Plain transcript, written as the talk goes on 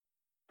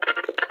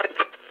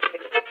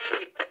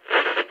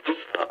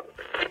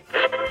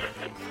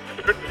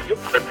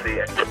see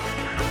it.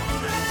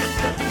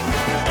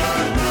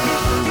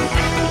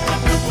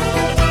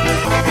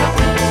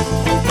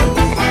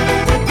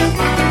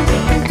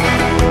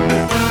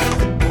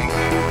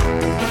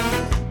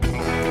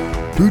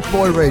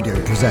 Bootboy Radio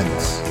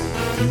presents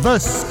The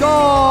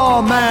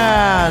Ska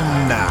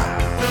Man.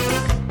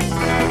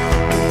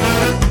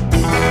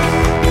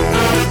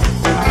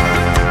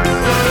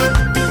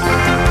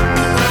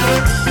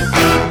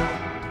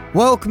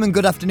 Welcome and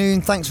good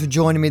afternoon. Thanks for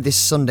joining me this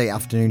Sunday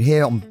afternoon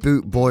here on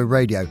Bootboy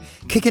Radio.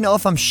 Kicking it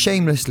off, I'm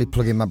shamelessly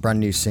plugging my brand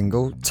new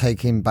single,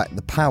 Taking Back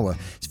the Power.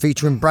 It's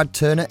featuring Brad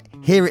Turner.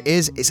 Here it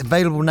is. It's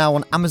available now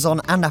on Amazon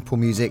and Apple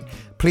Music.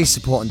 Please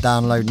support and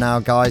download now,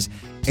 guys.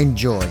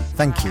 Enjoy.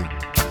 Thank you.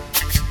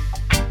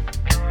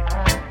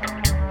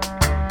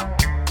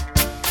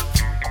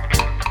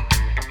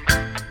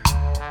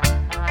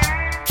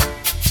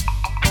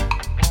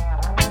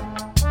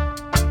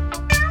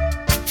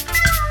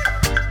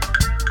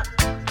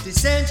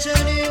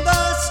 Dissension in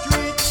the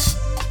streets,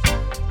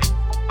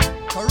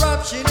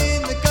 corruption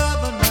in the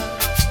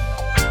government,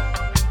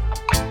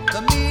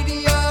 the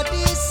media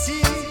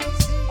deceit,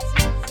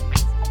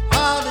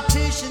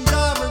 politicians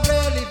are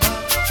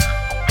irrelevant.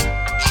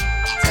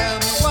 Tell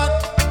me, what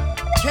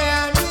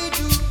can we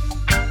do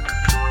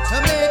to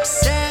make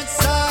sense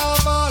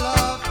of all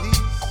of this?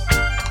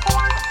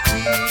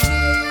 We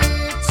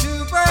need to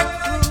break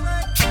through,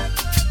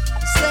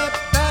 step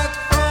back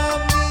from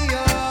the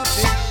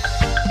abyss.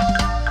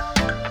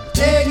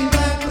 Taking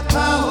back the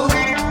power,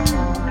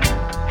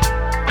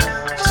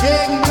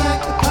 taking back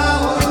the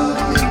power,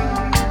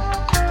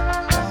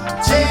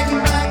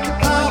 taking back the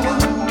power,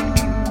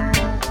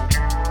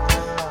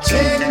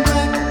 taking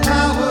back the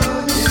power.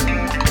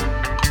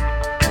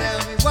 Tell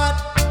me, what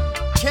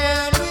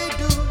can we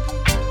do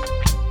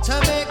to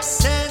make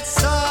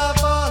sense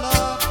of all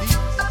of this?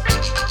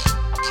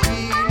 We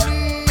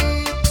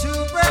need to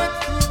break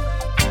through,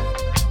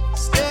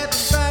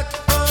 stepping back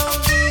from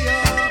the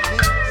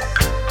abyss.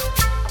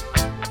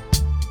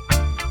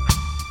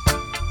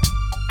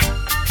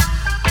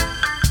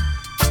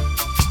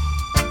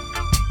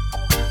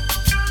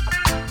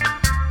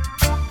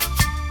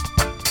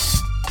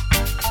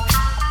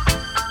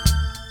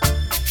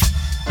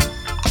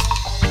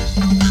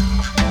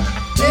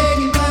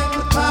 Taking back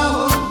the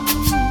power,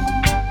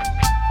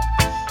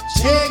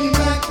 taking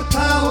back the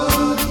power,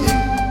 yeah.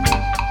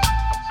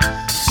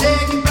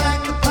 Taking back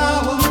the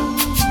power,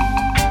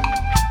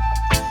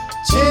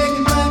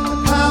 taking back the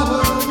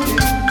power,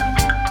 yeah.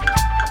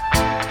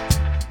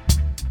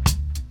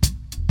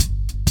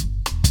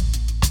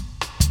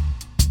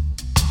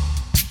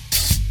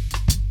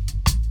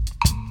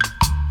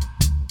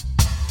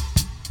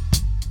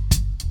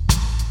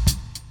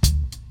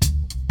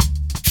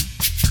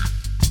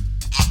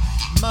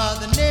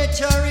 Mother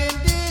Nature in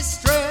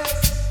distress,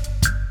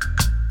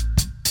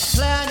 a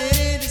planet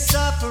in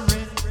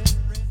suffering.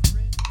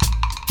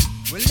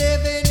 We're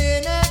living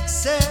in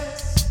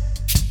excess,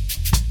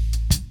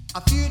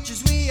 our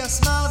futures we are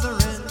smothering.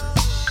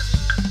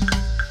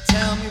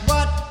 Tell me,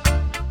 what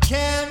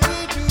can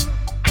we do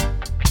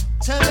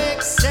to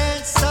make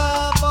sense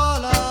of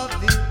all of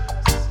this?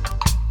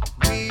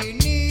 We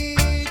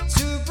need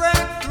to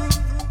break through,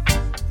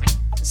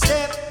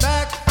 step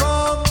back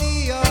from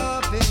the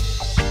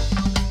abyss.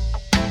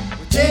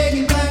 We're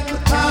taking back the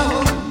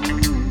power,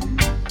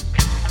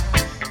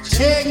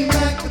 taking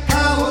back the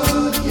power,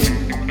 yeah.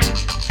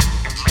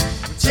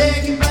 We're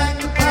taking back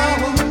the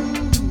power,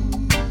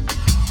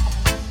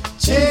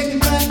 taking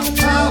back the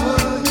power,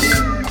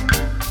 yeah.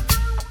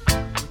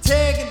 We're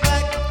taking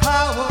back the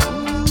power,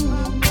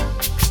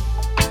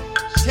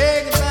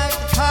 taking back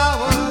the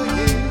power,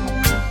 yeah.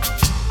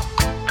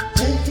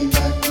 Taking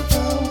back the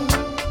power,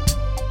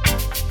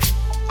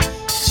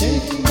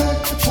 taking back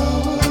the power.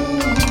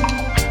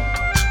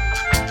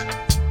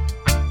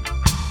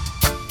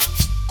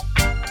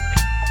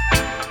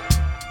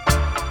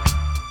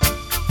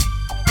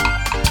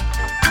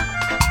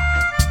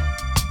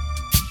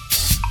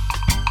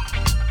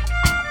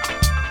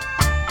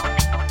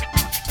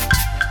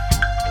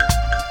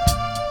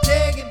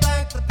 Taking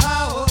back the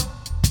power,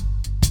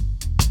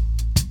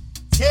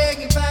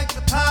 taking back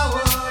the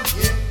power,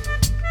 yeah.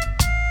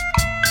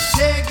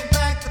 Taking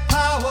back the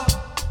power,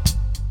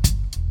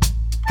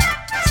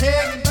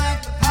 taking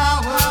back the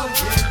power,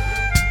 yeah.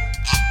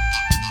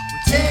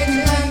 We're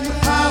taking back the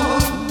power,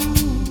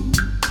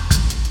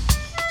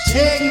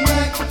 taking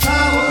back the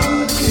power,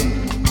 yeah.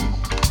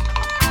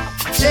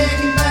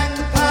 Taking back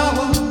the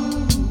power,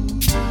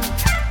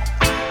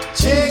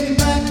 taking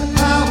back the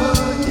power,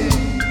 yeah.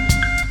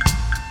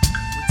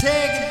 We're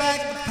taking back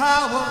the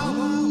power,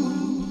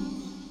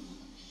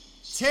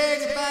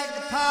 taking back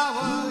the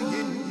power,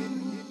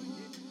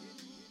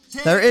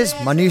 yeah. There it is,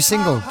 my new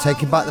single,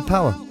 Taking Back the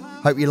Power.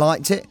 Hope you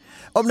liked it.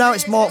 Up now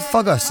it's Mark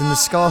Foggus and the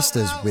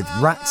Scarsters with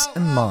Rats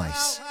and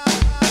Mice.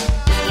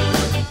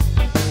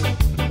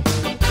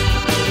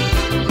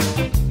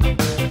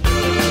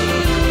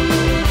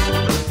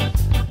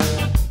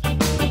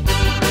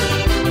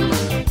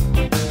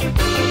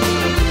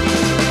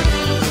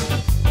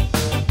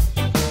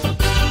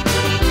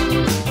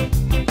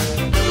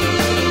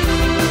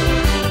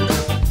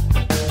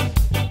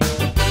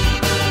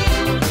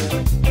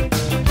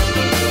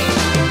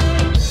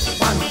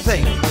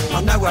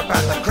 know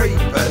about the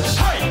creepers.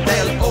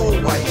 They'll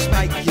always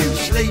make you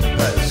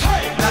sleepers.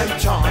 No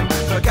time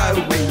for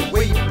going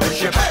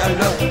weepers. You better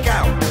look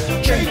out,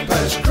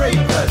 jeepers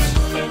creepers.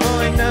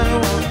 I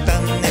know I've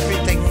done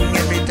everything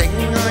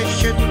I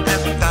shouldn't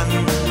have done.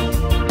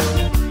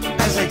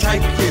 As they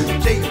take you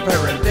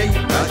deeper and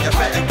deeper, you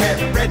better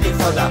get ready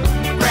for the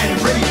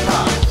Grand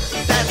Reaper.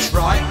 That's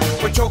right,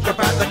 we talk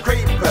about the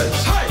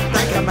creepers.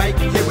 They can make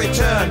you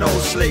eternal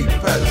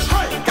sleepers.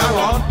 Go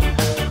on,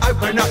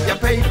 open up your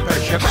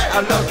peepers, you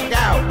better look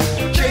out,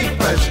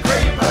 jeepers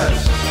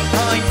creepers.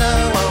 I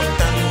know I've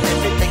done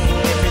everything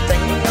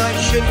I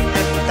shouldn't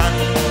have done.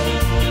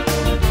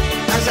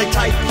 As they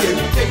take you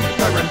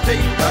deeper and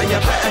deeper, you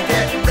better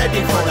get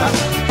ready for the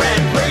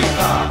Grand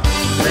Reaper.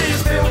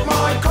 Please fill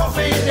my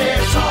coffin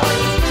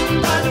airtight,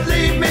 and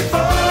leave me full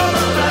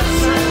of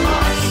rats and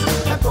mice,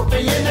 and put me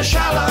in a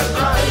shallow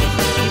grave,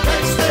 in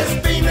case there's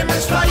been a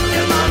mistake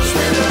and I'm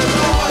still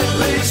alive.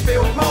 Please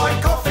fill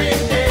my coffin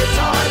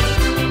airtight,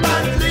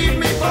 and leave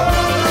me full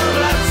of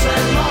rats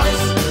and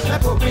mice,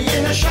 and put me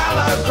in a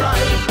shallow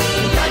grave,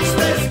 in case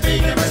there's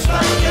been a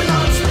mistake and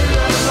I'm still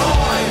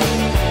alive.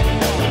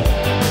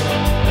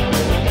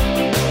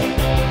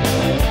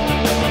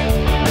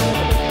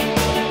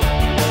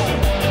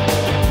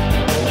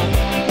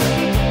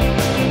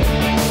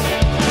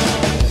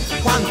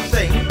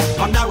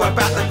 I know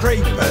about the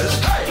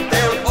creepers,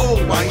 they'll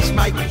always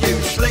make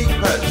you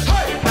sleepers.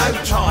 No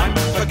time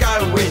for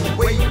going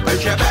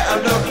weepers, you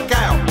better look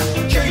out,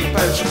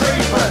 jeepers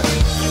creepers.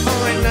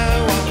 I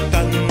know I've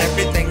done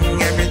everything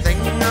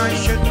I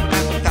shouldn't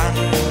have done.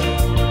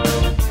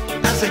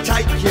 As they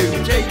take you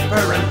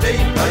deeper and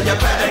deeper, you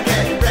better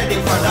get ready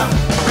for the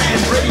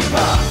Grand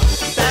Reaper.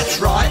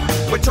 That's right,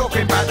 we're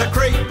talking about the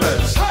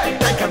creepers.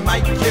 They can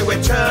make you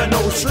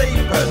eternal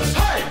sleepers.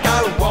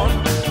 Go on,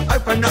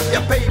 open up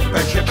your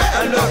peepers, you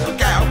better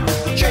look out,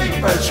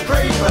 jeepers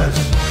creepers.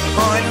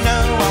 I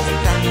know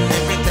I've done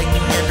everything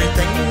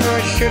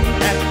I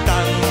shouldn't have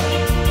done.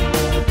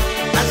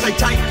 As they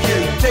take you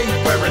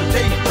deeper and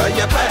deeper,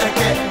 you better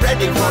get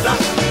ready for the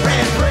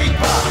Grand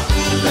Reaper.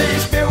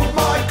 Please fill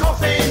my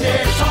coffin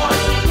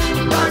airtight,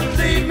 don't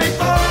leave me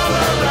full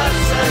of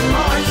rats and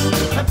mice,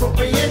 and put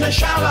me in a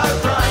shallow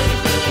grave,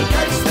 in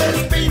case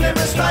there's been a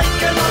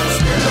mistake and I'm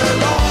still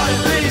alive.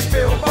 Please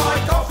fill my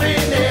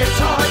coffin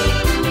airtight,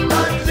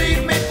 don't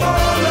leave me full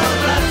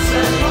of rats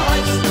and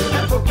mice,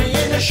 and put me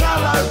in a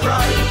shallow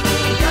grave,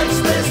 in case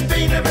there's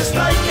been a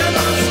mistake and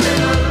I'm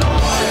still alive.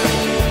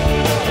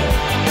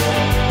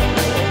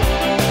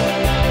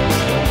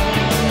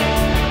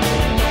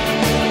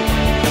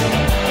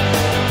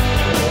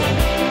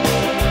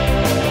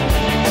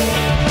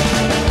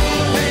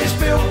 Please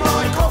fill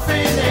my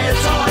coffin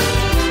airtight,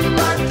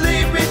 don't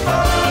leave me full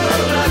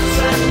of rats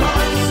and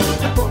mice,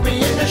 and put me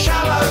in a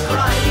shallow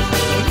grave,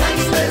 in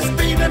case there's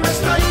been a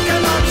mistake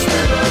and I'm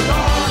still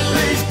alive.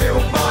 Please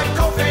fill my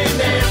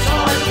coffin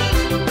airtight,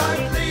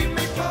 don't leave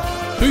me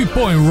full. Boot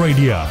Boy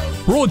Radio,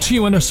 brought to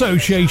you in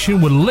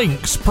association with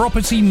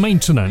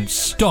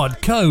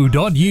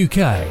linkspropertymaintenance.co.uk.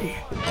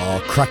 Oh,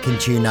 cracking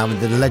tune now with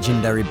the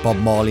legendary Bob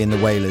Marley and the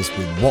Wailers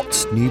with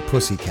What's New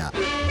Pussycat.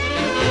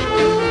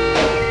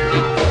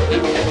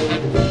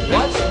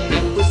 What's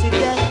new,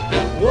 pussycat?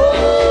 Whoa!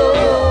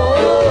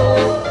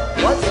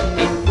 What's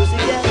new,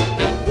 pussycat?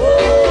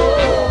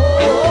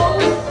 Whoa!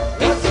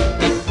 What's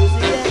new,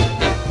 pussycat?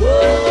 Whoa!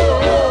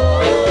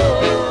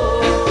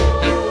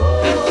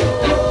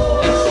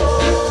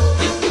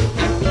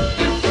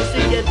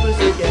 Pussycat,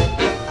 pussycat,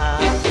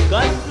 I've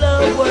got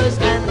flowers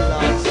and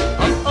lots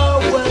of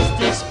hours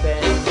to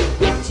spend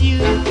with you.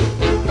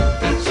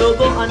 So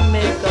go and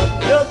make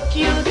up your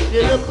cute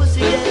little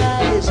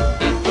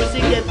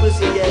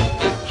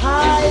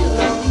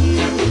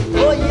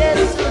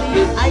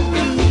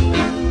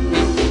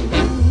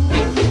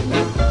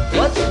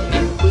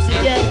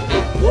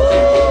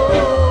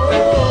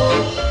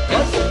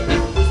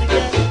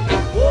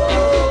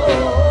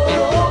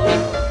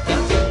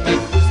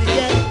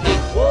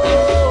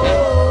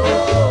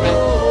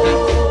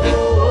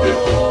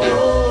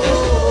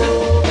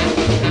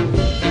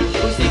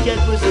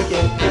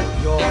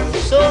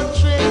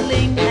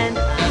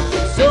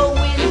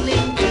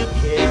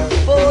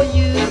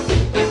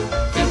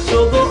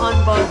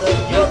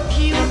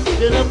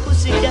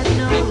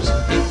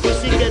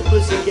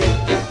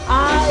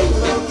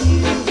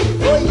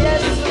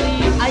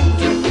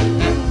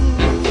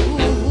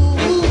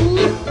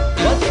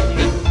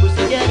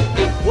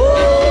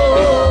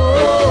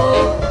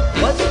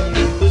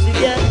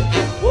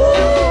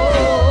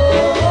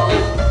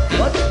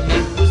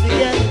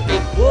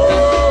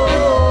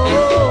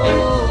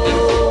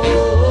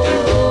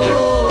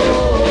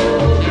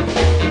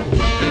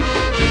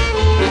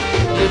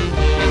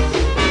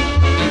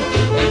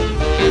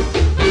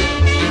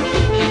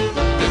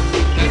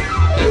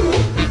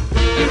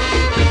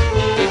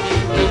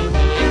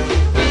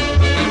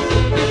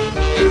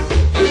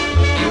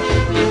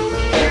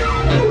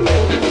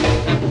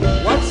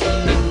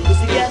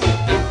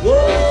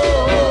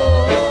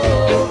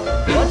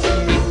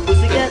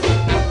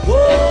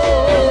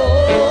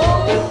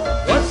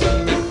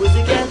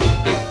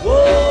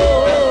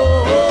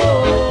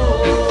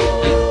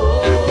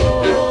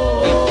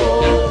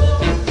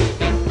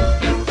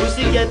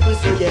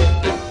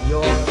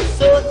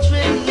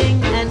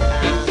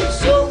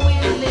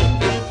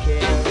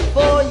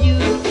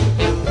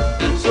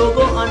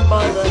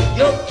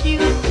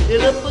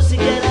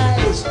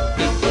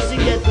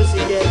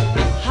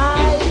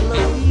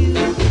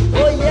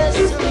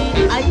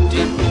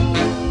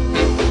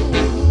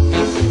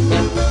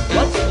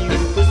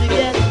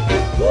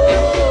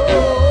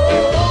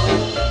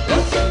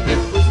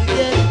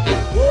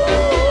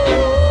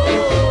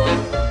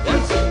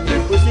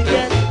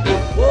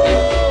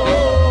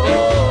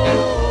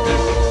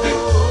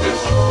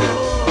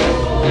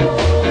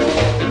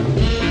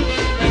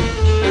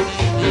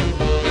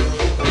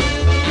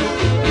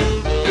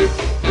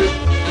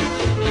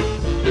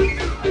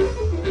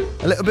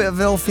little bit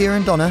of Althea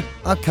and Donna?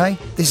 Okay,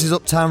 this is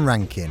Uptown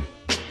Ranking.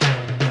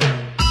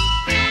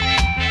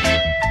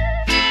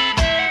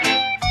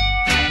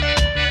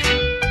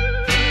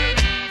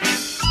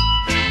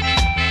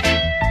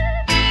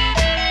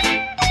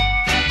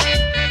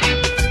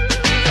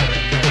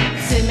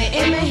 See me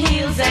in my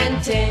heels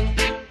and ting.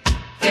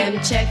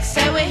 Them checks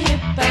say we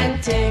hip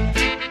and ting.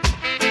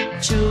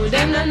 True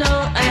them no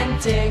know and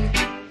ting.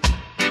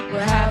 We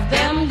have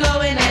them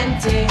going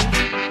and ting.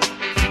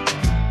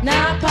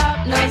 Now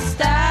pop no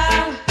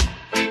style.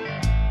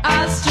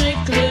 All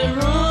strictly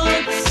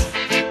roots.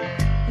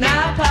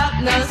 Now pop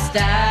no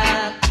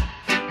style.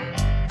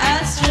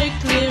 All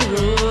strictly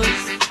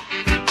roots.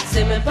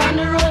 See me on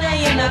the road and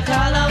you not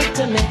call out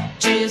to me.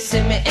 Do you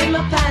see me in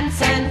my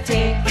pants and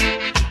ting?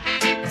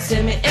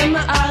 See me in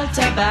my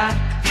altar back.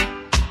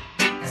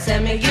 See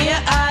me give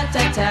you heart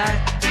attack.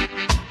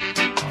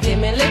 Give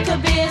me little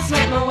bass,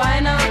 make me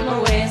wine out my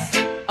waist.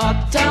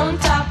 Uptown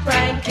top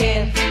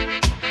ranking.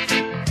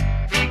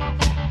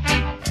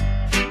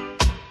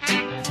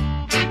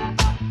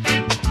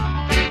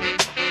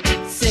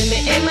 See me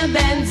in my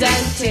Benz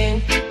and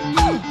ting.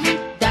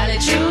 Dolly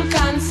True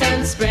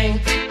Constant Spring.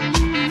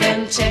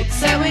 Them checks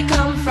say we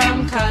come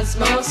from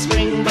Cosmo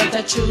Spring, but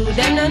the true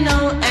them no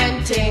know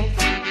and ting.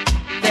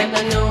 Them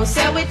no know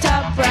say we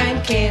top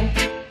ranking.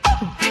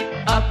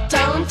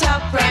 Uptown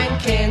top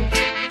ranking.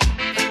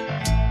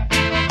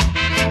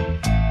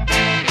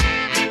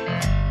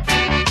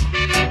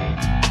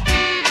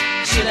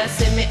 Should I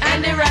see me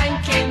and the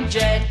ranking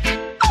dread?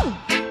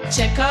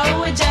 Check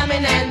out we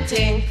jamming and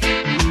ting.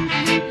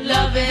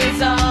 Love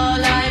is all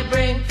I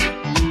bring.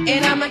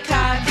 In a my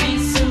khaki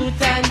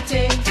suit and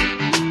ting.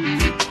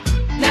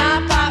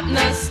 Now pop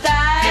no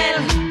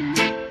style.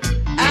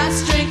 I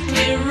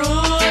strictly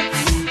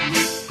roots.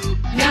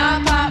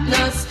 Now pop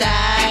no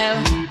style.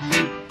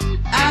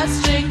 I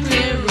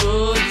strictly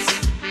roots.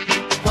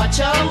 Watch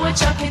out we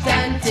chuck it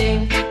and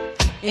ting.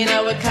 In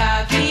our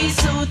khaki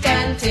suit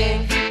and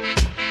ting.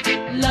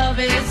 Love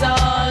is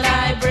all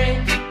I bring.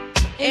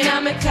 In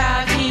a my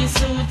khaki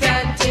suit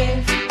and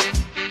ting.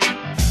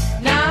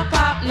 Now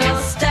pop no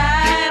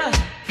style.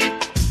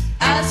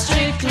 I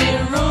strictly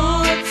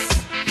roots.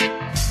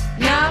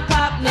 Now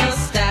pop no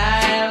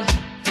style.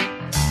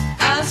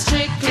 I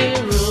strictly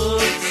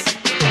roots.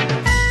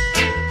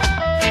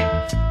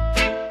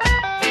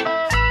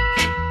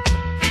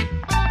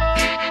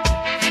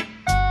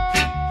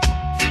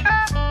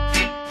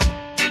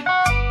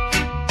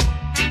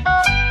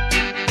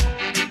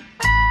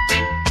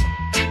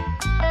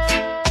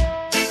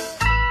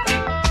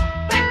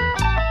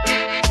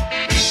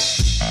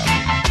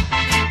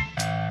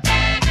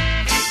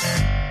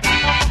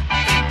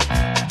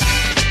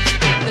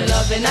 The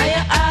love in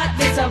your heart,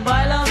 this a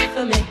boil up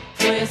for me.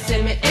 So you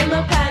see me in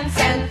my pants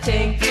and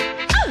ting.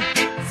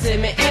 See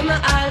me in my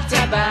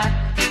altar back.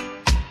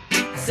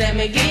 See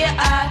me give you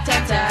heart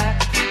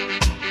attack.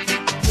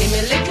 Give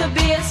me little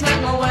bass, make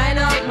me wine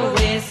out my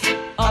waist.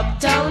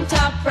 Uptown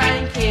top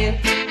ranking.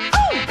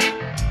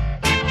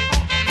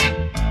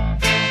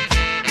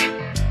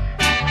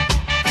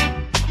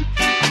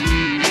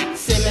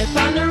 See me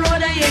from the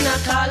road and you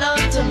not call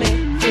out to me.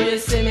 Do you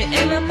see me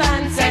in my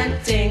pants and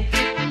ting?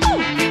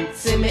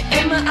 See me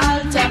in my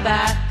altar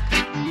back.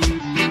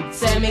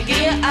 See me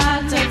give you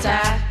heart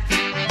attack.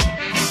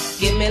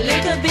 Give me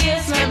little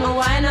bass, make me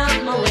wine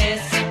out my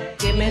waist.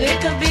 Give me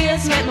little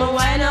bass, make me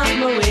wine out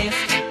my waist.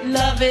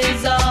 Love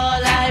is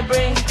all I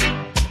bring.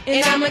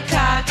 In a my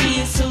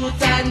khaki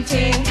suit and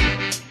ting.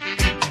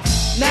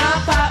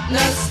 Now pop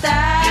no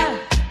style.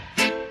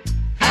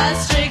 I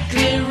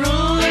strictly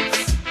roots.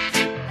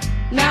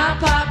 Now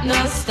pop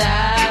no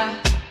style.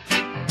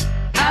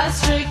 I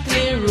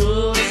strictly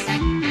roots.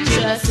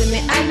 Just see me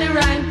and the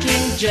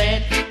ranking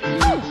dread.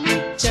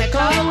 Check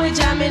out we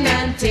jamming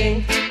and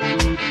ting.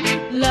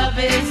 Love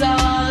is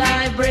all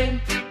I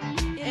bring.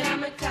 In a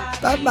my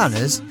khaki Bad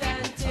manners? suit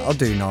and ting. I'll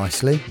do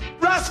nicely.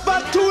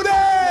 Raspa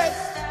today!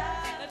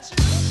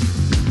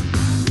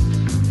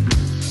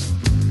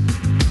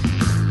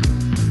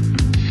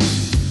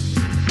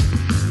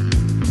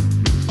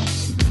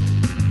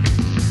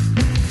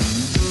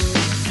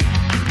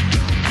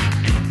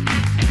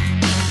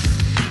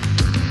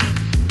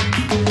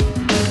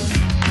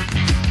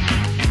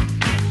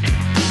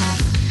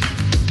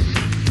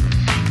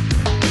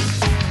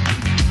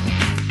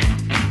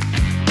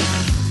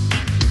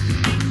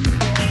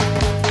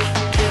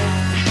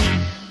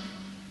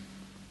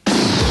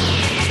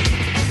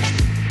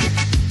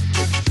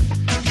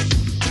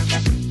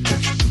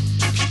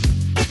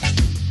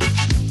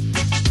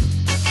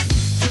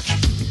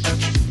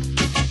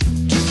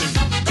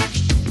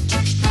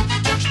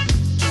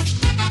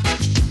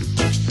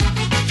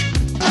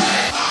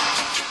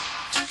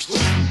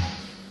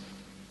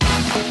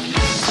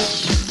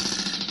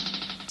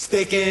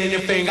 Stick in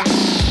your finger.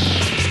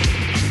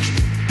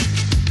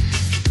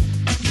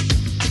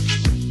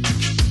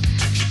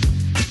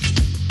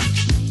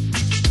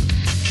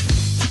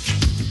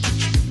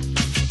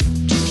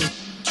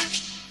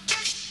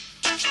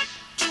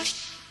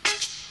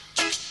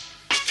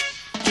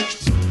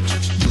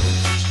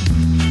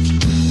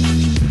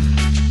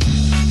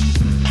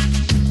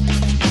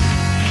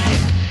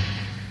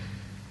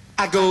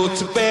 go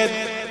to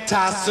bed,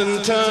 toss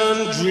and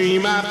turn,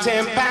 dream of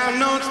 10-pound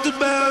notes to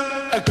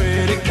burn. A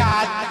credit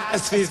card,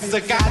 as fist as I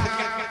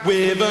got,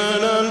 with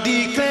an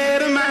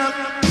undeclared amount.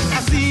 I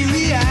see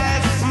the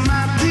ads on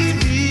my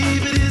TV,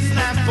 but it's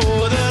not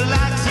for the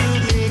likes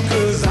of me,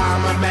 'cause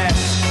I'm a mess.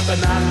 But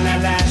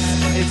nonetheless,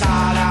 it's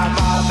all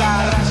about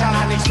that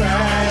Russian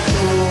Express.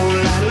 Oh,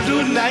 that'll do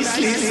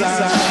nicely,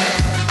 son.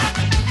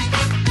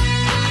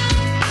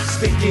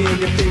 Stick in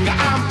your finger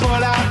and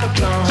pull out the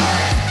plum.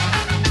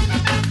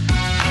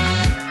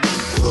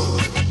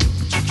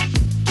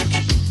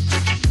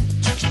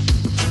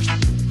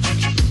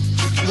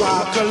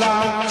 Walk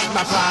along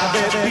my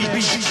private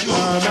beach,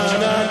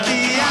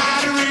 permanently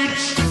out of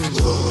reach.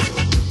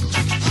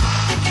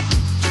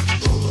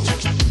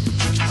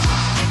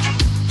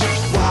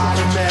 What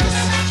a mess.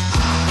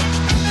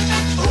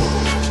 Oh,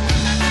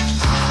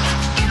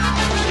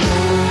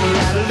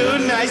 that'll do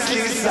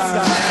nicely,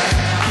 son.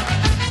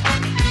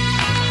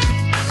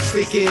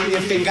 Stick in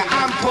your finger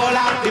and pull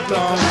out the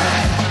plum.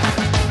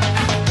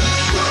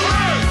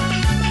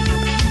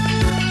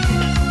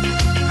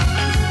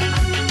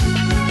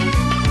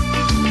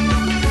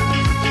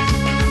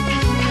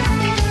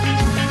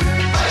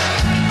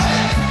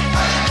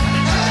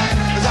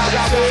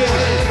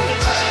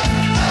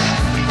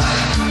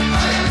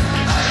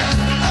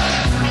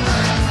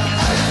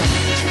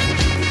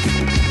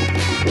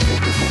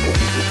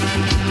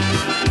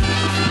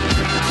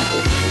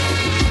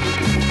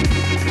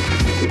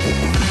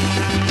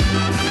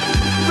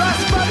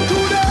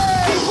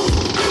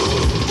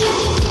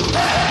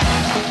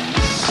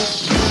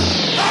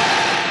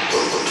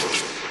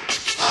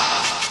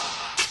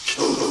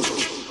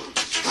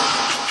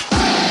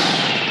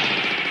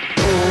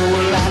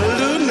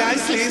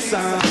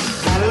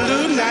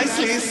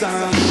 Nicely,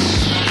 son.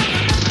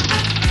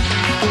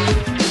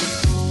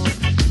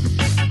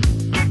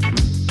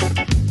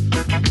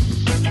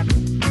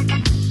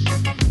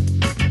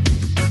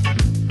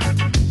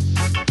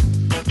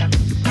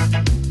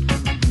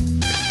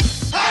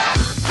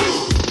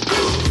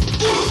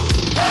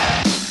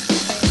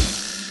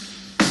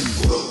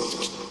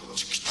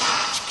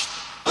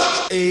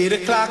 Eight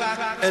o'clock,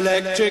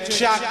 electric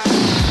shock.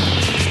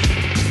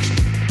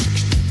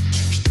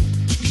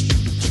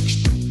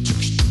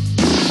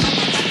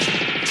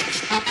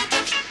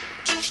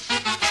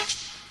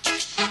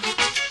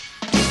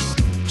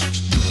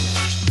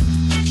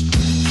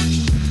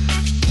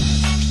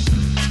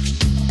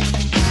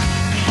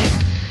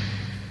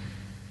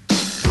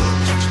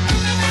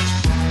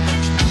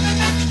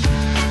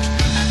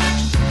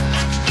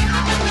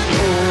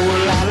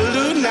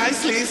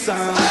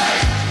 Son.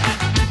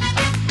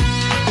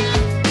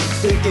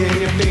 Stick in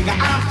your finger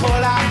and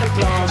pull out the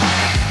plum.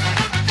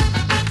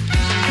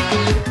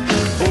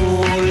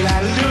 Oh,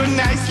 that'll do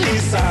nicely,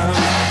 son.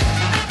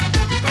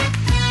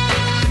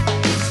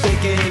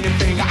 Stick in your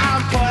finger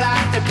and pull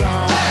out the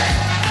plum.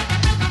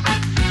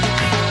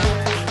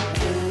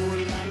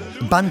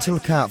 Band to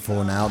look out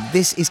for now.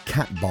 This is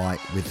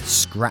Catbite with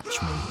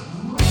Scratch Me.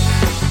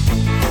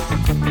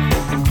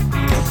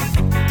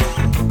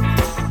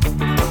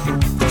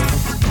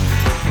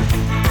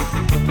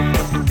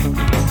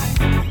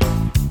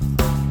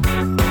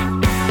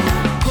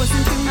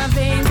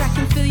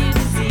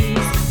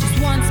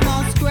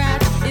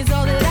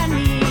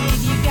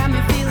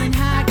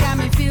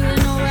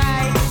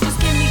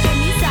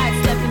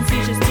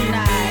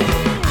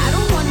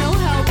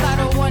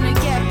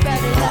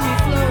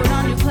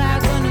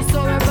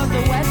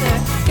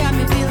 Got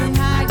me feeling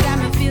high, got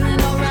me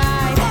feeling alright.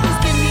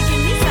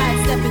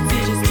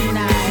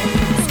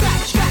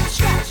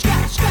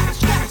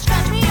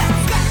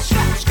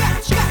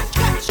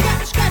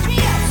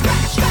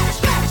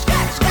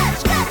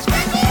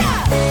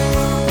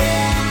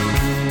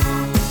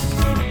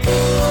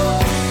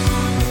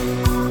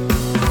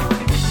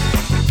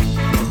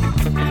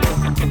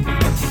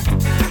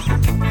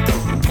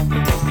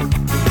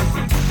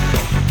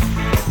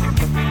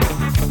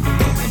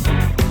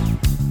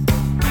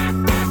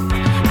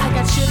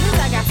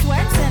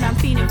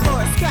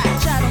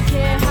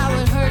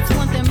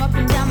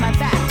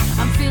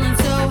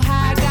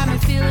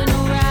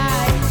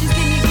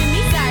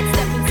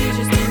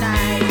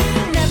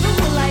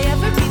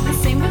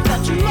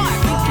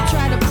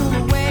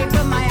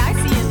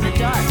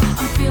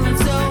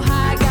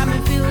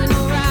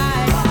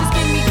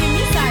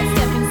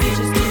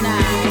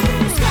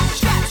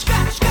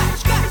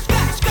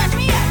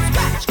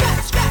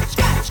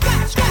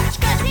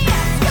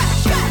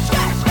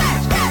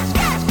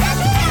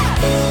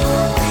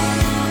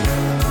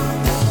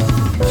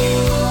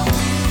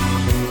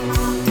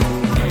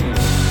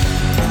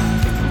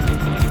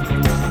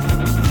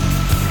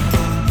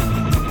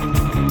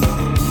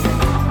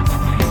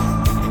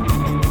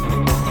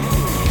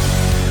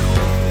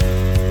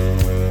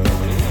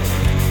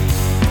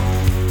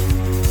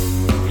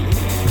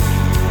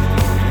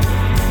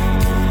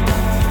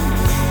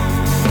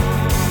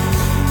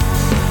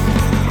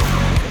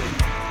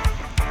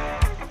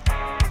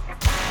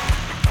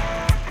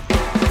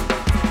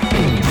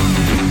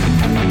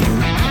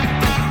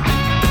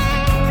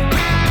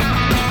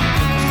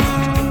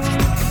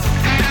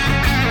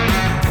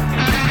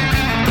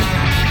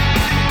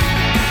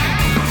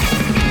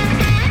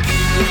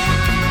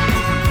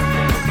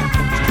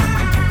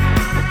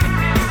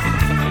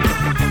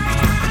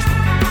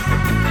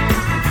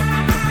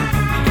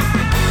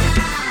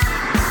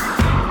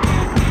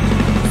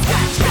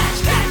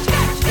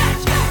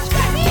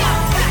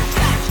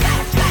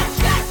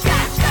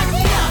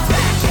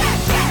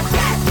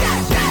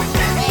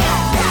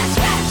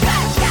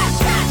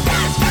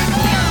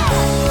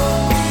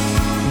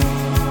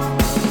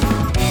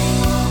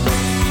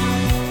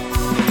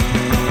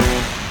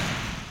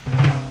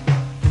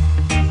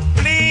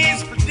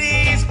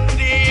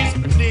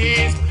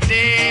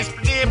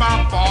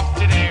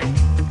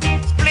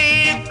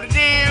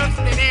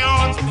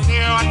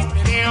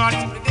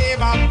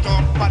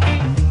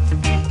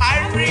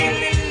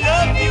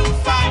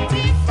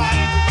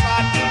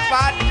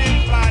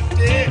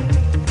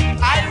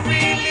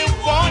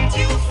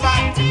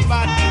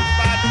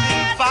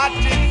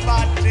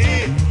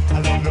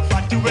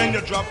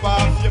 drop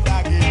off your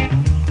baggy.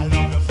 I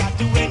love your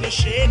fatty when you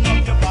shake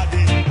up your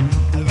body.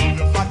 I love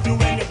your fatty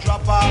when you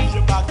drop off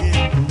your baggy.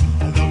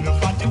 I love your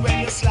fatty when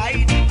you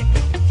slide.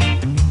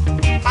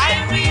 I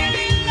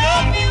really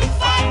love you,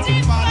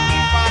 fatty, fatty,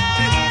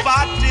 fatty,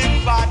 fatty,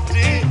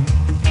 fatty.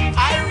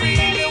 I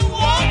really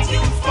want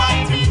you,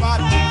 fatty,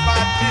 fatty,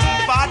 fatty,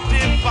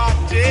 fatty,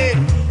 fatty.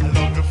 I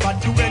love your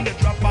fatty when you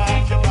drop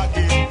off your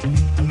baggy.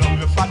 I love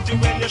your fatty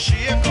when you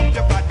shake up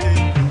your body.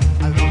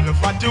 I love your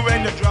fatty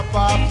when you drop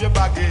off your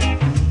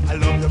baggy. I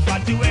love your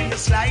fatty when you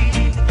slide.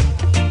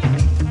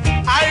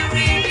 I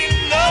really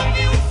love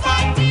you,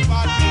 fatty,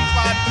 fatty,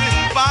 fatty,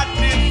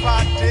 fatty,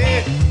 fatty.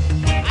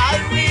 I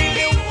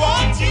really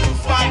want you,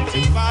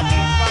 fatty,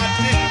 fatty,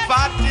 fatty,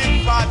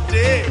 fatty,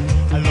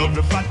 fatty. I love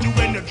your fatty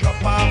when you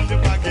drop off your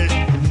baggy.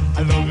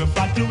 I love your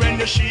fatty when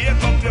you shake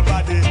up your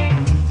body.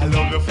 I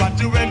love your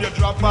fatty when you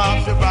drop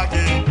off your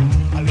baggy.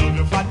 I love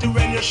your fatty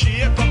when you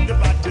shake up your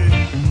body.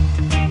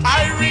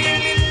 I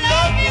really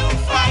love you,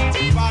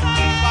 fatty,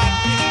 fatty,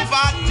 fatty,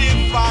 fatty,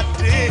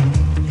 fatty.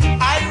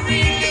 I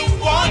really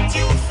want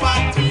you,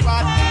 fatty,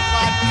 fatty,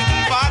 fatty,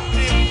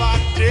 fatty,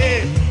 fatty.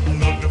 I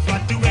love your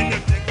fatty when you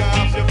take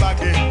off your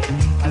baggy.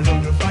 I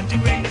love your fatty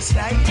when you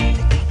slide.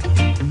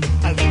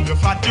 I love your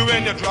fatty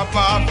when you drop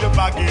off your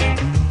baggy.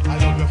 I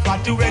love your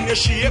fatty when you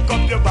shake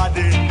up your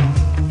body.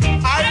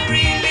 I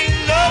really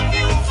love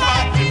you,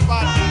 fatty,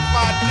 fatty,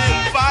 fatty,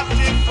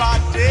 fatty,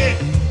 fatty.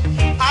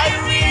 I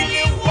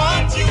really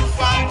want you,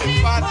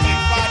 fatty, fatty,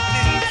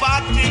 fatty,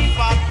 fatty,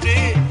 fatty.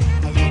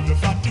 I love your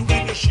fatty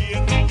when you shake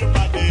up your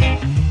body.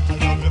 I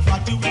love your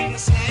fatty when you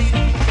slide.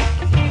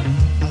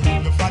 I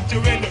love your fatty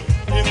when you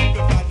shake up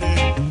your body.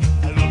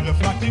 I love your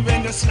fatty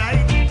when you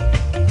slide.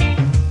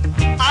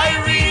 I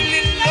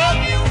really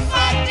love you,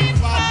 fatty,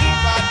 fatty,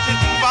 fatty,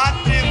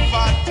 fatty,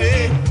 fatty.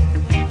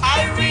 I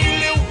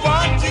really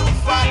want you,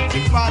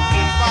 fatty,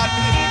 fatty,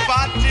 fatty,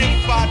 fatty,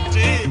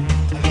 fatty.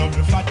 I love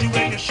your fatty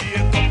when you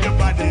shake up your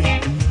body.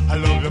 I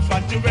love your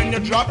fatty when you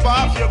drop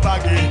off your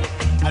baggy.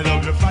 I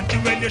love your fatty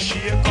when you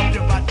shake up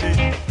your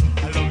body.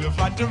 I love your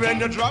fatty when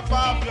you drop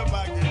off your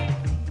baggy.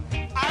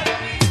 I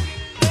really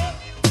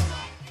love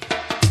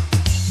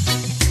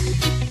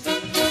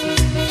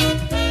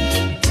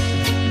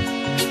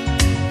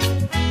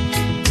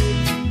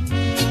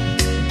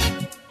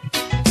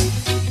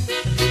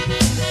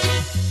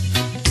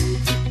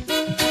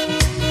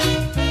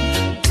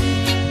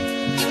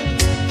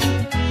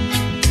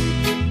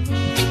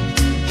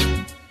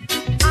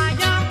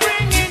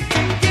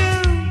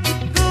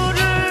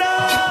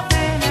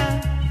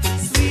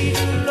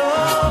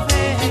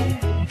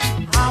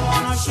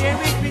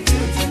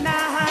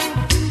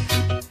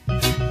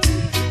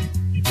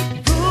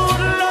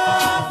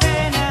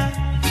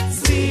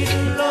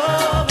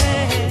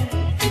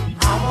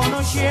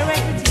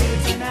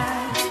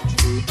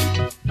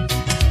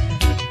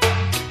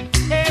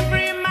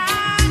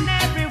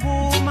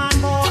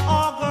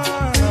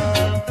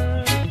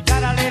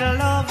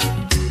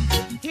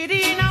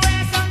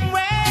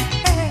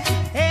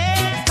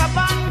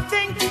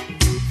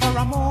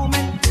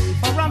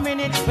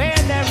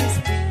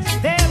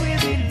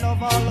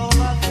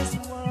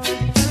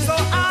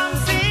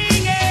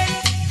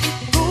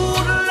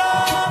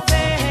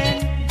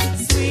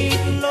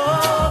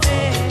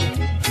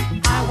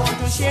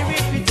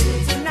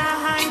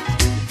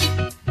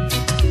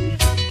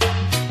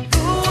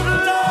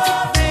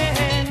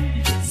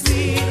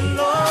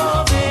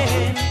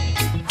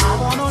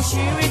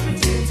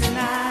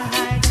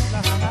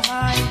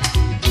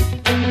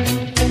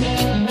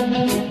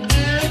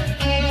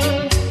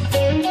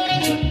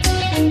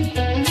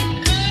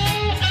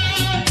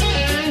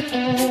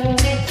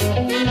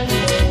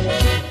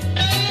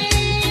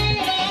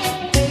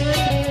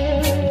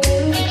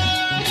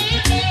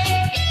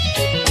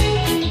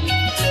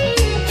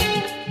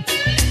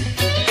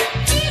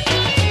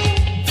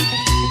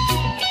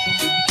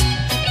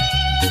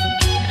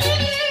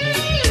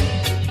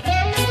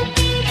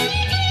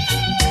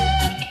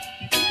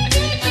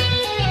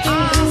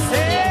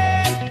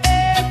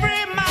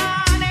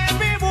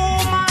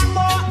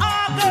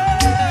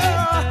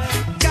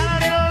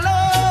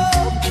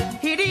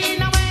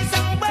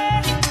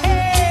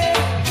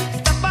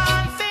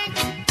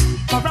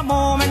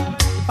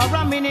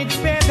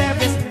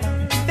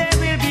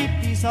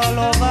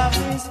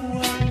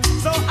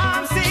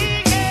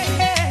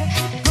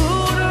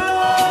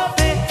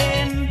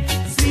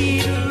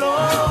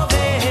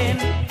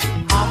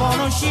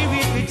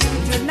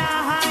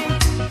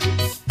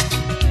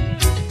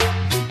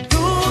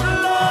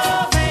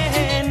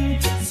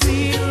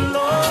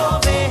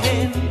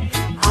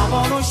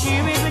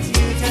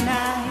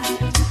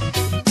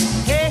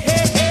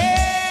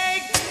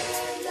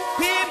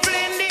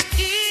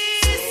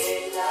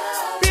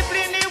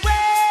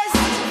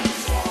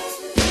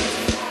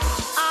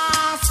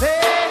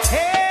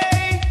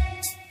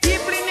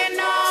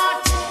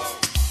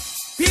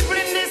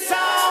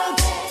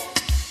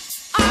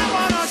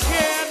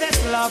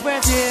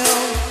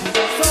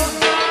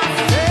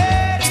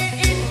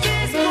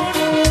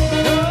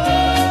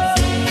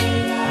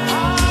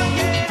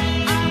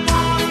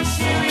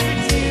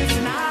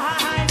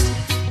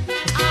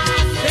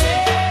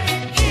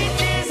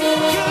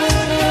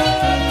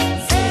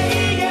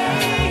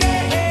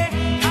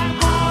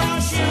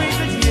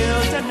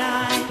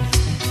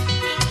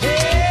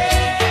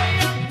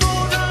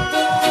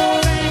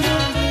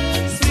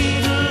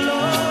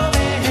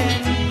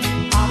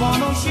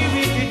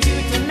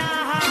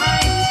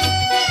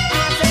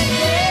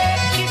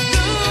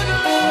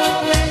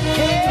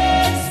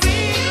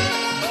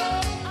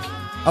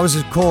I was,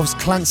 of course,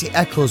 Clancy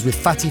Eccles with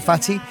Fatty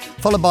Fatty,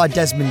 followed by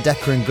Desmond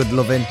Decker and Good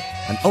Lovin',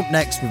 and up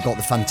next we've got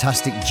the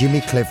fantastic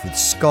Jimmy Cliff with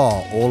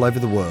Scar All Over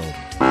the World.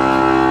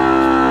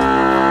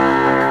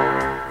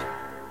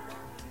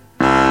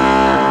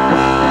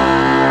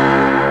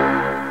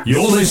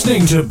 You're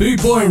listening to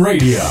Boot Boy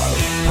Radio.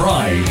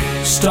 Pride,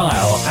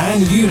 style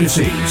and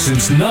unity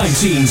since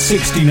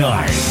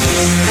 1969.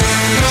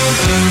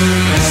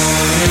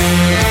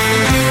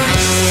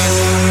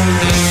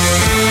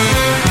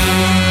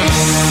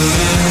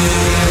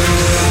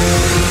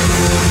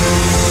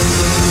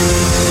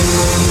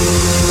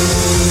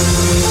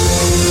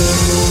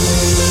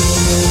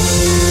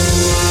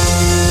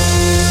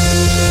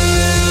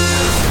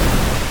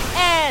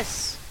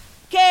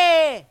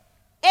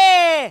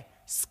 S-K-A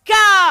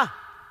Ska.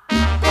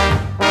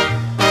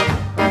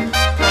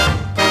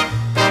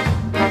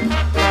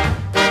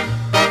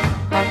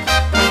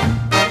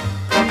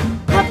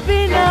 I've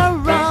been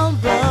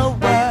around the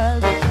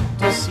world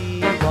to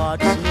see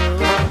what's new.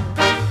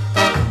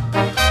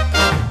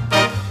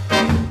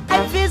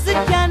 I visit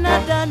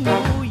Canada,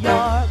 New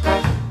York,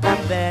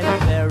 and then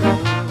Peru.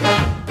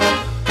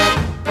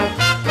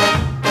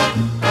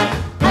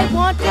 I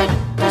wanted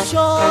to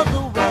show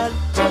the world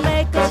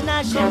Jamaica's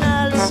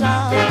national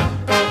song.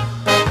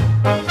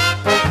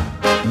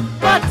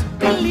 But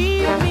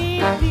believe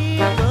me,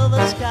 people,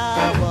 the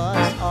sky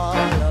was all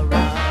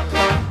around.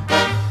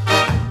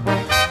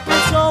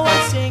 And so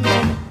I'm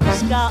singing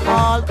ska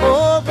all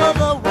over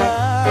the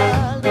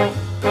world.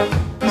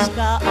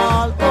 Ska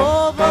all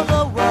over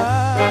the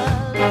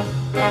world.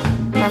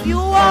 If you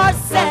are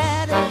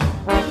sad,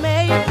 we'll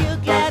make you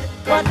glad.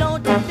 Why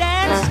don't you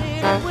dance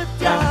it with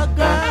your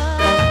girl?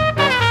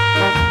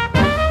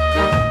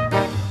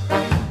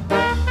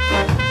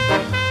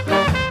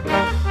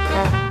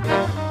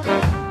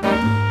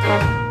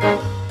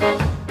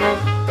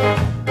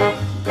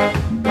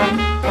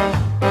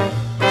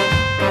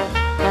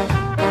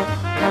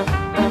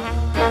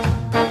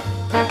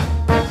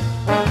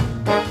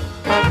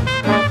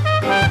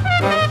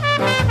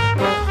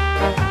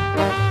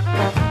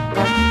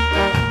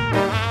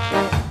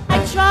 I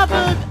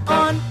traveled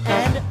on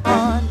and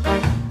on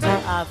to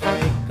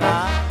Africa.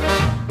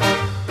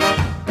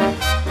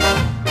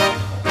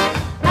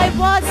 I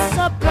was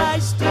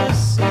surprised to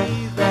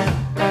see them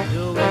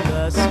doing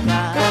the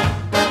sky.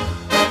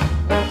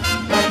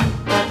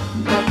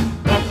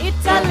 In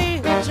Italy,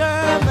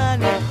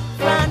 Germany,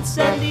 France,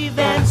 and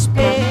even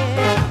Spain.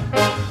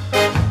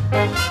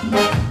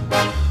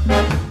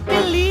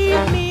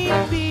 Believe me,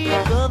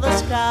 people, the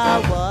sky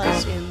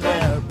was in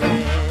their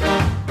brain.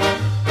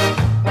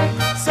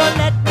 So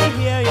let me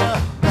hear you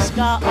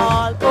ska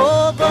all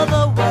over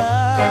the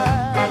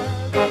world.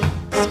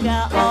 Ska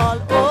all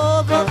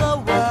over the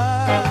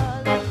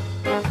world.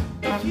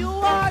 If you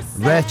are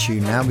Rare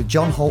tune now with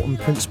John Holt and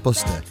Prince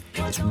Buster.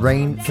 It's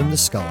Rain from the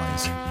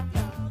Skies.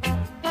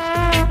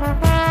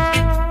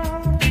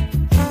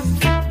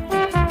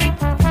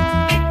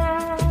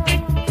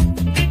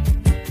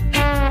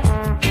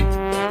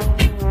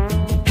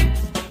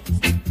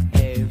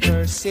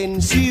 Ever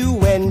since you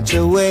went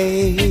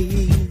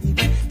away,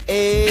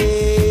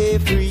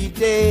 every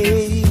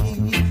day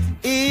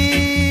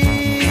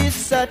is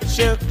such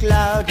a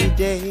cloudy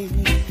day,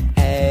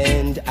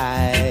 and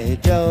I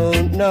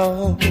don't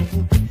know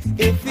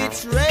if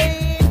it's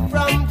rain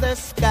from the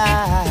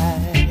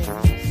skies,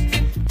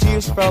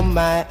 tears from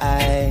my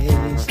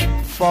eyes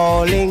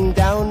falling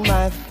down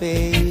my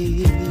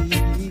face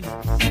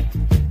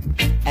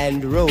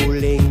and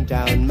rolling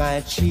down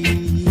my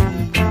cheek.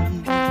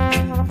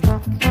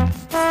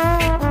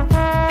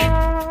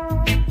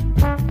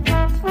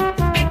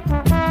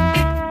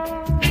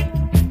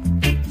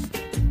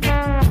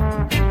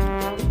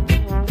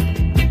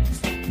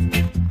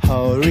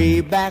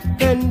 Hurry back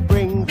and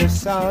bring the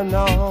sun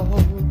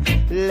on.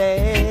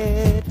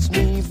 Let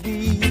me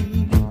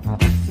be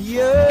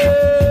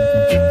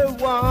your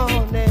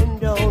one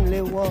and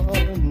only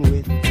one,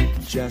 with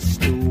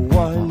just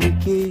one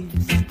kiss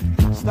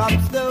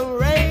stops the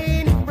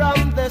rain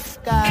from the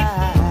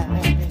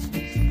skies,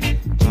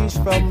 tears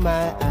from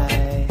my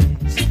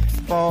eyes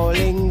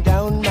falling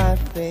down my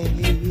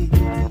face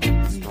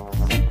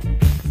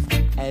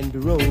and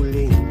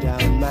rolling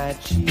down my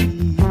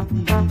cheek.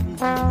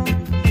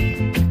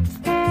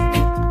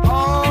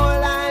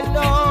 All I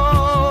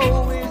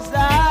know is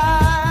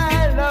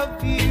I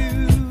love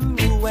you,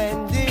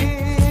 and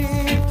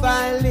if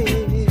I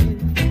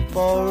live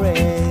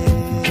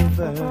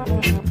forever,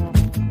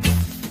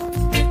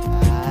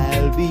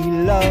 I'll be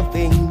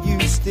loving you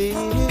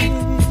still,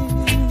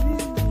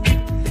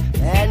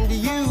 and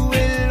you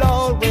will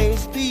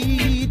always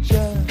be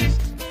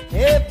just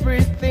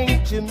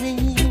everything to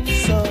me.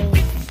 So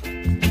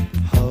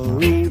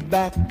hurry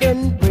back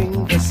and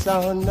bring the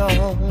sun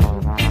on.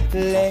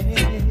 Let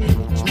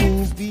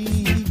me be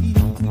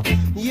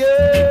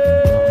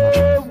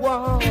your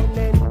one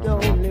and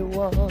only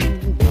one.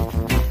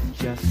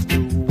 Just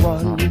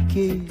one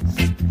kiss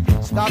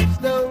stops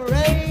the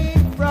rain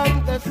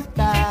from the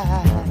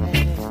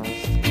skies,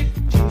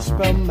 tears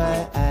from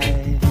my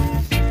eyes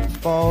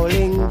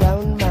falling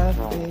down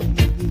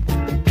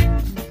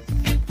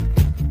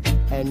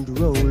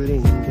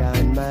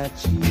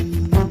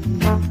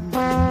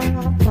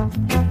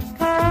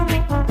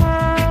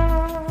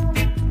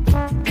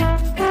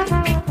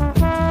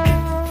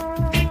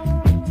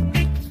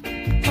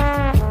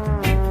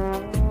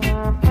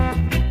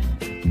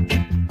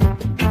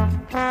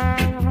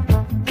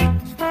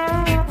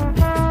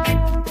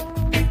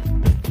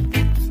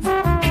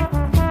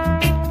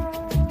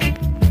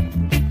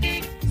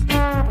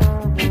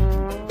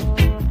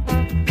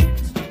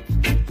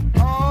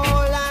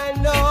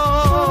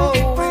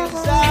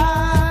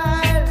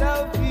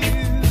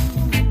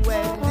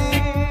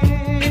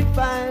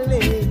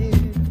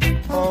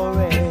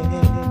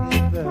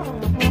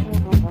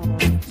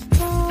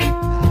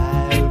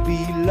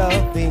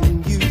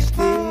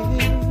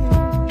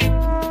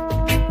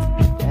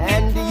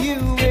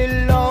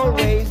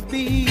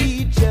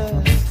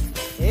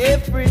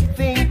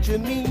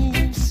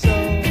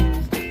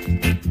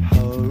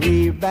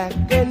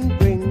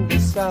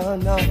no,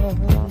 no,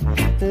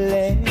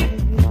 let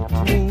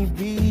me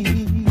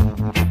be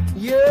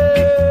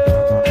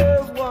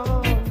your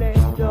one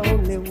and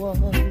only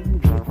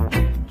one.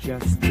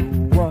 Just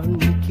one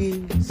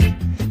kiss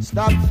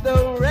stops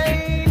the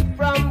rain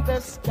from the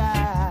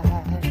sky.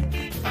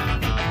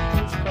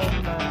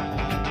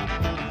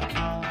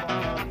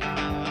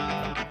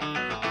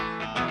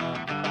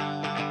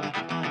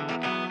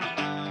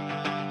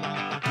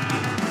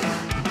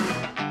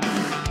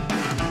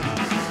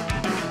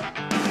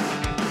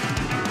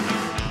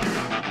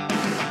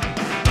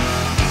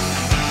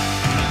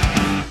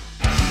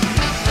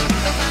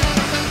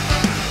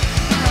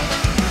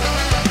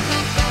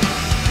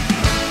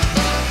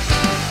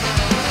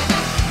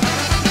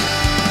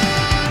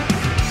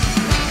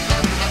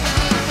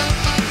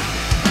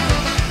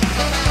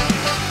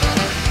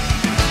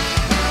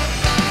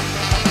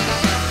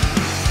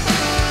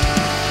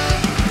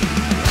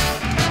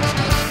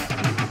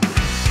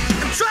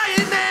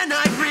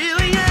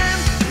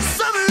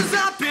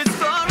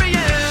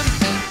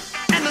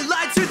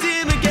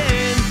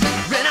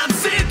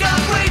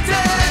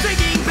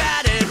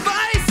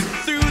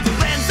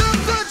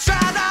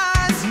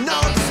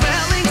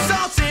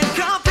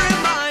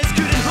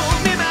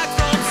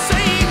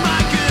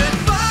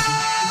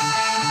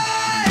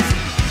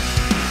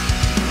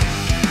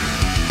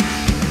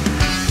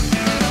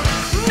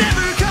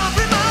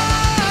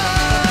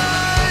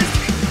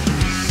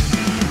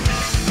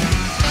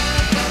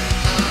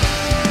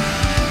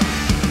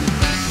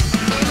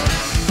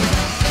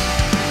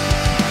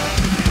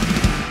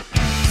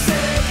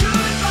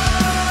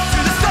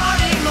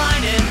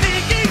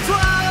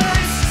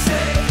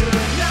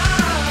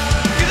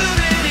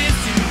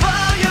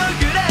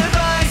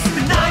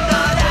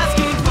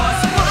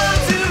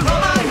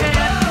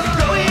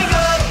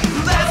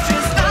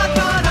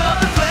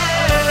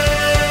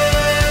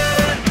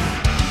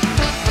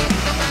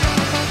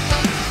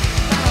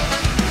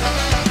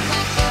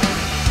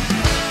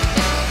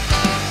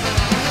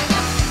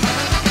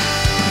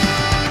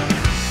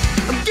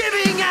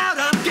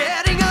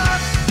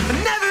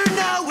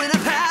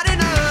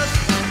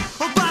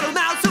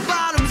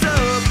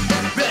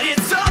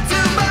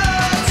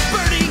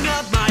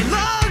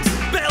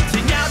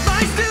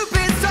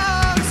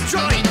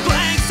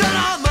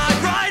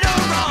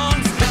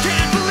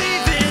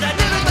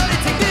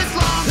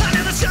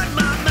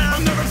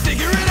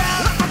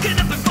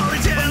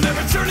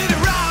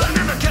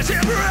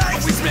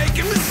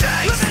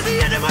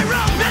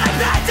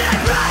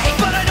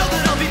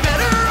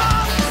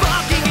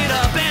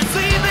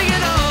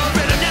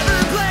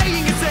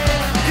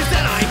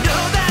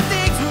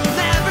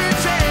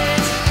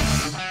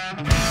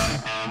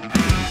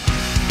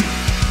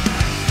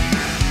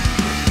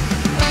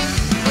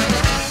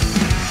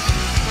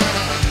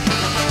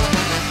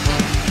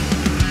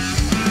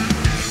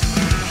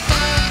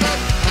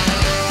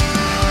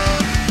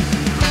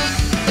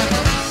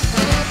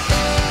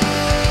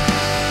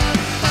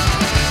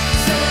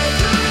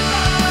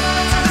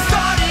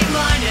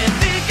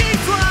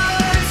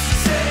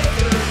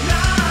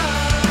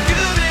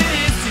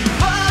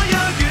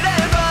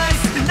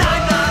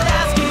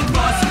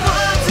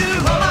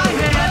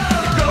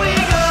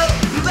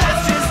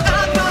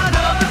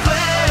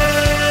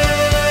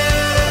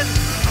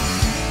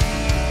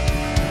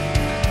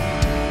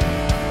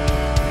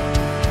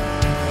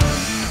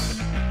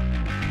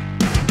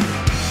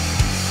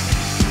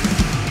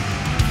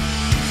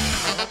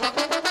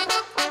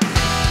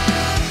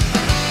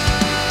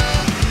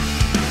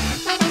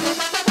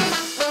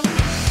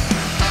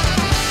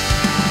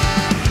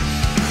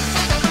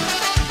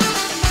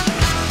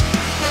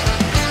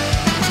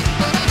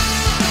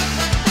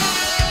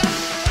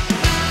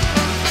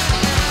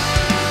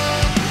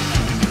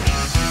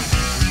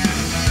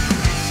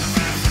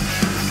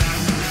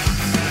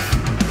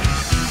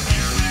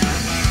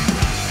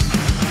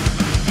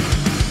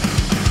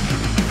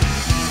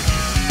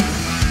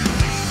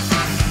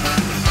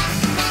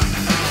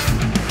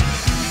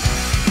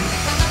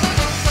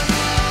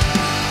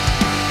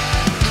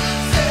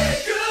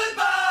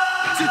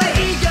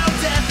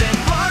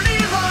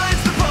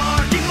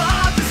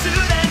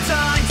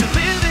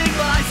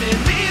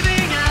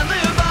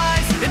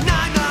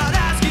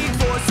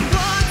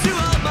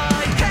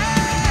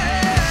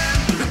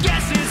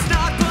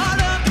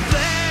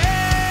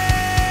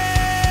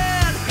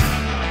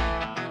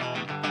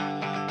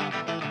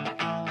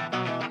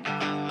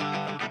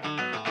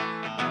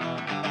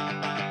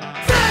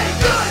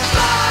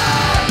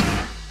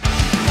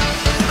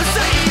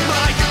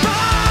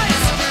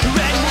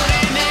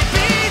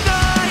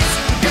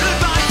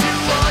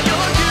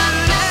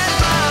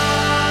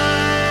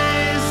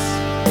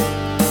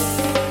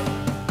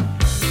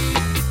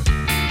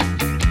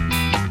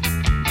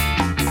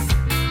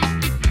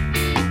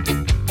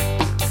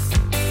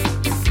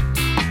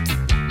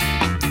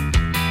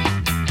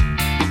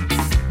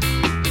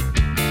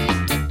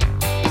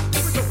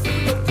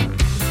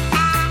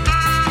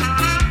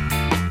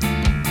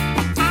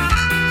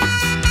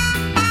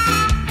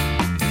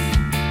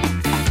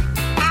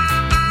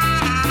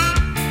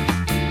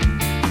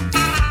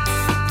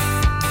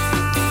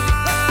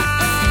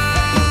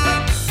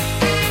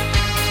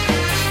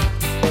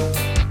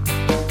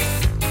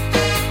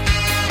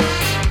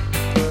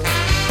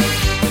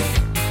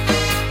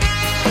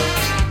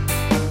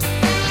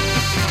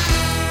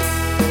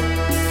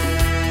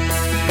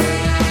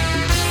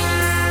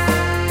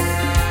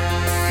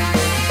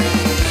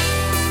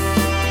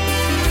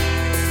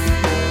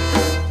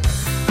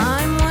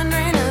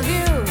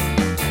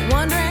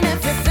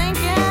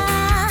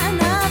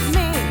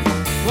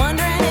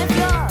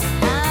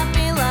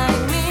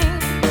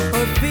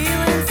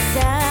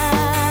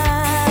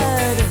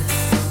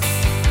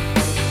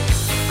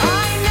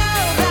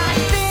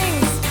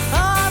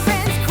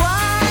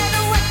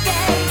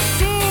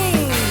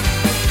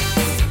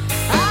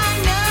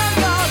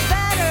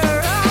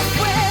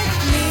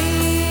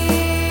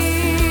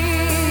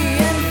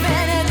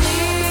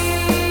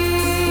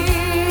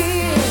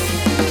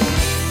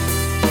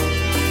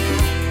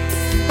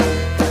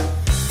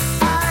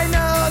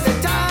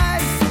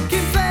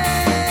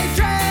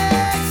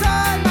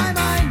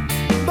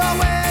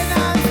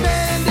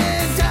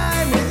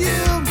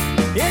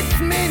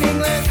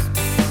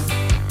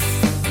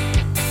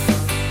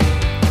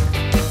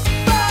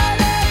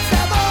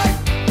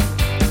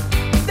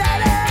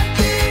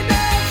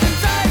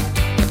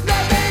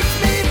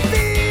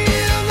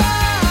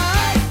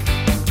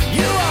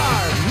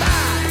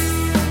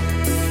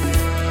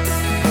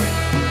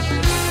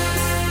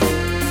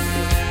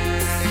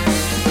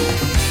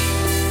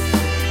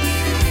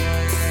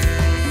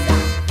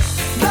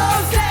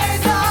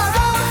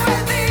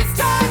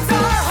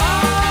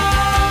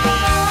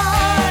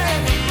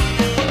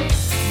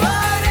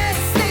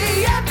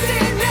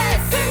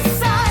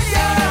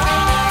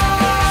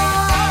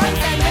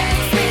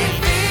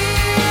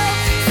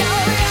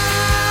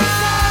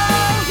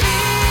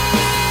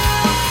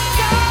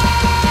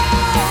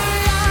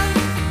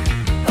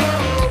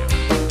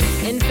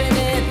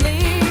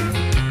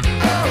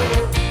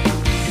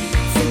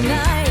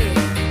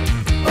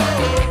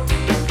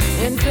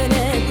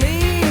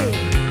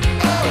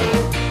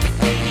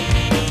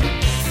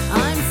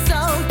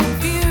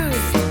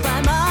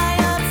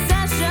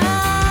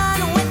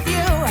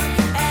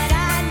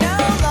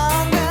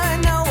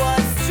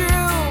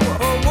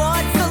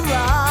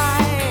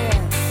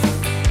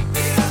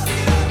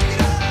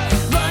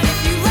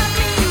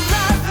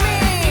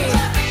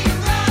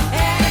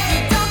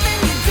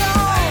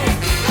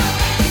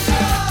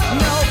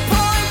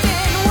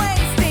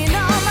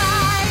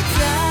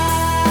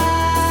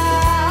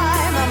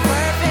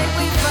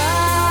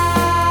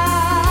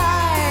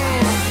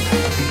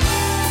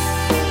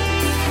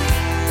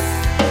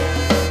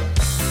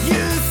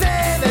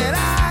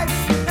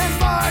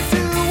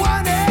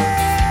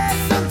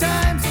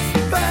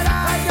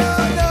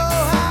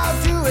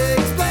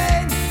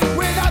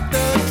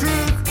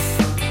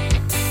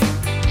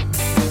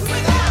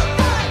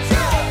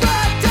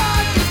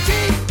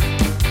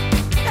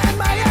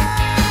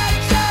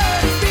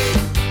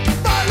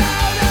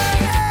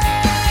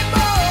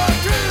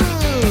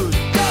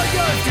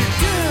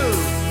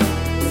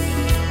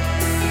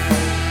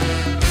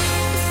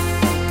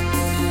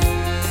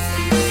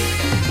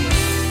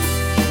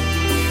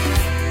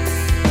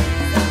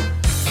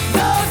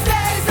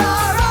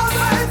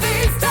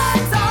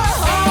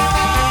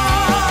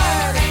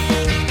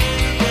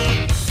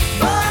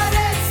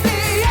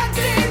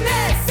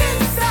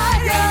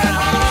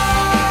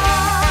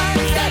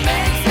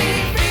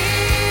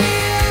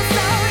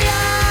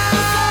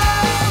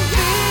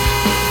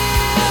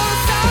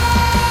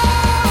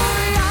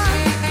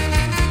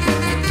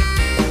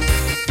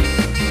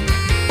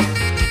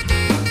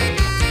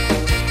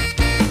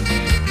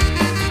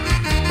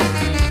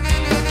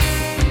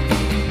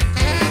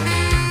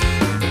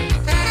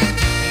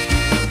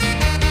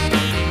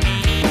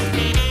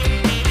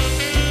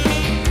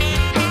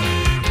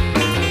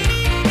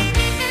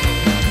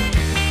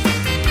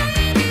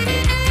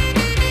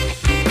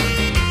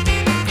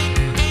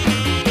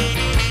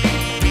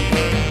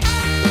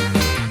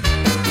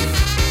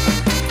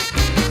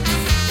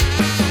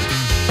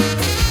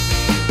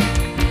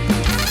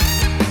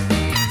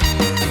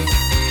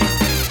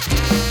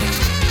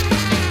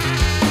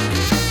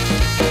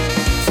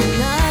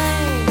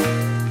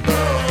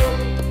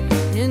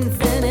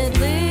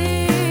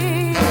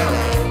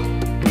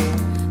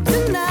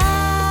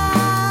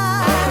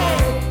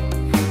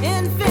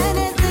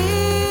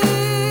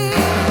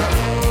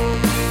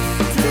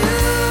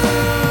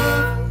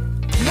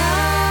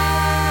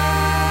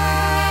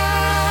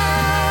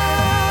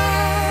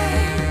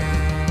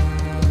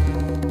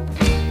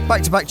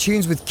 Back-to-back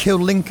tunes with Kill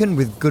Lincoln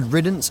with Good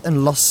Riddance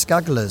and Lost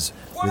Skagglers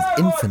with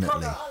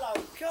Infinitely.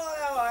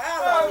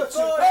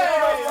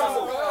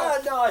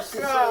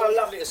 Oh,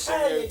 lovely to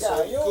see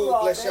you.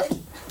 God bless you.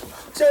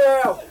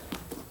 Tell you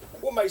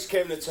what makes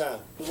Kevin the town?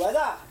 The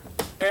weather.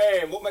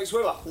 And what makes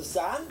Willer? The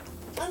sun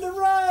and the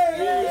rain.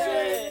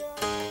 Music.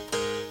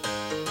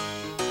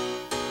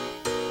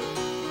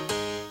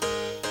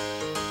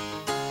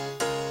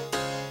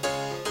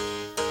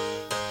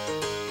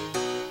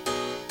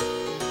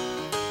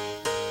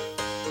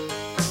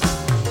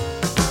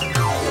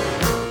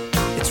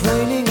 It's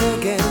raining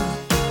again.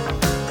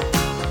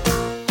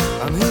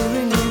 I'm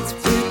hearing it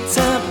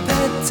pitter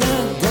patter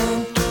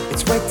down.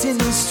 It's wet in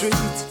the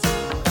street,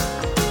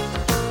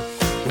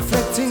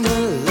 reflecting the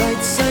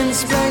lights and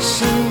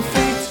splashing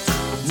feet.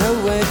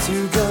 Nowhere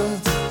to go,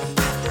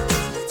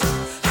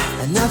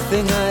 and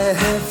nothing I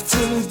have to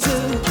do.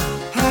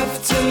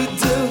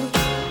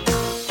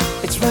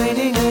 It's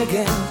raining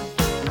again.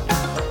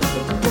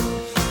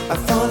 I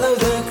follow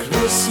the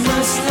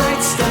Christmas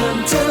lights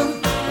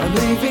downtown. I'm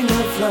leaving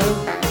a flow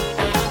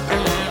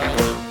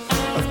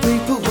of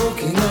people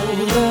walking all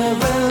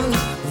around,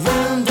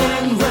 round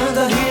and round.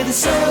 I hear the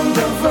sound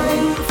of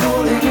rain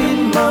falling in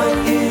my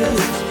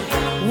ears,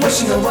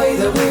 washing away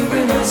the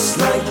weariness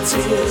like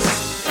tears.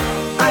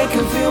 I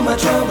can feel my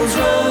troubles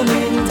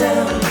running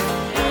down,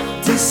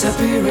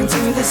 disappearing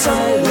to the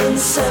silent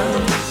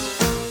sound.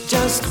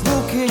 Just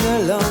walking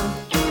along,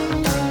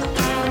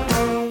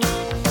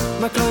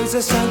 my clothes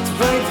are soaked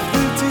right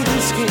through to the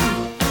skin.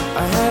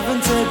 I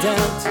haven't a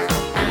doubt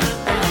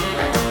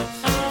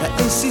that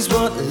this is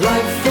what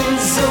life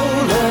is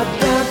all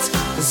about.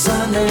 The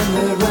sun and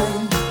the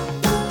rain,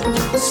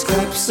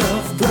 scraps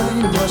of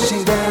blame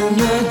washing down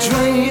the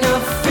drain. I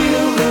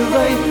feel the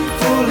rain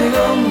falling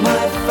on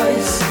my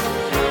face.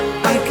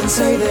 I can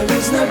say there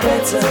is no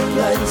better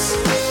place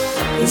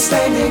than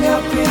standing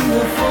up in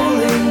the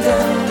falling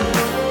down.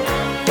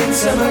 In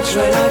so much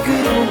rain I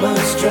could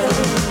almost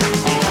drown.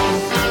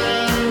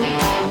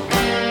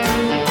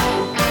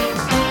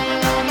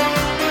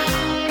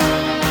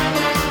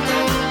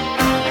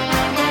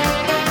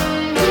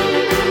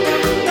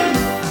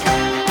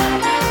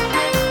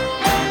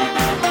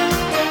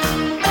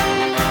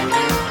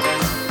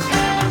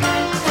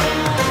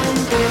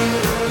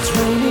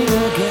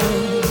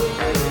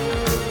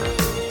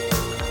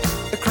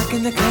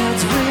 In the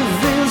clouds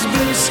reveals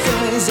blue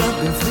skies. I've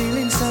been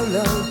feeling so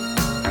low,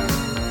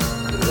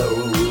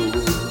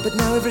 but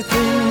now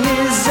everything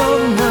is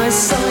on my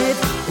side.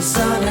 The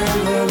sun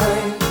and the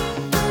rain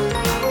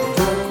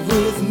walk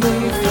with me,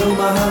 fill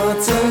my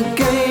heart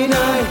again. I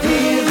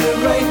hear the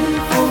rain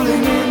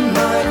falling in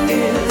my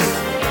ears,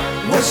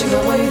 washing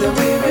away the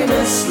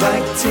weariness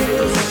like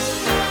tears.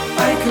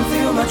 I can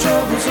feel my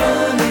troubles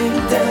running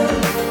down,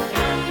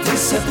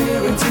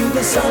 disappearing to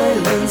the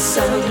silent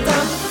sound. I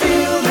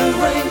feel the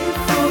rain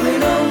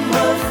falling on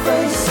my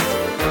face.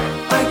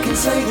 I can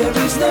say there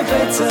is no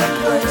better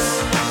place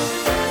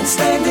than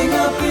standing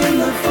up in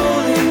the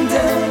falling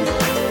down.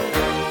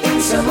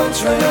 In so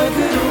much rain I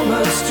could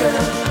almost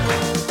drown.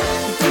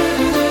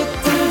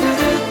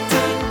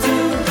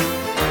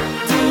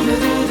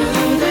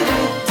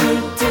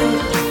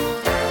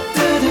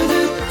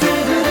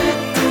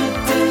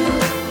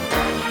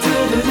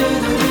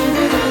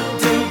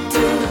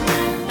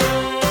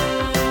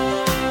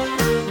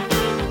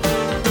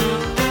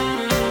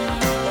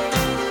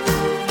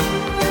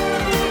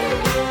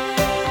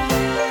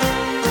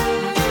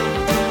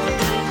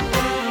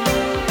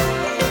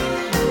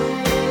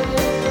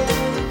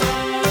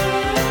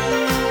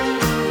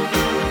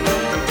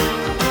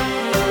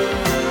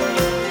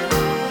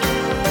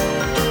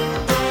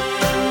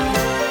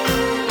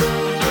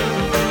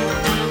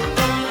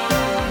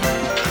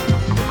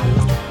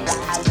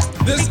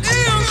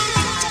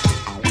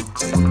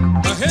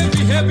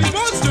 Heavy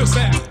monster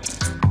sound,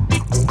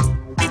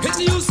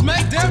 hitting you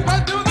smack dab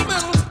right through the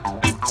middle,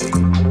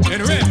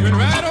 and ripping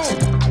right on.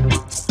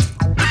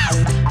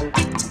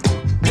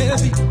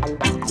 Heavy,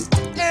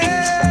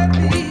 heavy,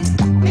 heavy,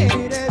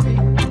 heavy,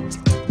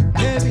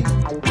 heavy,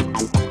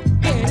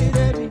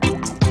 heavy,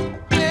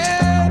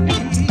 heavy,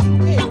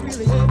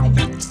 really heavy.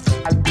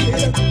 Get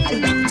up,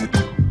 baby.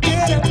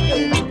 Get up,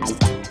 baby.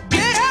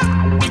 Get up,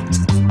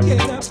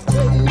 get up,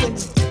 baby.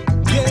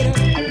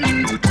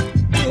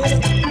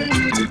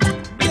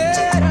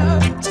 Get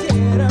up.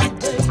 Get up,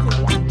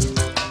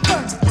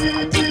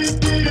 baby.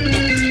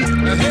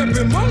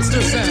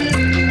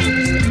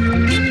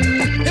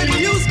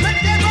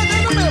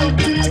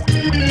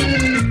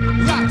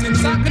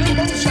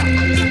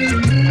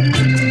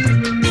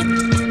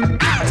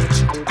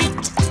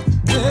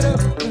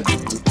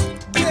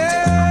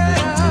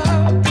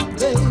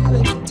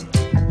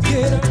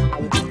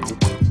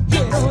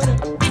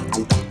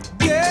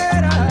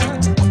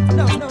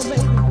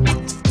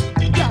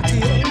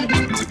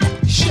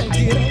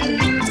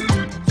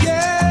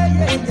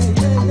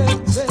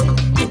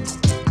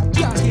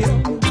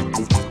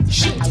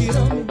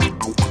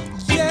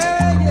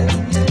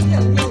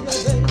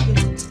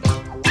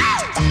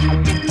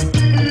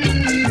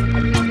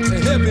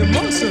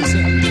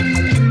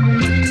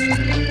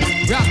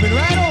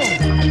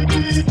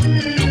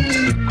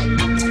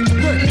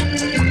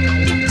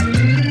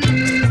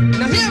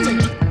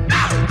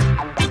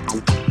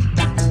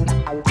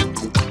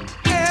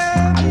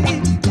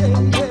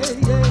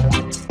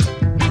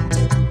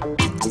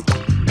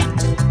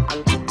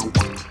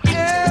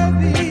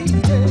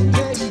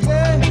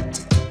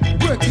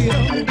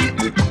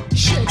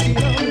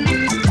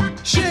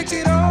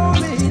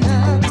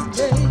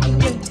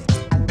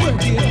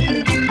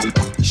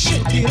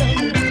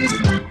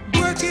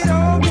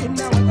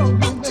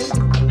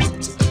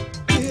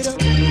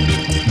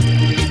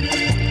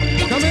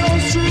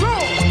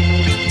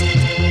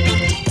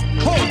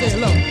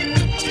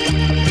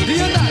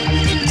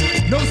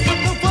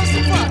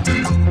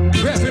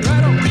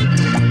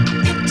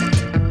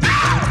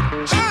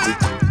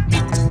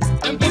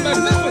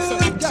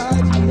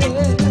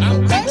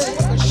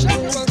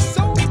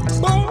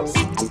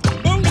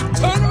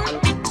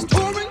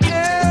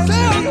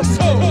 sell your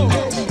soul.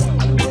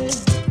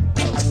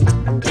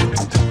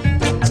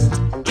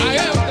 I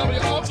am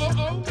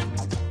W-O-O-O.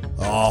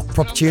 Oh,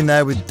 proper tune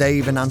there with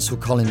Dave and Ansel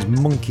Collins'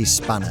 Monkey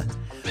Spanner.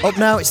 Up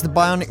now, it's the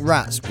Bionic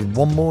Rats with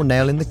One More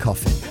Nail in the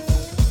Coffin.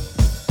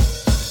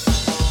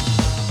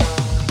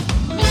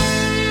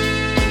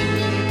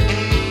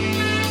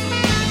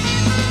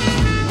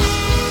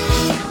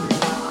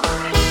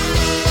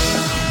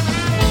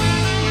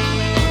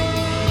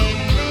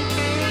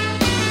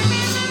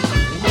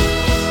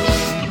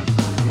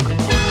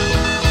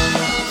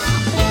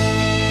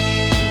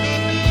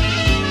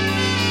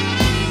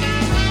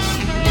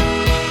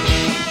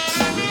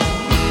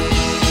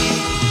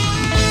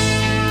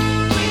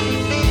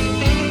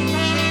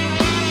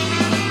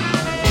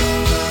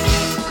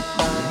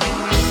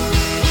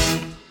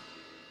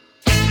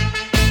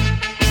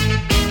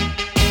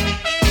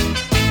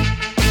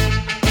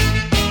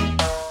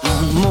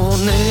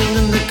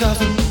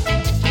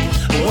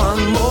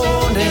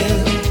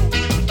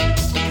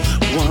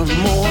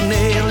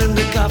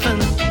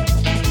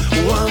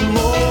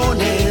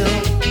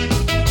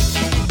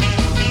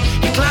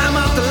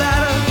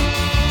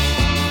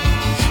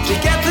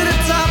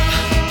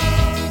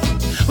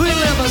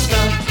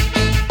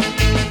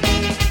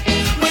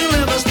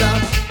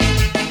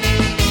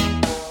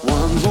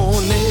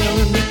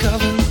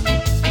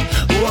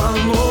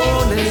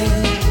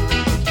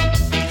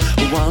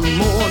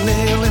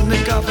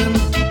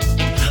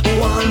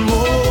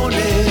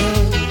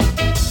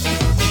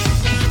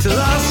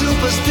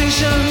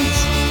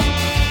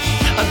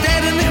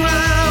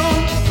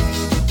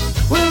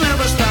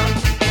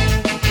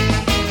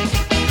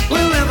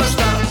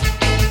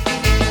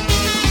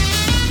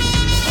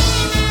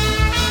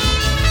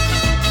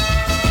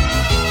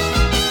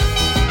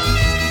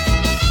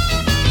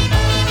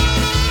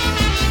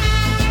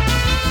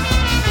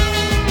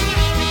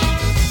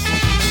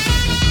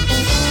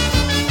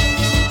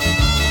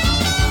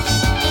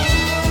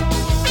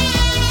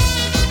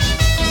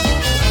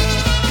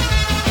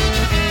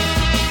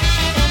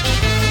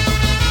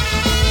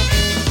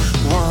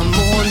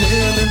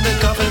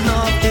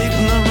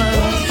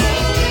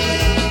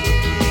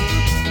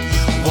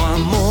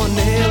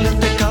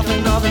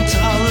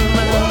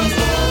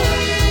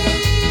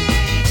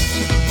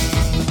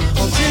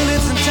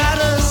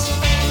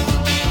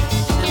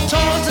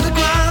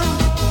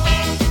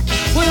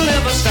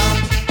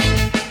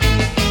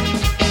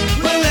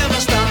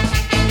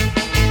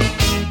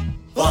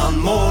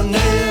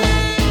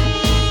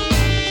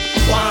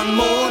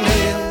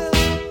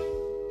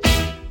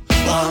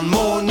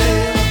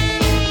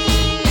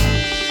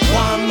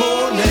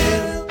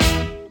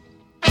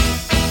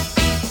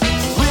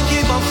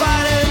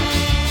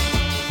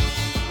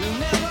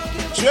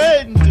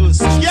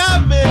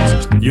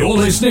 You're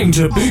listening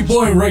to Boot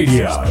Boy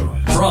Radio.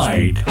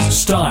 Pride,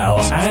 style,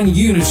 and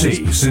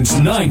unity since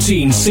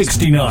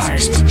 1969.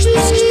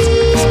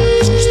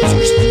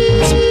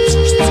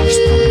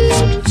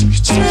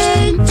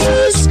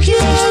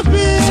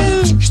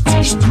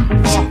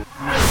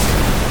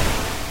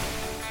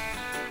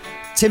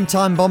 Tim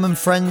Time Bomb and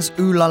friends,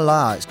 ooh la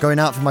la. It's going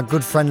out for my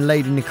good friend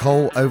Lady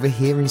Nicole over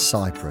here in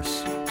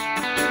Cyprus.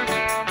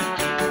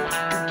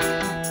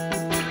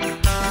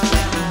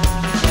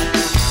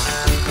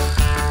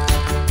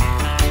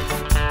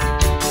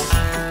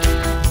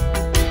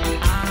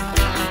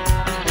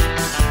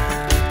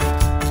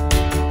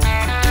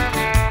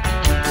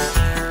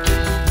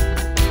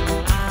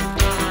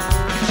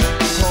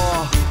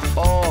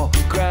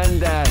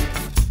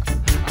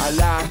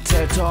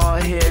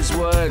 His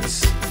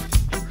words.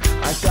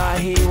 I thought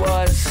he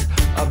was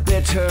a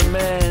bitter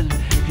man.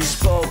 He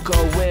spoke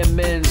of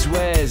women's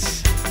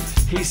ways.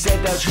 He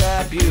said they'll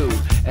trap you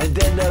and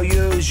then they'll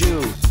use you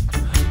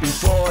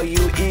before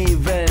you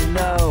even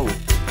know.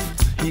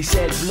 He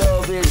said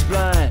love is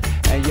blind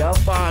and you're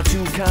far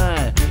too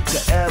kind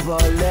to ever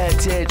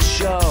let it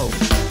show.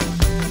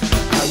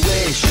 I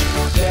wish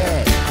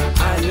that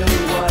I knew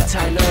what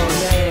I know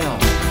now.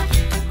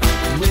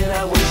 When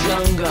I was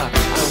younger,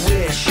 I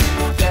wish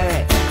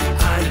that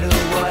I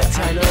knew what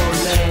I know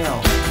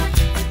now.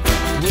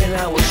 When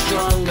I was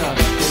stronger,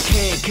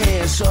 the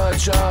can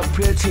such a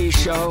pretty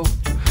show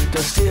to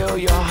steal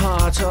your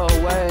heart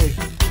away.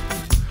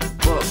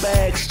 But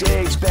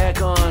backstage,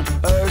 back on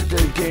earth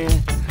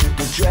again,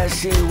 the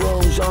dressing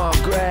rooms are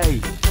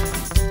grey.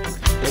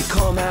 They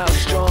come out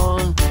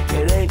strong,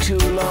 it ain't too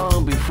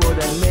long before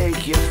they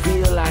make you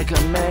feel like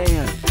a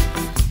man.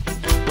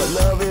 But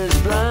love is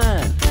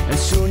blind, and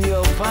soon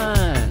you'll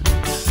find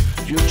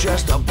you're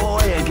just a boy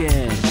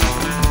again.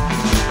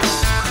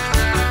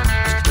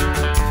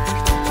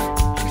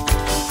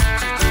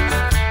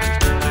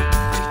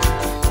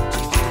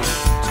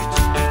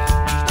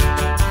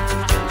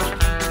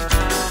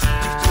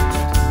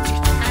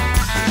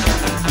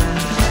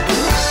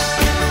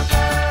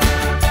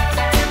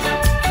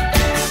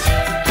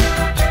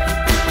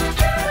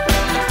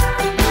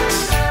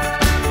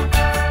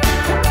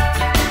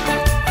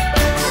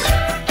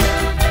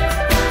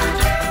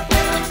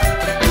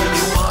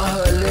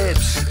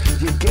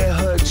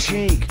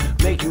 Cheek,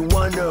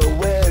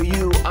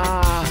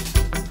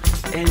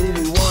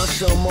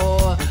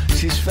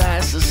 She's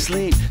fast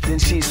asleep, then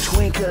she's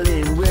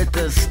twinkling with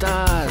the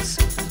stars.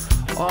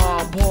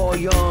 Oh, poor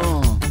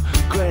young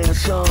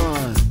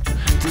grandson,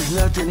 there's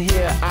nothing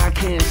here I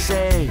can't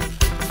say.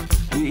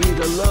 You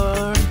either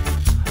learn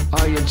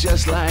or you're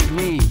just like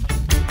me,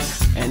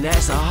 and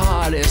that's the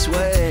hardest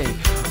way.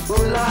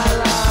 Ooh la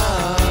la,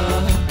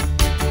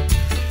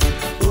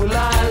 ooh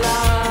la la,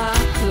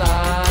 la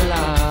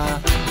la,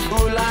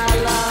 ooh la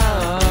la,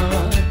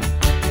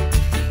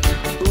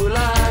 ooh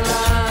la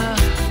la,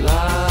 la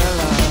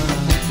la.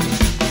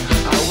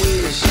 I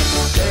wish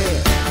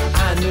that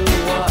I knew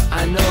what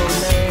I know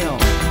now.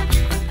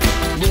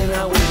 When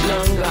I was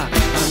younger, I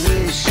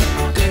wish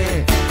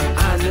that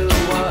I knew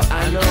what I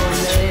know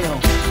now.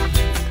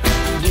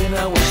 When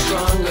I was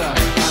stronger,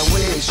 I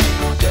wish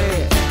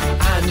that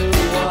I knew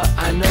what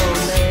I know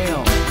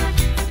now.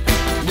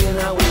 When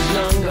I was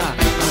younger,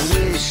 I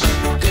wish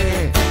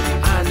that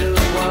I knew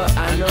what I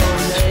know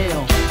now.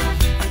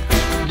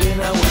 When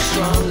I was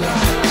stronger.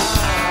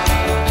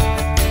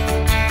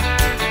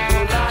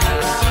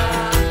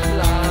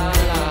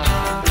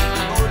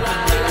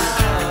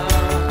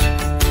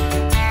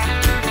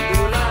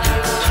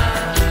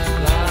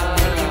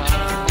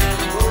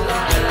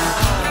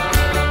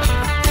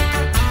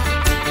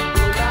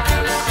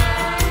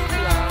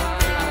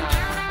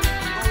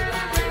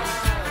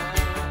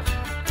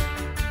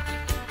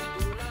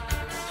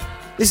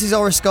 This is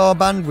Oriskar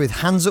Band with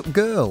Hands Up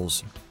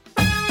Girls.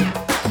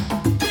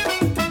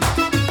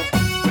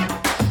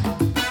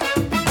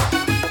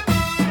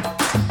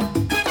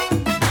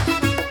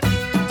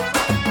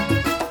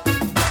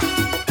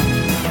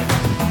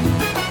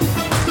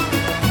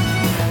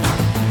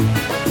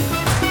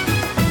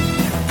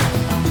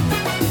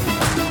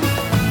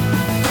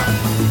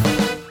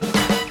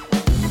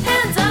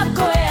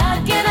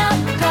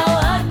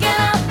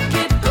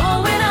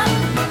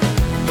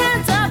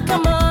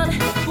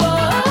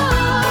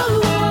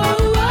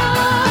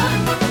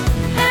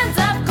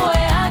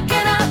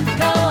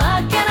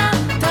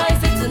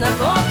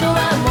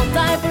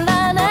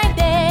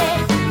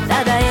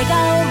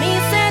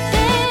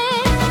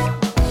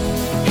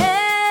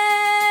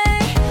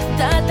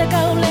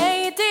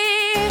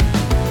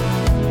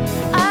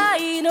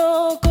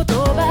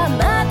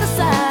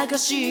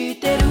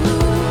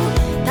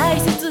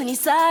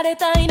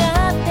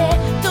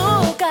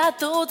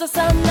閉ざ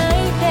さない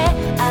で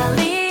あ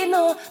り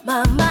の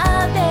ま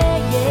まで、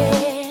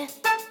yeah.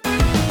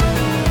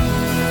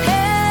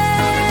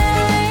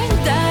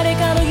誰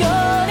かのよ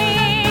うに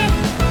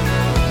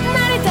な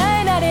り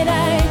たいなれな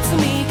い積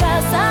み重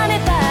ね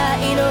た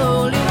祈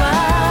りは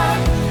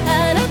あ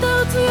なた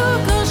を強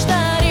くした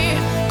り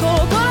心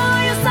を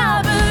揺さ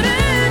ぶる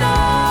の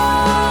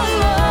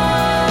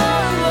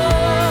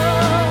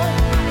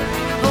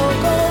誇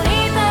り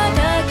高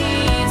き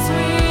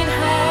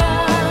Sweetheart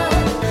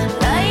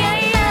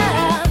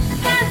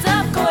Hands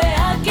up 声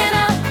上げな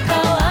顔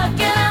上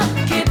げな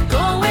Keep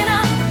going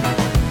up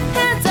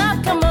Hands up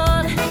come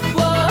on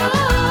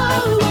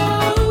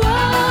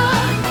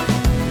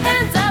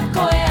Hands up 声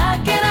上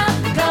げな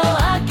顔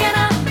上げな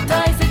大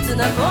切な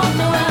こ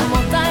とはも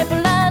ったいぶ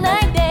らな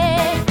いで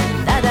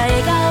ただ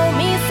笑顔見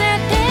せ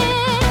て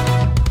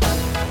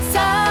さ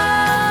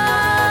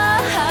あ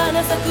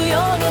花咲くよ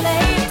うに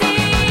Lady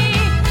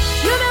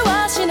夢は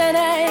死なな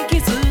い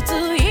傷つ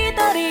い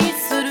たり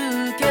す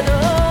るけど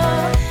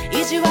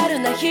意地悪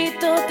な人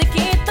って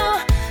きっと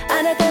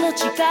あなたの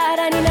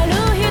力になる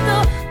人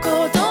言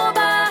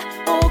葉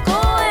を超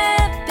え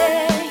て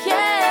Yeah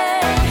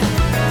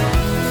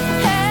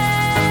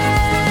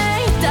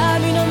Hey 波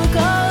の向こ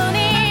うに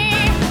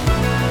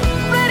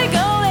Let it go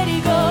let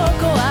it go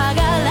怖が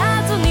ら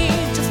ずに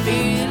Just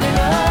feel it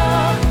all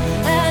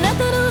あなた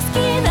の好き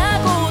な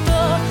こと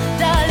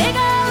誰が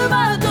奪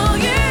うとい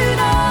う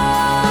の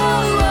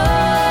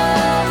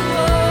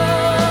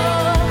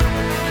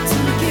突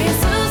き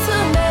進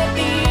め Be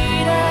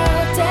the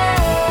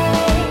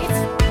days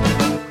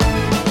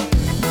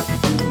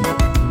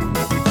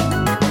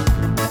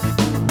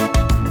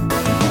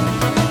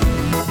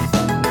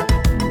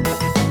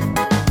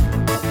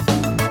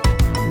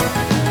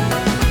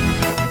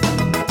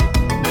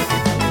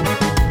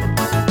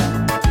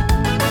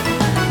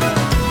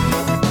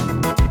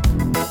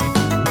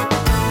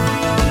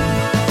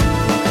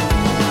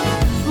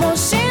もう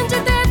信じ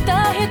て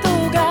た人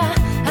が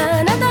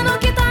あなたの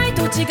期待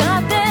と違っ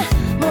て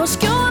もし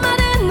今日ま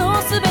での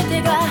全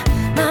てが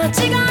間違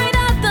いだ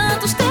った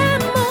として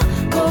も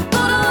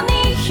心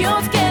に火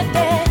をつけて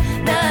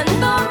何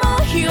度も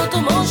火を灯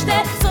して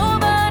そ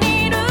ば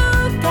にいる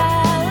か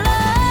ら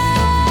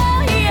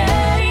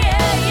Yeah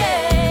yeah yeah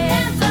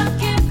Hands up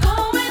keep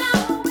going up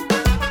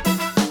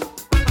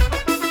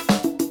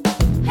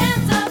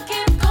Hands up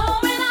keep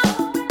going up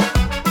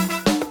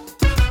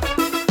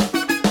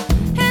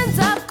Hands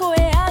up 声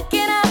上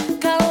げな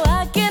顔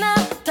上げな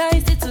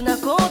大切な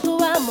こと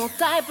はもっ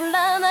たいぶ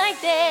らないで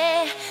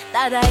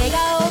ただ笑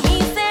顔見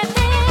せて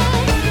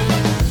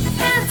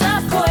Hands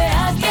up 声上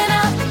げな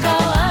顔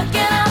上げ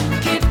な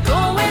Keep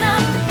going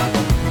up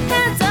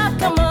Hands up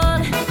come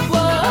on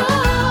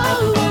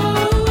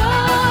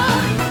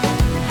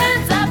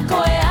Hands up 声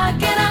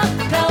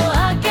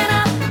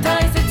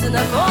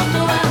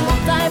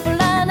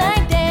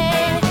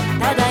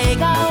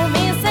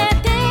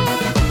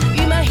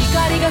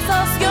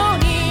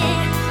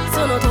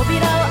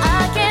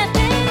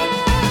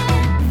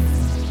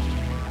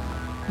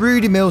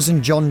Rudy Mills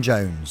and John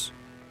Jones.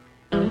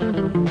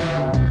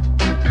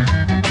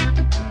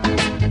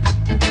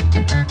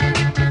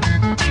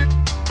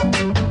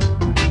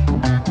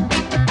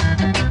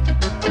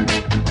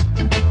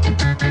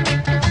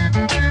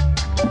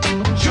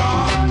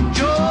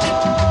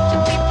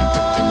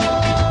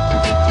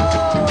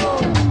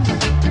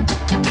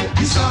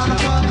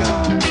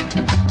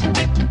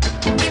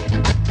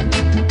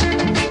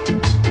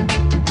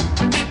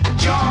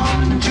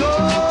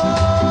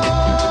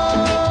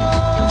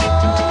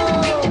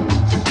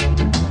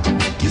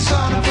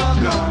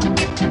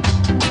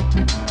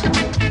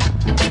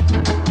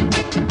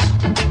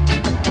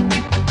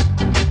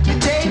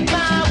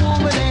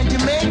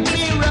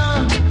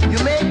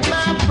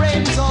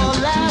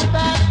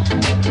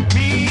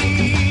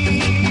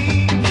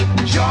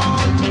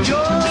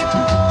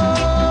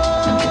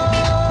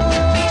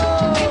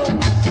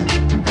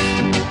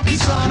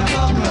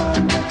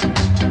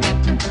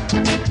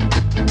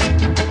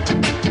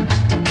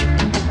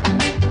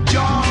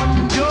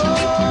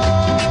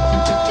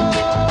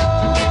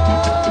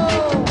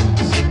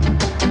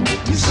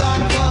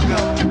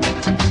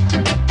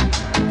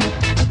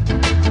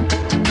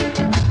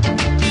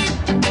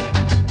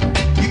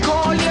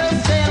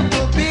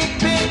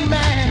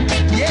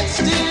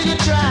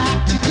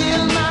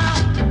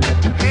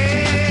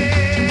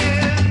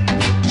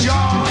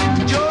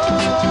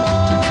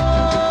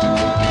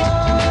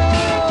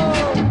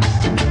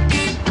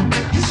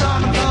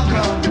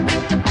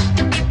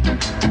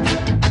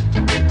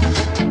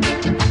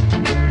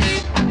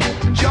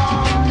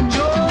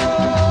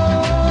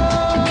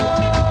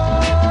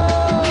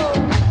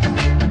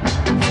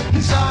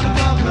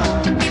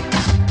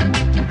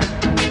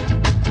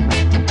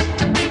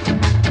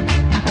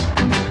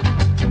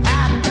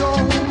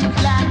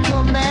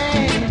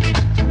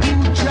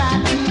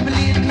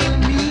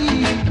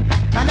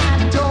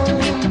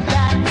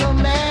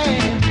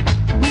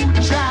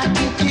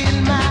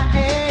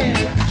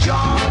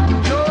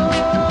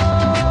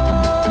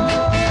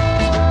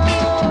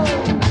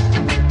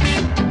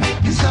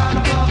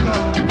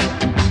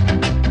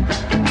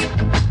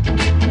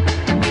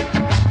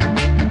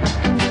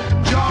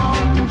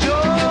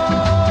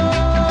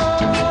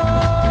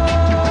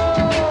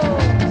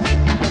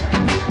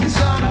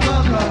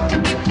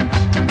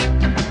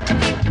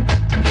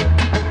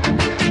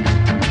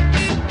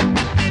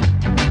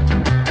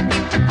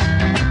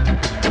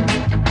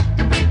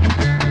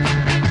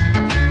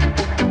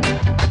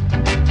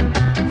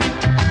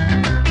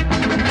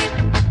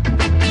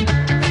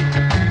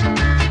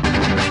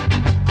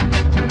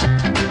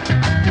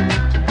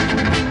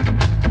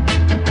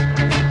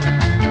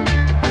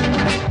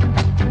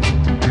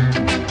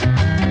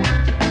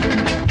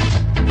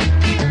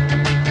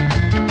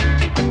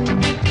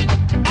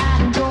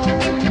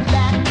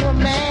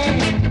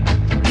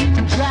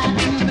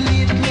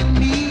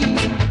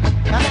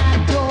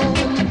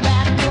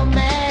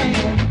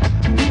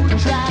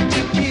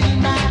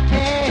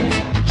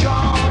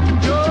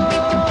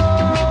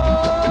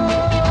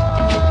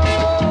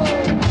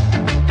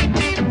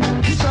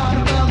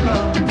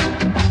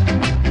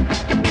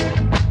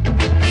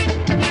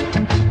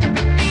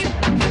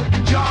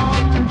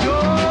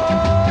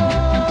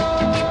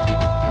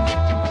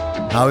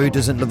 Now who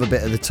doesn't love a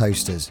bit of the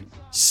Toasters?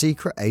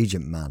 Secret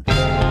Agent Man.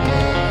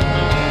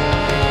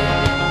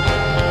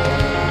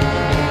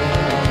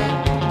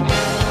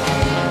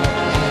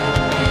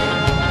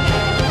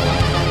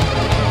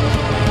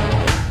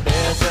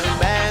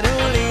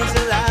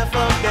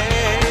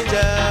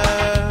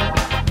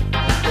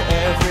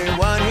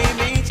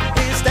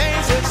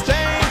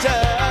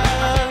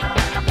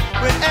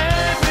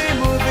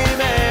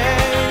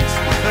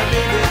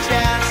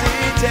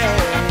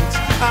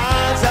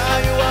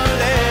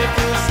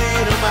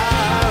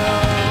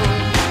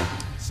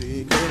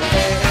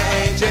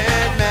 Secret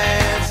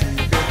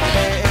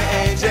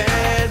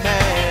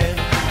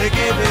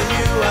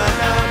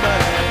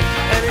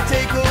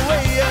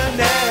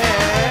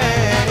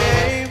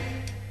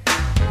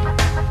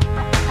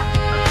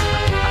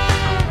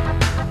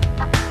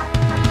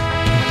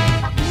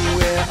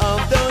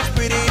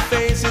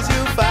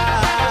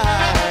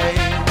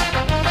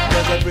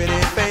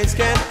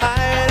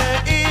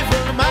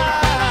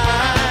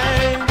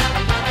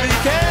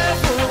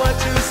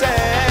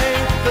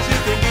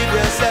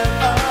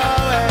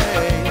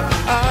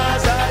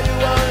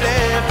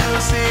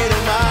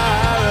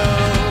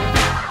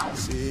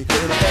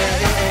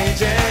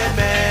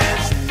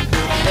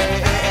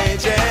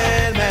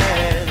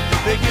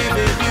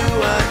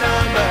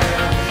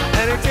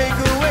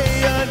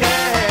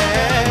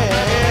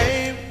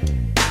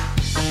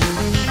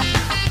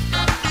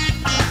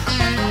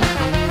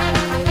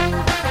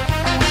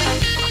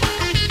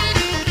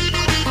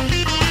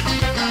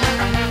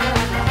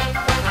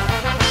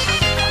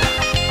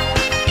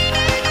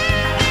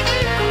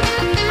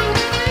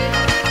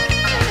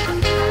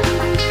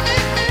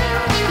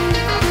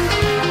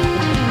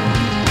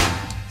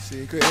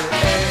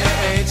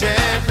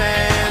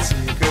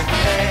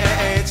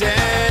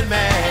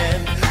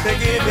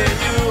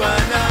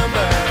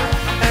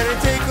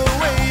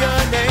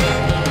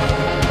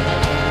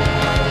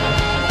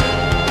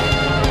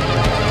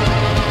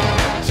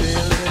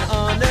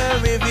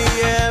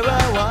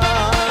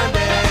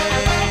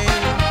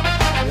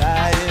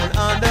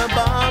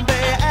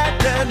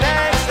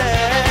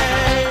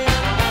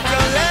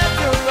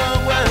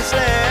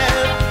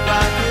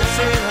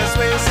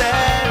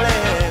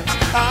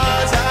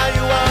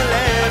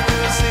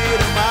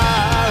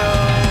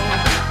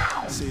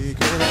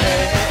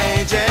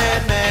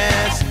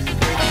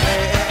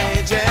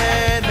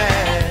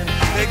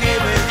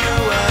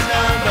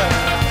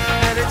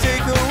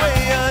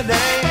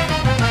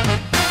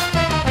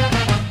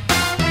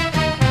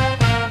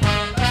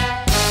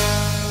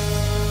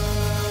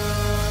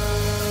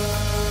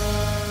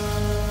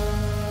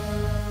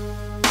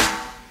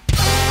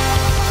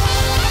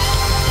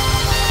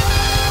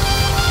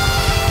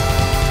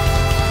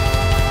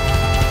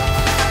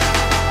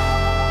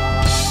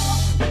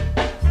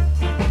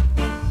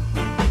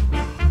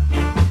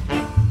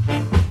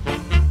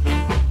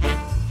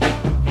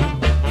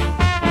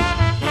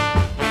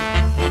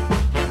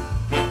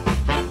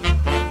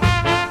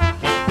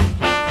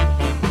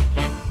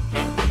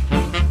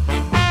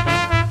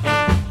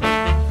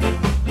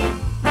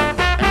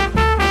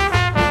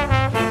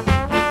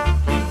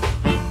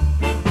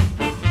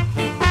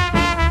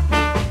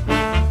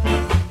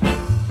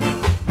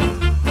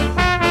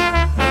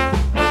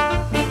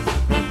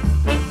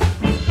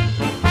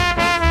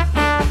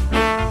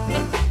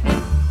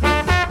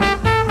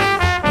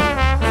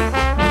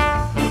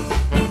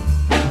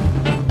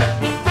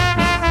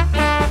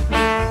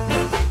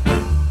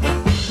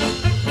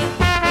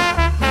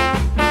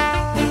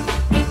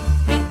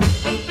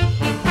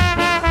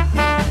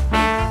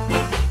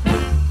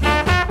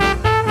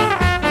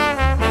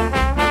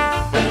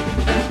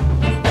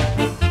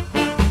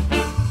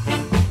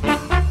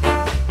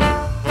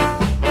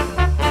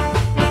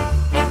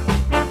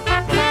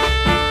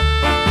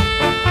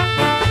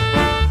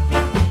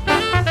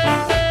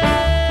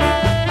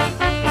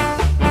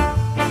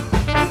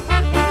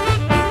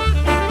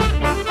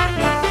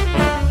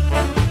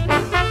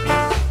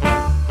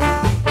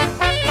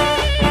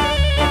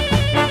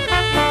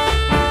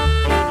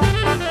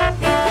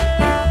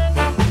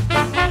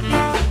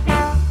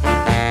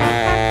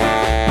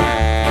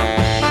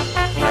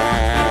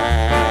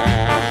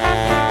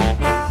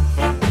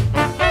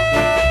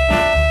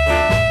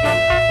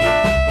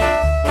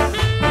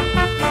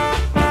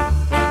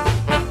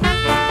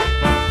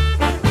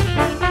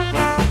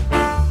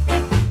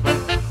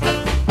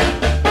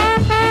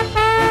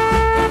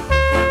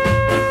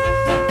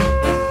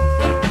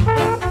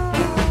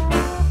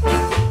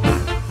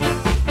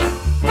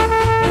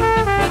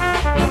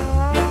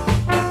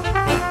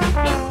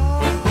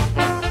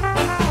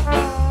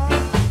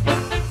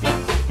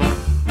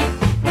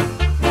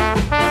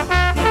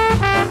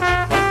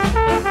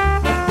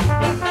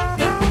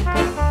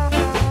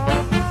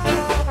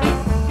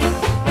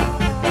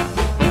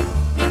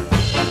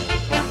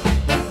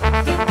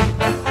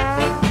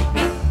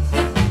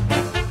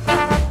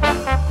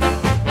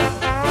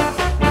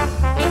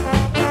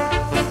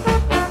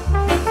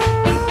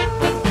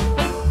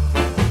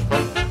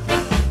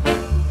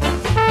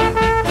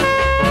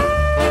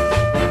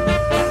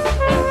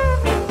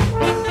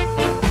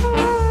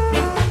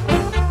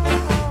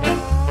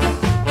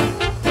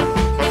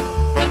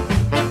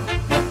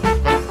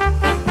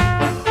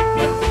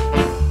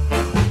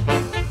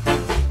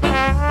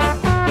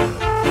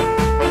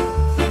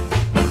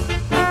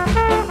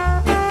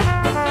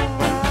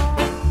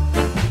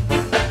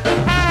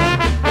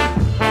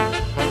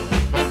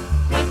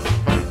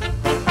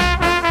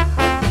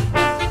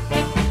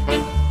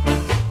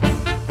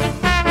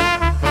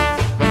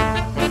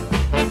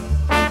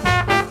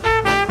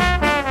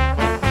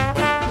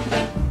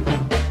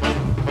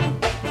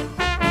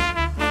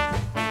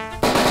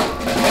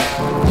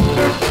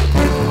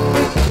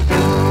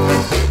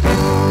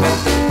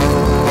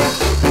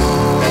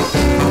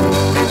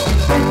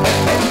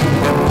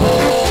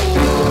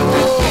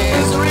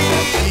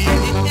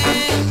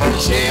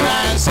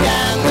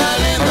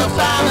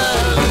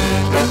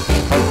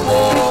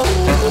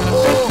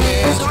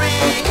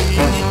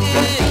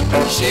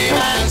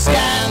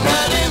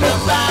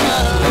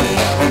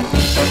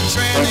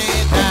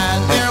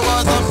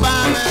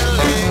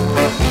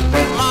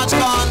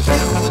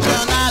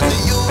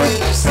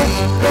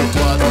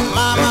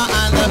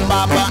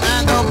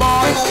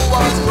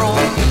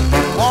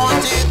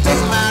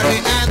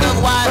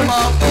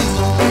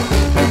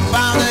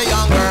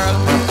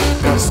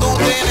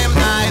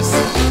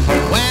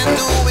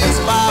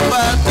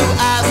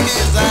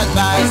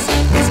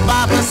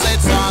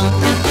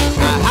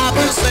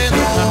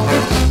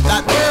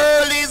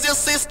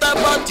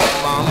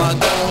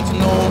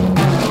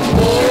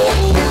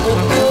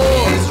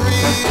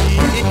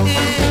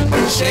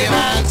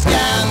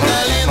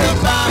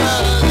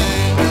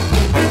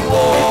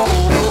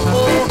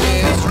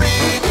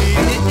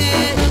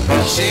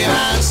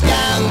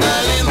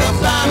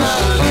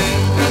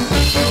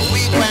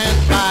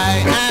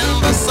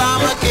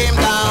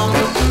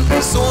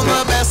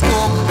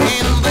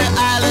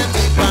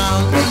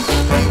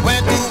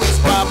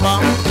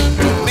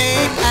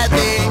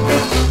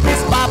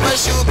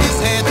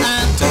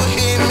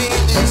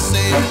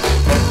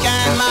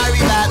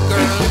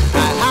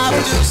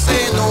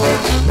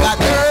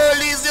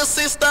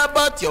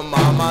your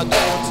mama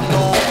don't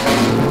know.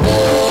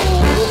 Oh,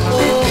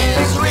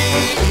 it's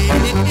real.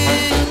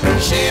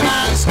 Shame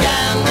and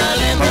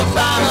scandal in the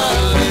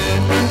family.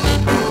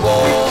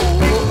 Oh,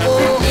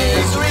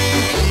 it's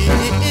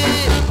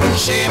real.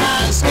 Shame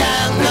and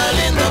scandal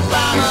in the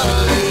family.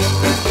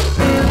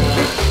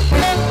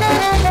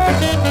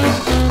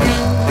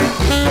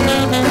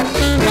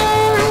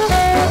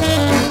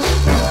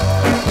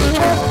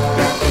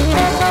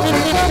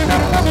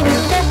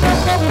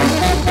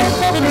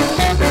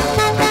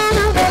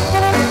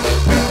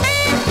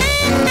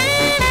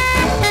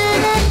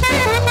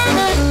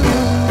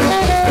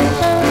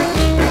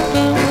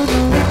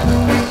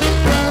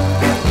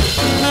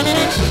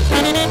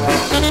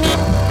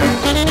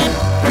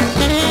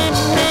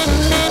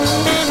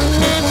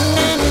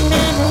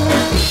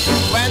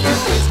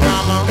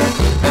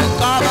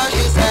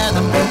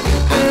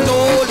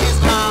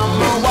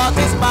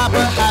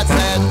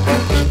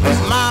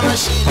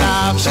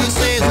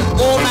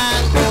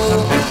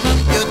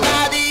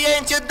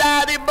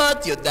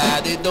 Your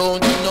daddy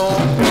don't know.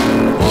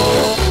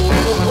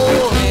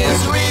 Oh,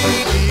 it's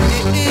real.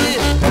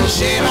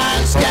 Shame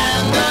and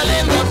scandal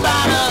in the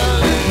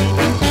family.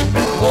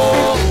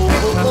 Oh,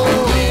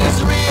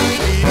 it's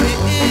real.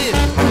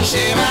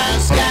 Shame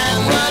and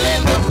scandal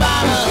in the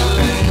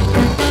family.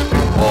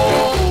 Oh,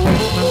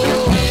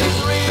 it's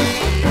real.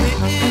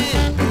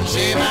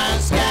 Shame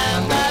and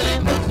scandal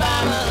in the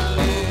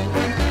family.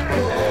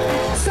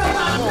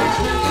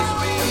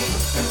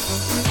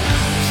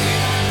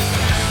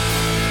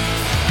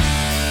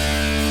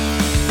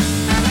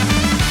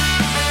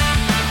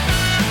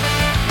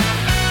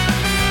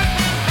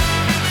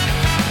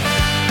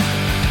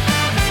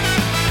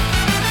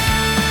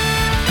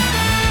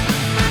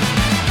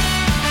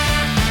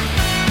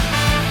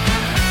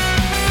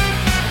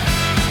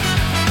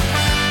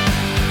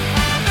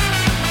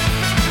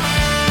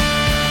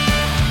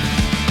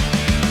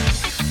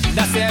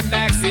 Nothing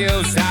makes you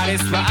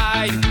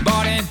satisfied,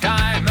 but in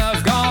time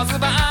of goes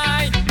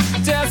by,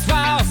 just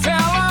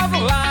fell off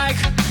like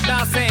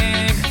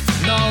nothing.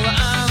 No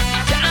one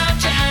can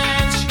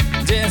change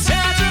this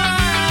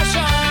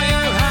situation.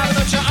 You have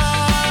no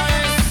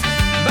choice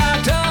but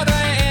to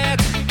do it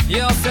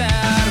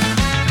yourself.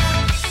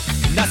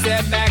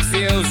 Nothing makes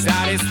you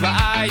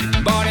satisfied,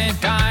 but in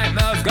time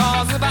of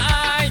goes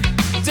by,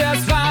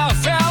 just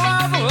fell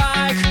off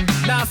like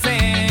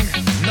nothing.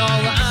 No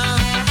one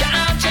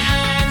can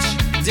change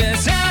this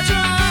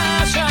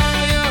situation.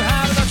 You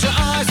have no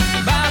choice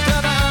but to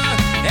do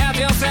it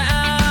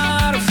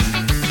yourself.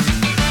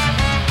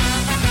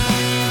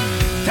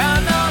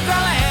 Turn on the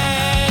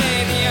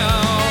radio,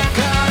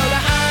 cut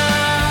the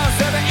house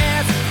if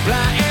it's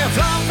playing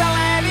from the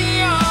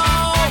radio.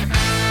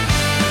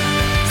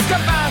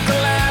 Skip out the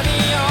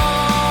radio.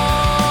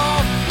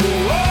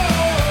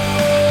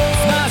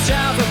 Smash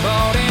out the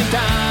boat in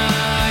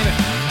time.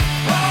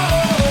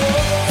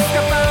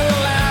 Skip out the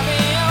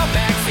radio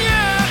makes you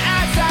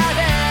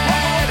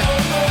excited.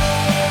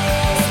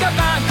 Skip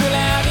out the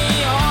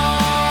radio.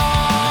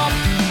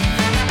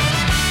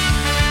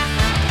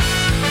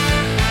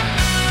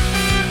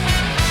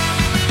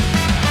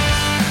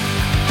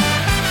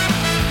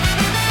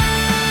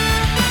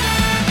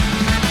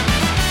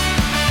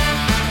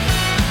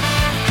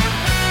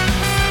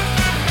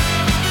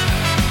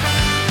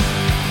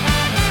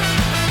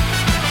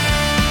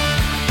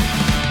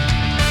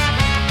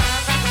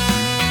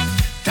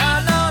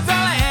 Turn on the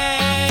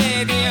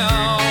radio,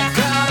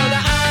 cut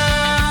the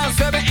house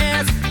if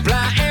it's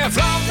playing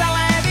from the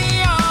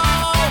radio.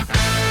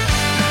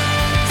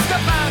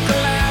 Step out the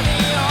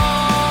radio.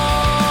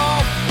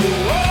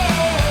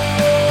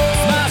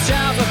 Smash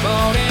out the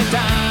boat in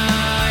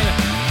time.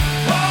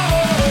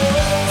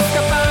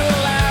 Step out the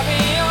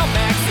radio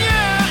makes you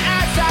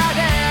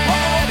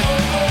excited.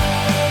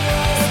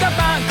 Step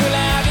out the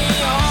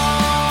radio.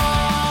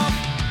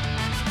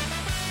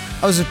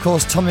 I was, of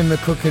course, Tommy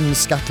McCook and the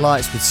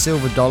Scatolites with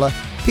Silver Dollar,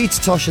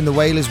 Peter Tosh and the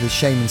Wailers with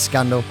Shame and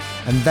Scandal,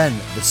 and then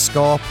the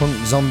Ska Punk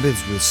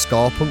Zombies with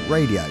Ska Punk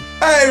Radio.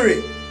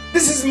 Hey,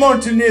 this is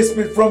Monty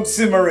Naismith from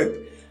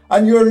Simmerip,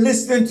 and you're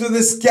listening to the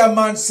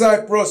Scamman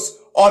Cyprus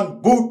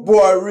on Boot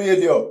Boy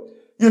Radio.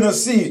 You know,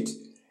 see it.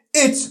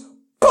 It's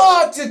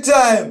party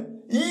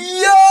time!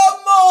 Yeah,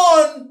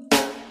 man!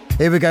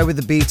 Here we go with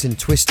the beat and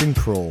Twist and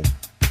Crawl.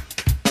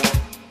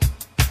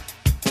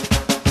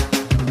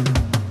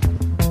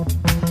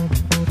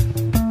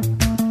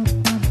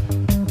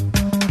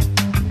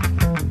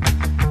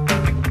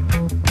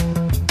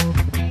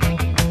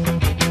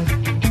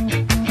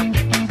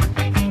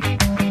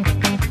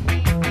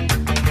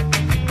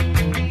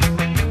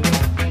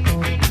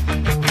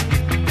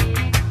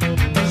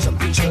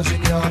 Something shows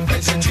in your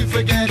face that you're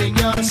forgetting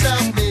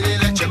yourself. Maybe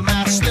let your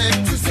mask slip.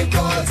 Twist and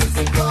crawl, twist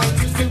and crawl,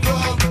 twist and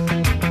crawl.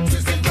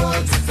 Twist and crawl,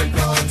 twist and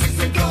crawl,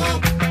 twist and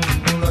crawl.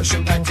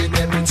 Emotion packed in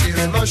every tear.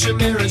 Emotion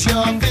mirrors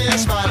your fear.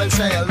 Smile and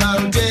say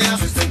hello, dear.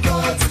 Twist and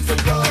crawl, twist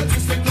and crawl,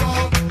 twist and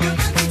crawl.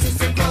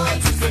 Twist and crawl,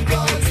 twist and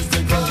crawl, twist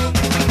and crawl.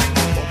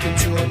 Walk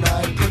into a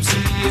night club,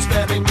 see you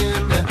staring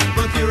in.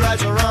 Both your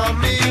eyes are on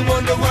me.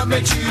 Wonder what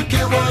makes you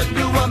get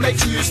wonder what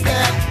makes you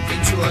step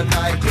into a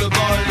nightclub,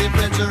 all your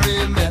friends are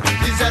in there.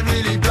 Is that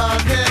really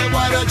blonde hair?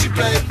 Why don't you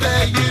play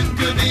fair? You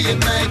could be in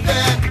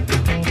Mayfair.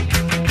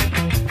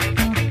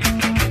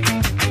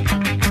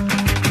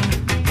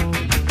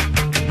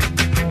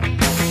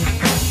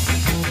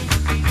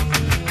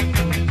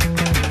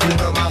 You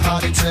know my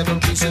heart in 7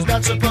 pieces,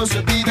 not supposed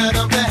to be that.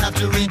 Don't they have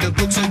to read the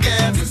books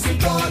again?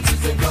 Distant God,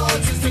 distant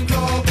God, distant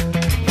God.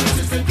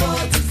 Distant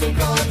God, distant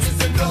God,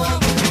 distant God.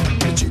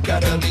 But you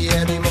can't hurt me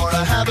anymore.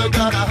 I haven't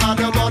got a heart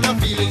no more. No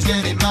feelings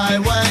get in my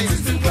way.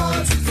 Distant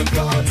God, distant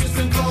God,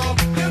 distant God.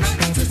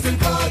 Distant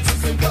God,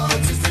 distant God,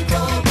 distant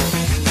God.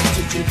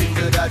 Did you think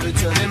that I'd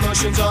return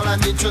emotions? All I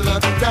need to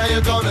learn. Now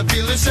you're gonna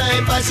feel the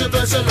same. Vice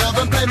versa, love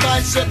and pain.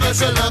 Vice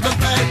versa, love and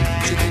pain.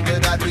 Did you think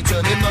that I'd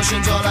return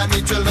emotions? All I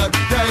need to learn.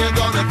 Now you're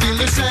gonna feel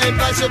the same.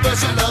 Vice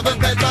versa, love and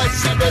pain.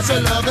 Vice versa,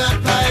 love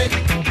and pain.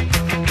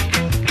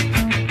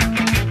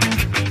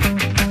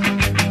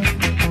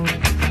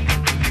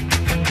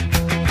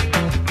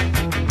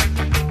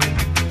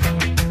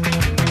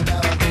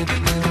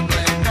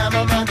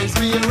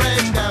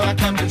 Rearranged, now I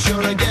can't be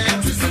sure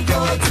again. Distant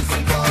God,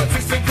 distant God,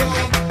 distant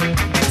God.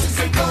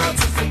 Distant God,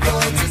 distant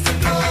God,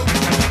 distant God.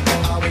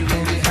 Are we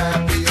really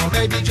happy or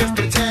maybe just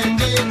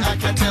pretending? I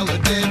can't tell the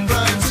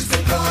difference.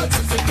 Distant God,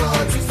 distant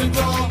God, distant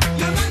God.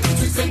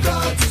 Distant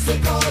God,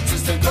 distant God,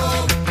 distant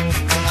God.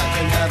 I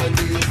can have a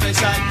new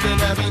face, I can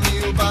have a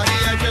new body,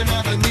 I can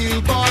have a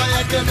new boy,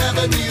 I can have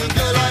a new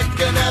girl, I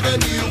can have a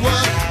new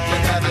world. I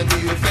can have a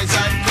new face,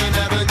 I can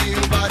have a new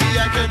body,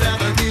 I can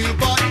have a new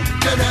boy,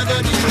 can have a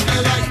new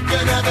girl, I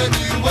can have a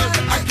new world.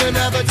 I can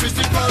have a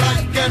twisted call,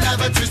 I can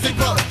have a twisted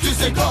call,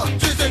 twisted call,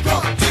 twisted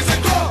call,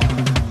 twisted call.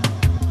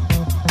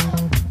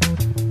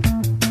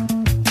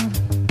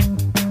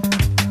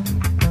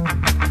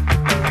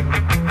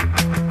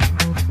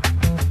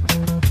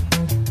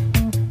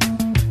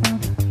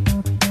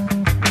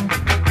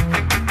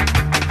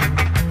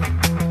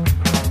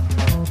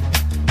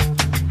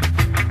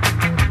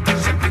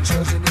 Something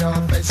shows in your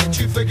face that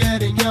you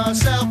forgetting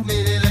yourself.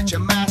 Merely let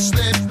your mask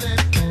slip.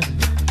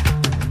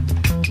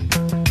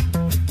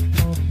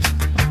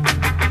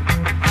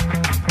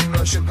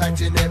 Emotion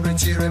packed in every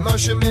tear.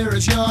 Emotion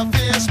mirrors your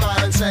fear.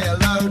 Smile and say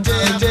hello,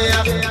 dear,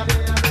 dear.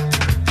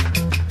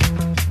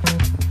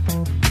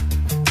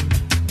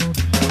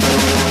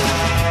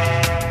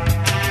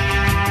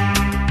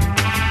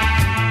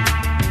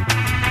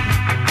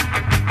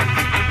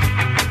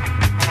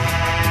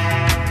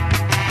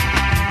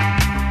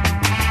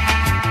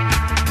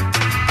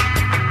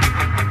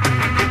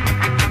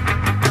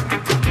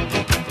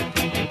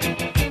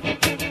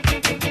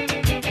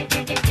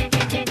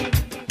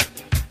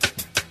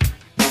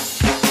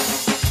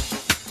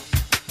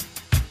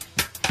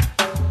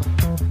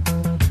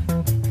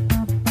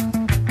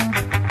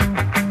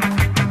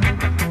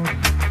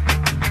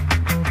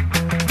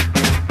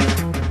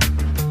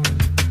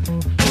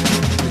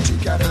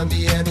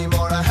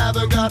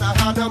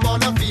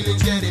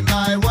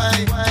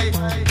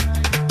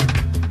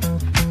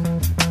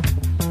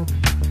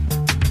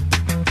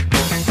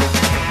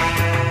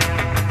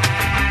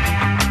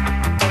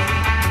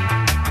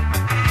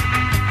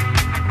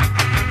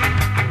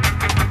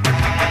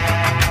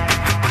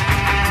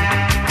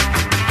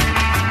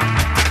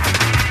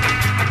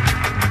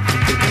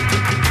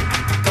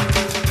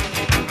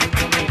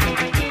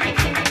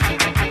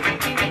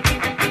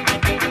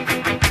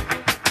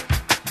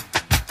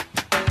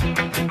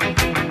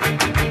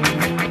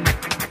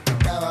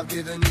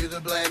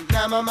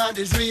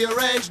 Is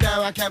rearranged,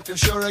 now I can't feel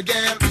sure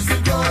again.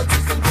 Distant God,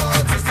 distant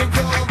God, distant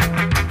God.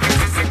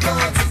 Distant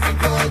God, distant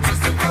God,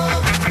 distant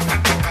God.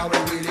 Are we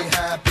really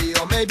happy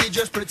or maybe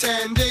just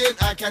pretending?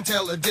 I can't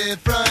tell the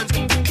difference.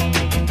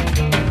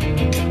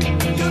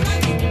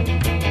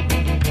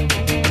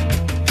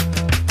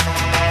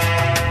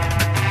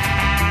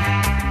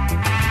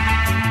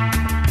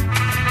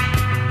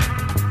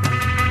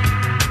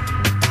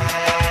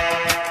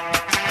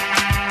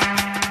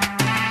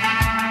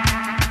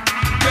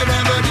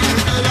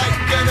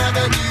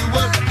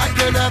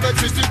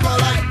 Twisted call,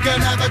 I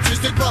can have a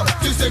twisted call,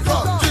 twisted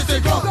call,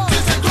 twisted call,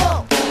 twisted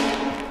call.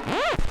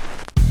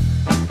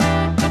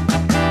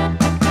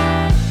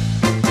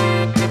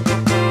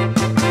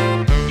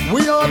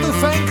 We are the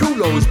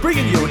Fanculos,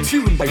 bringing you a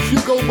tune by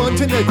Hugo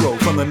Montenegro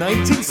from the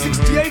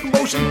 1968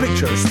 motion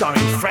picture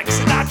starring Frank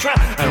Sinatra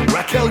and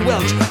Raquel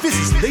Welch. This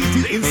is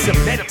Lady in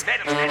Cement.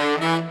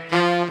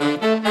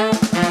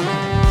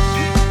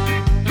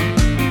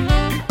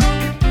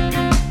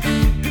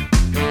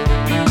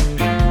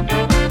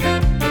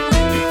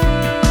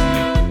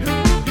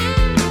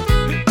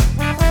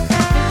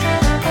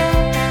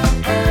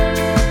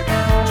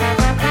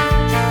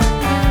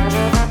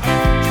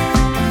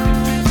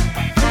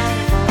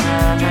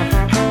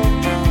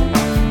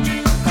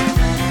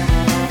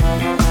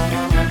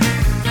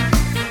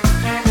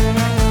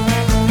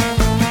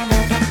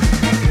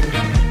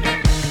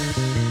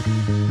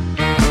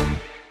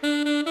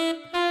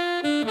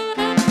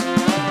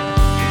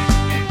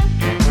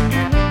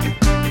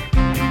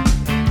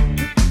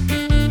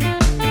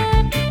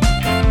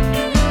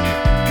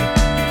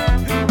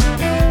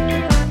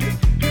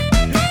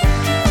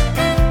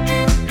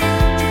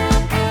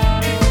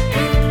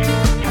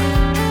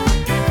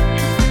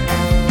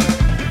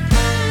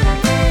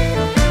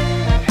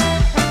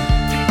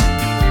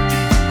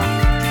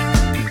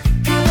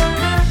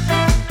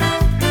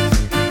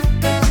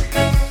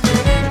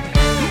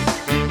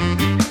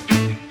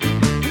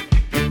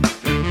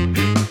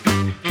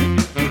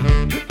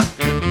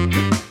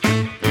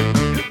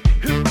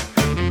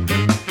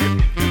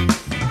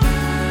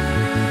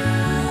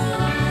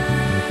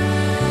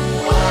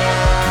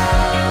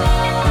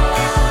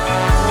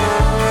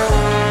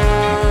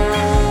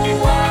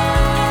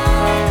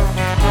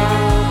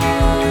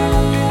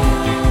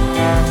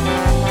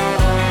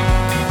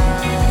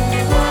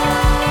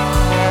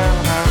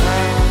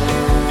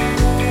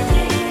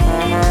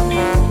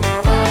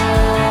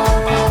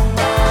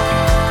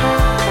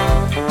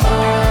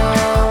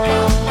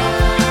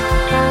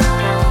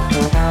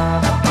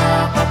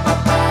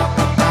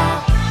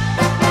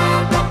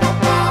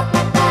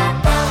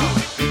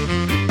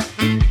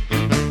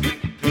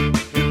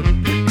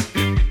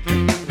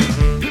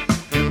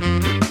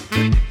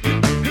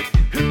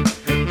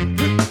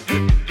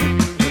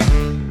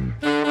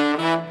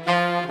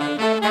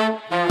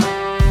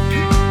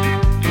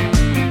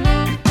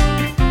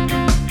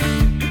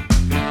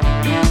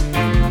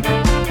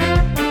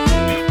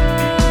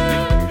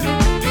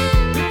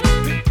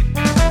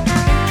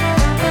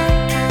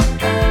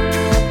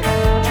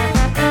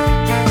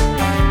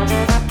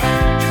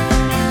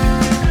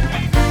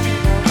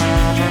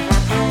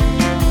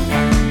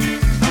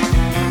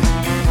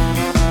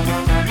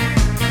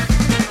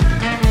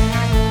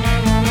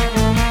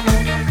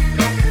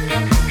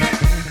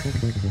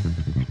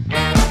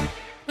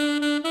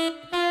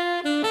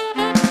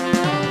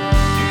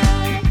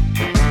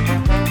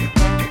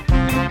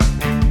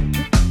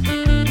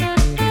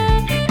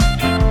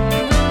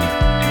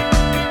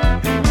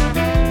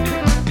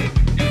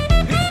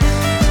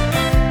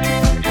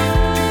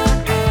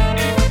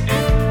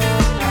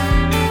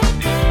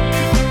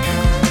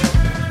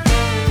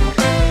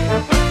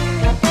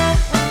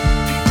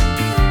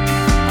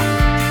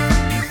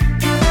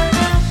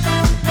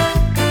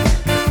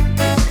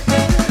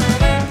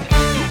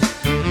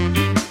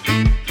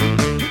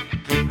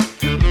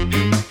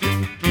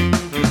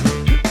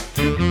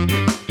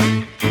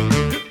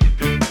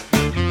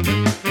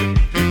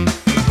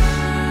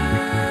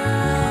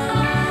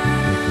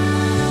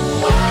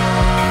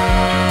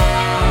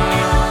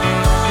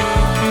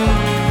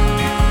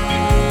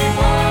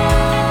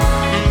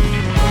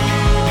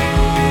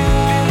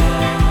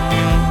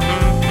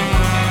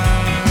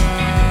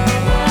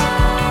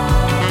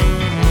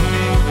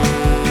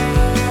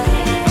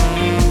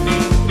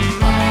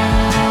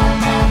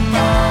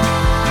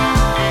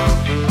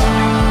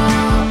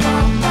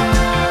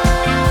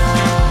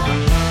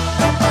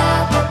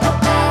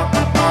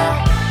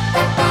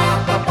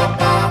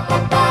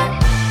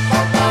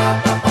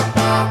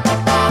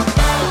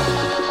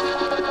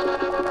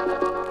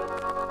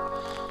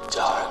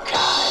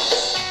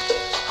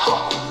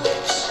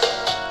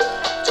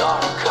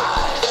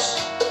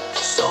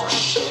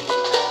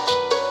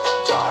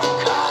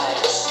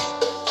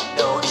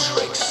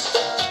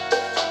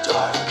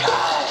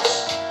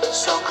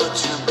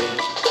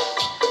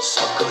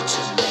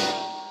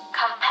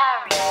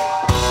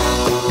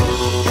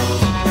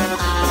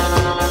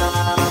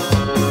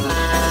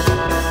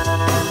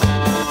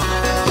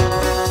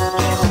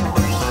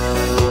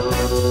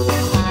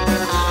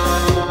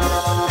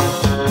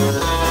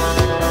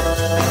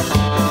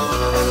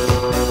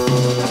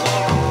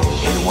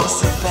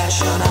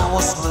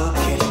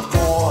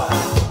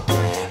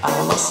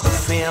 must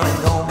have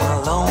feeling on my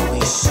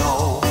lonely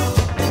soul.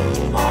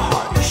 My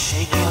heart is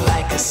shaking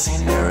like a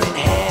cinder in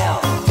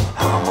hell.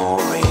 I'm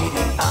already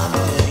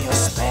under your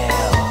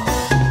spell.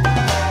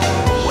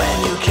 When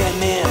you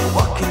came in,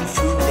 walking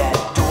through that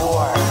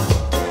door,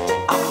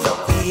 I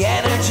felt the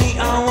energy,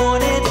 I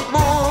wanted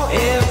more.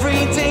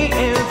 Every day,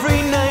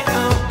 every night,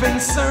 I've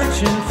been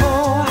searching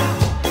for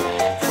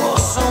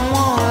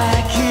someone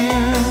like you.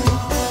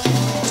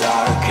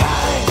 Dark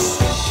eyes,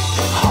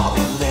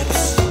 hollow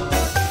lips,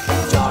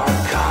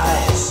 dark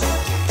eyes,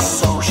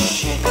 so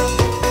shit.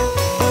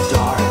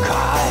 Dark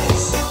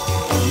eyes,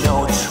 no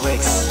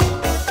tricks.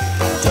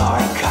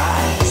 Dark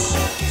eyes,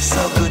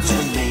 so good to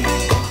me,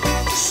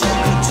 so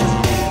good to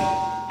me.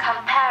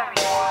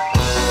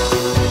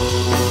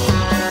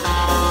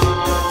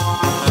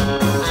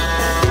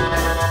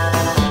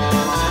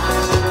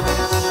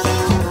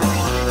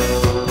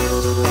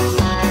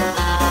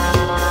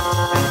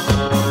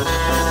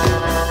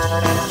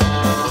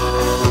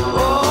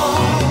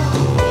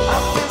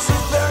 I've been so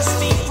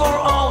thirsty for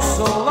all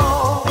so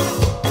long.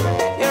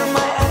 You're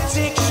my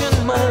addiction,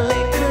 my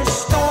liquor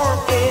storm.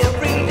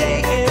 Every day,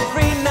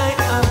 every night,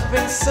 I've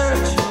been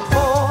searching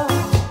for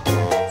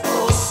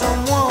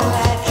someone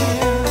like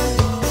you.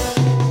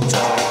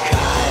 Dark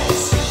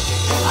eyes,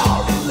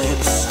 hollow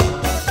lips,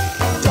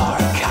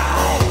 dark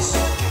eyes,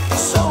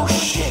 so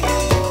shit.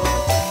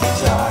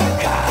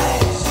 Dark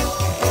eyes,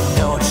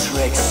 no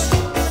tricks.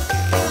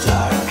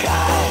 Dark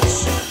eyes,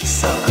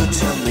 so good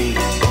to me,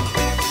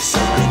 so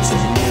good to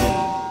me.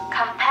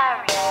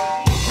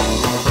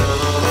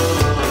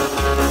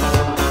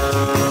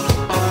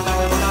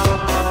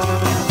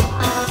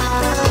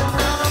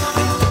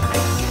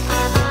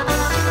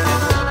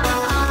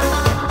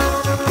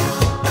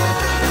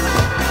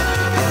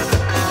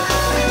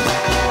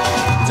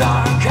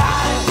 Dark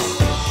eyes,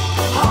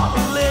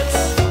 hollow lips,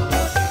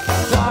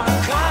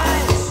 dark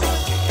eyes,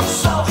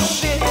 so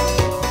shit.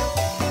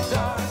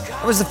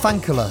 That was the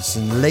Fankulas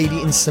and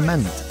Lady in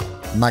Cement,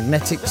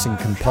 Magnetics and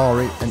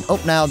Campari, and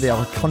up now the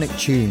iconic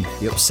tune,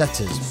 The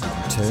Upsetters,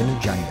 Return of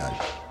Django.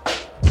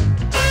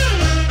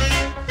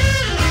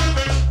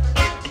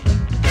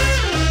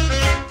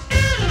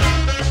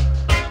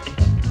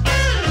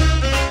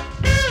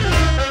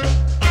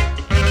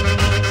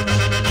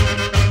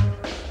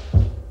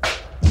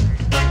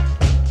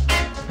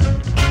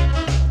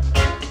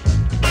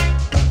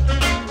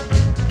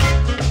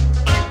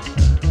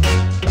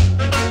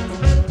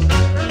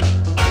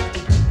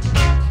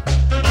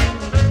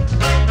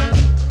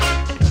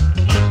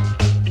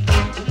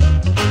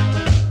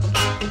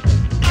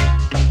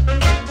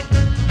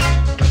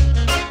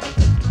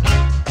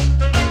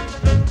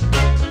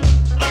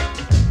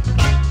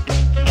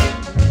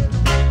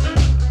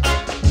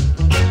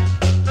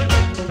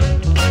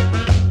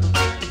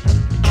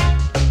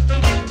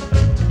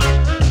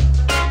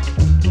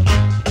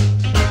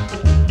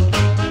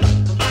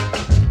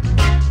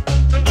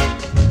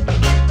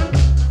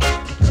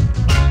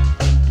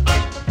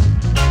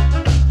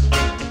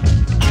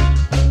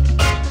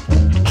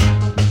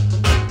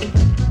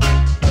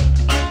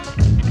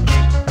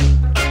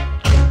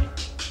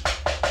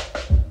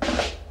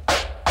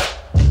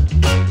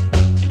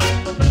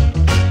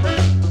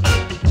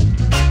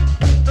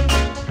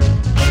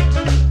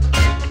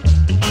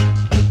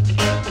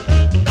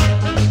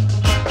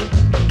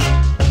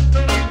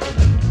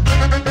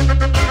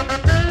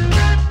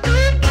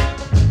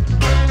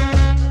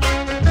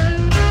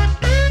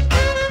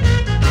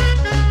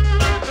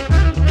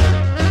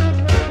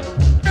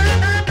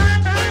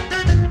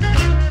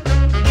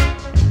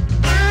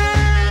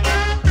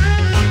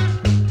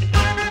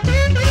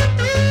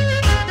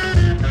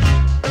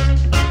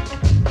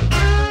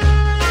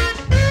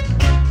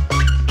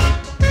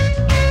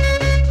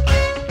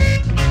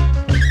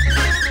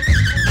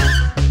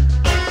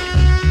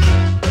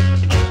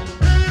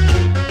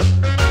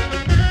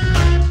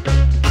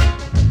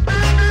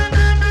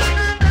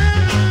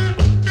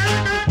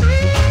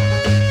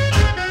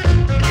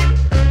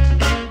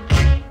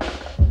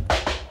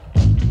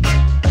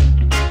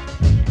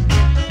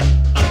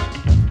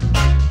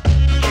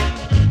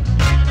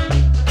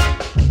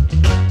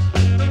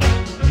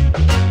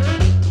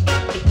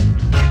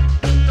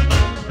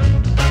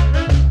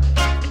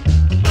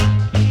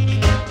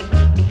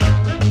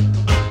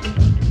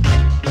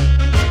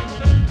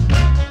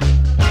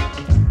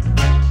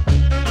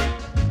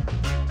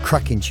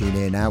 Cracking tune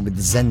here now with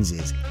the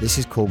Zenzis. This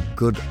is called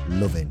Good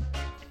Lovin'.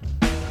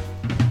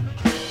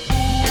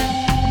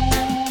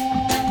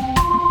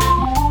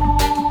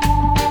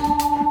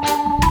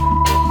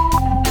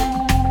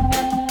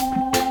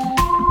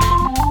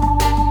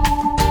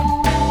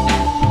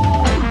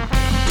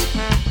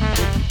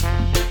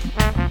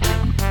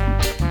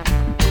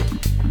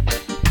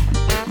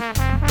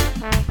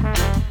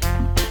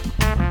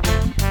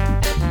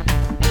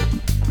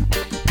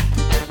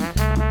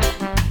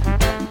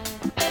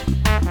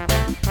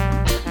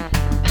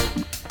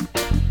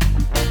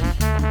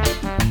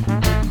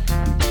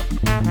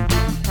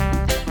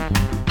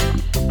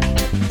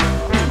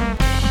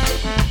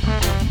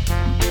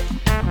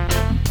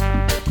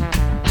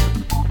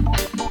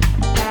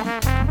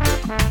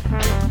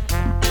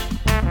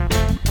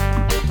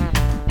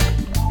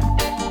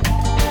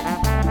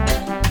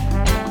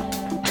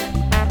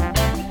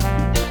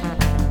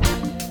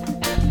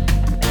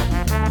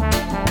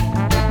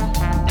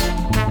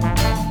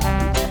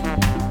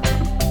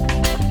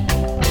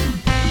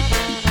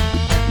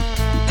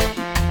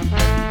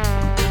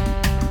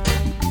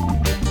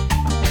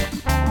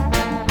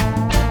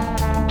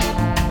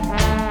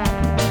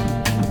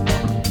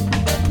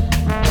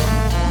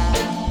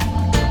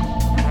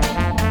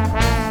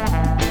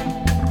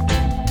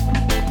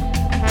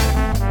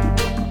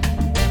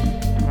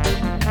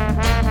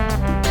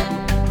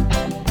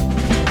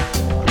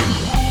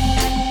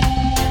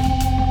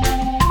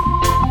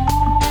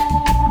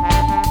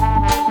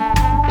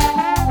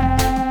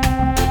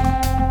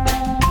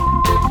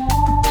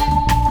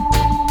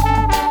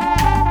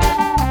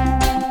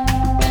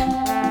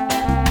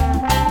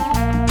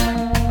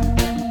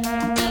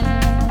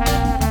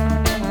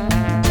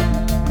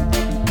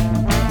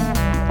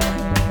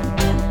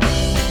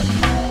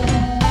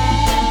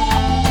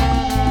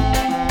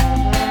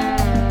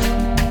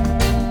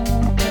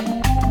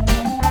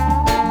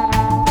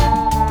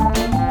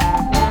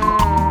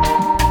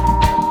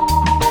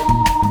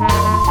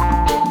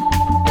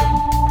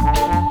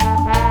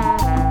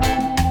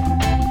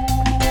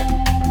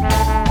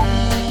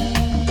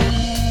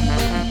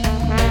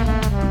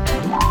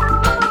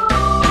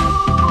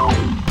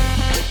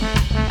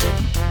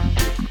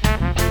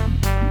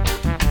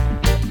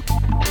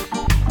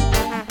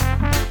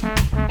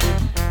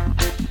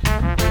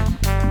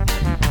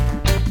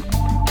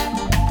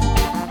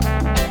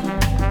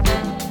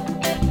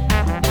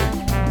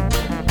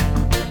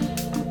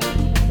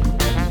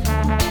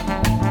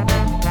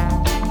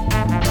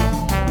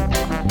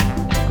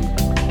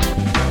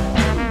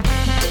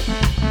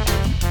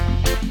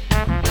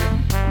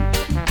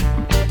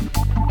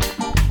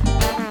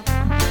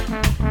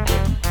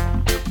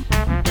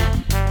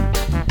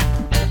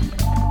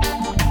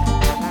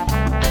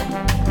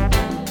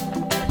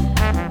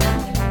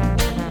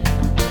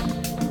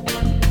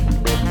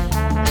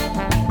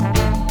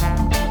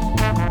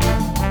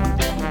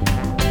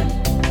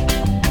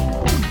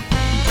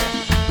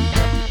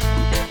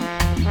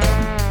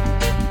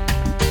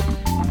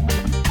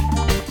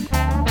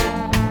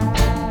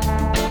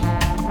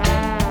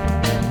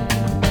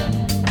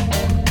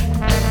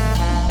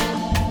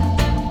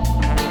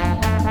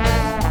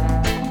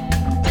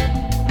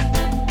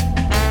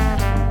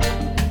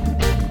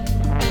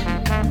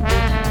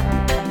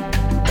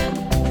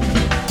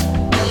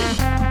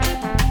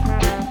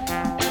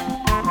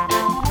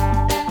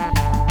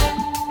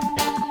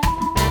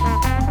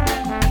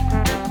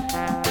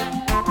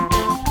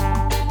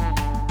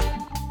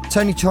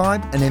 Tony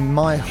Tribe, and in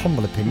my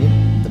humble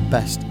opinion, the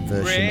best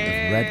version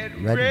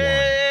of Red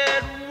Wine.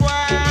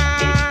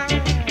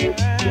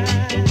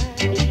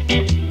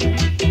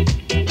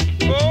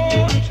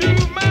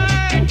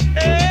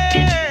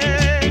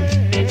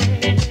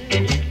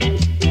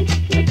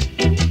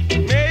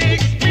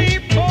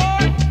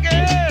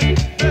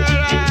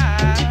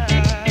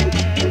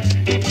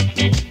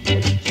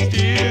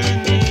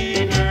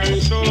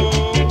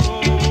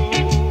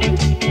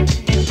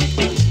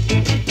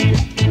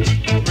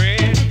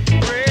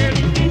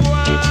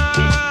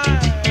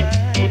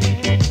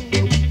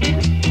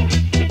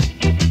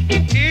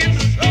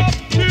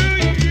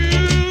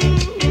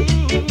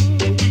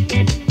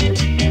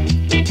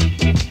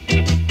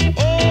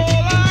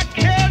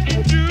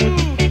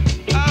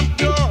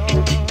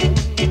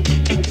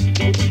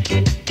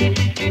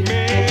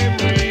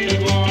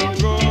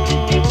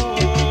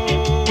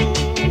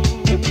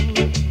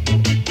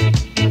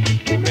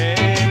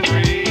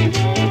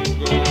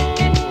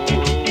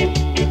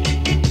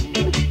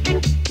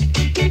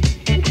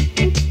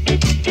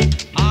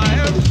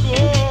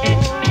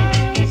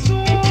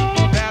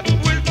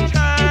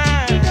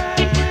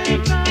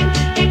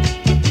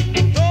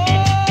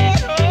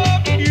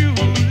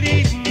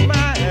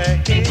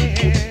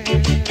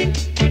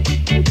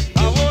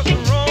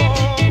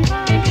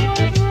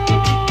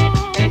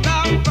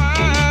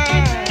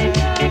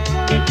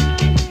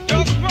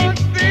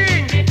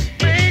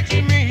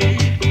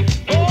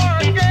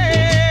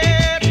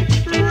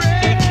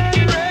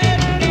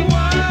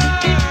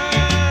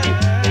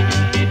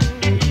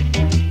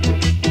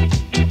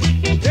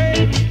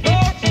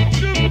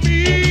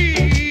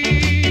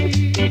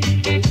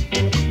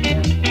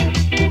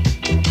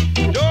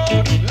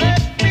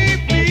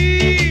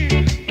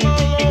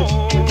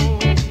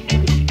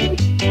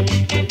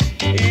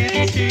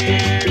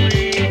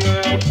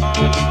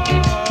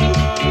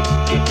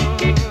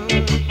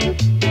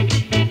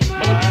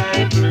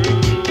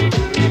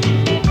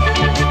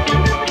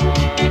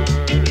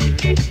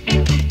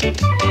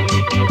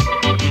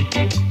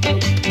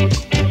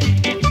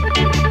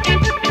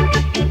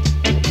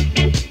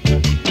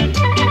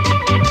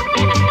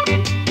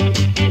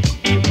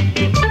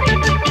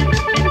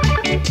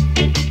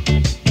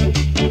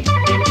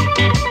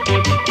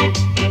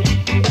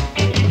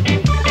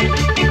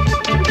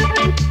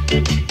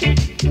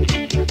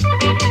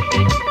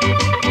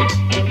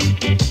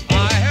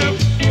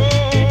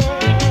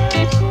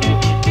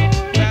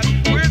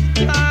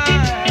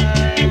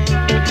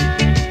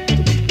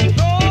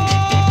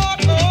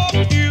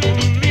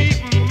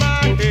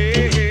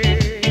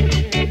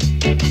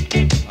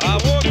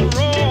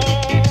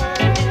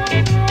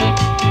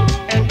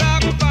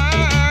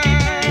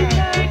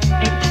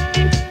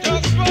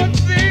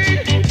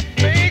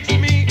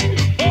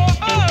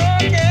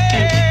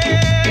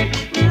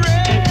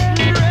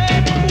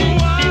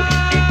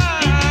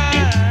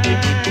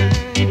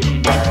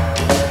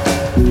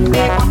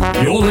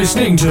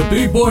 Listening to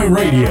Boot Boy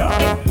Radio.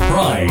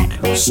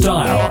 Pride,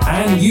 style,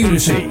 and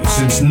unity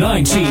since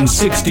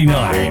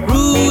 1969.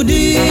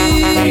 Rudy,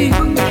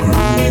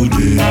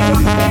 Rudy,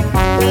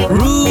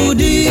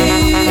 Rudy,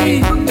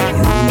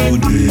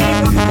 Rudy,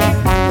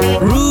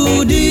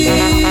 Rudy,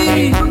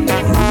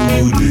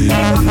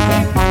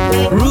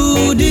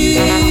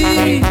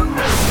 Rudy.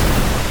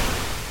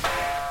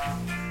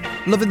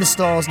 Loving the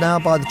Stars now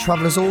by the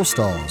Travellers All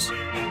Stars.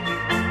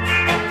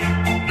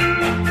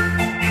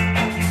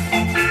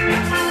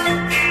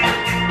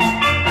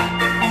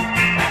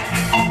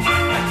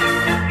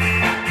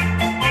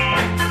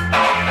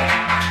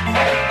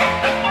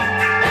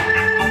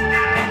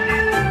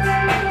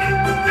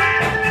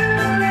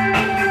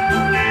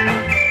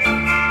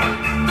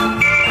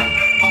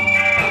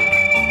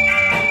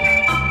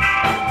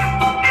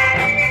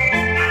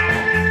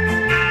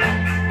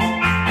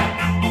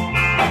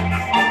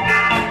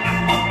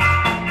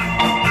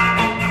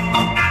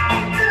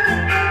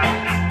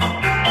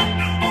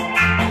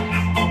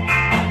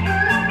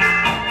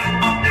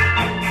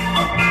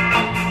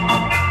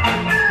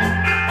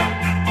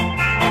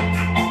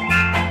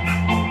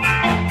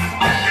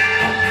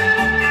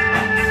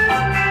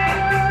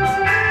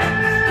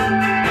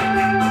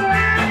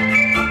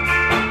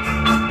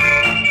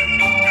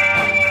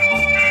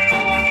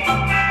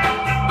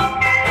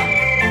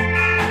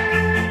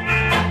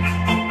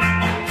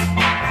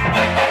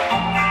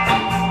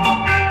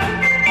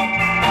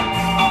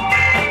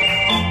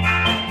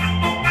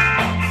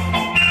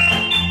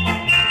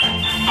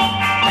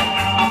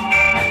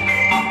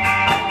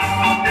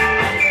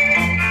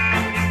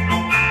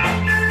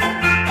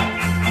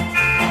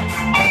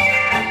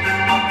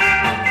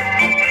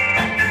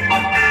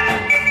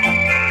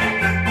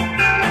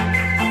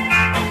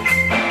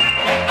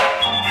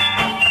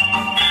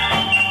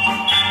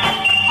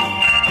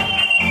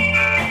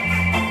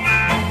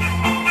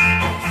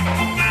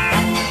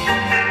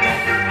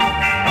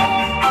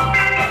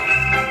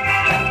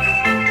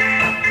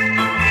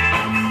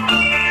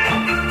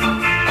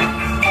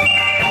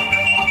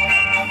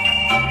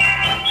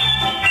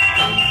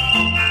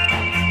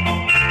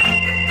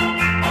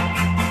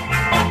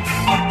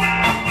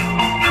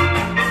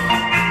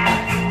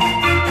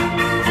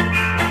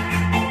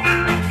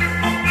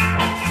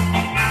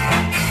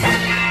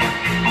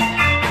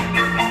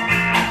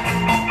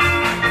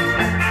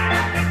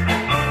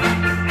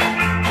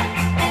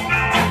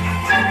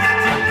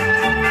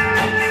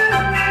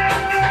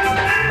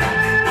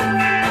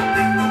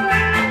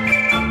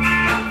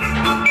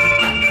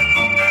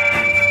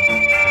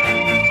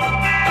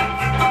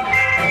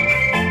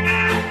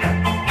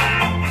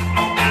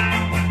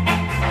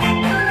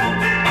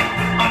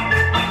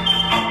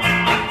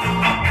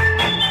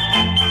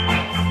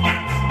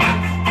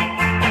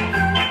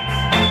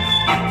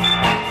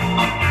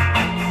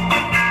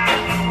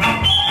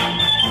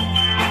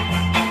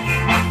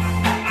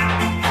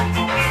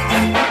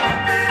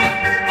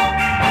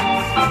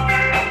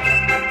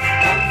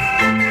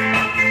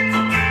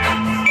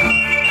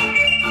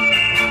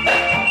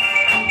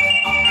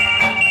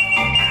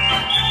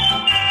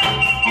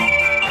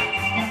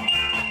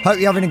 Hope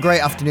you're having a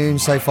great afternoon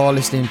so far,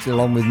 listening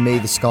along with me,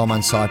 the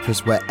Scarman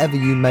Cypress, wherever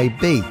you may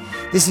be.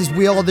 This is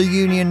We Are The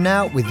Union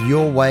now with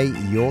Your Way,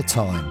 Your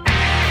Time.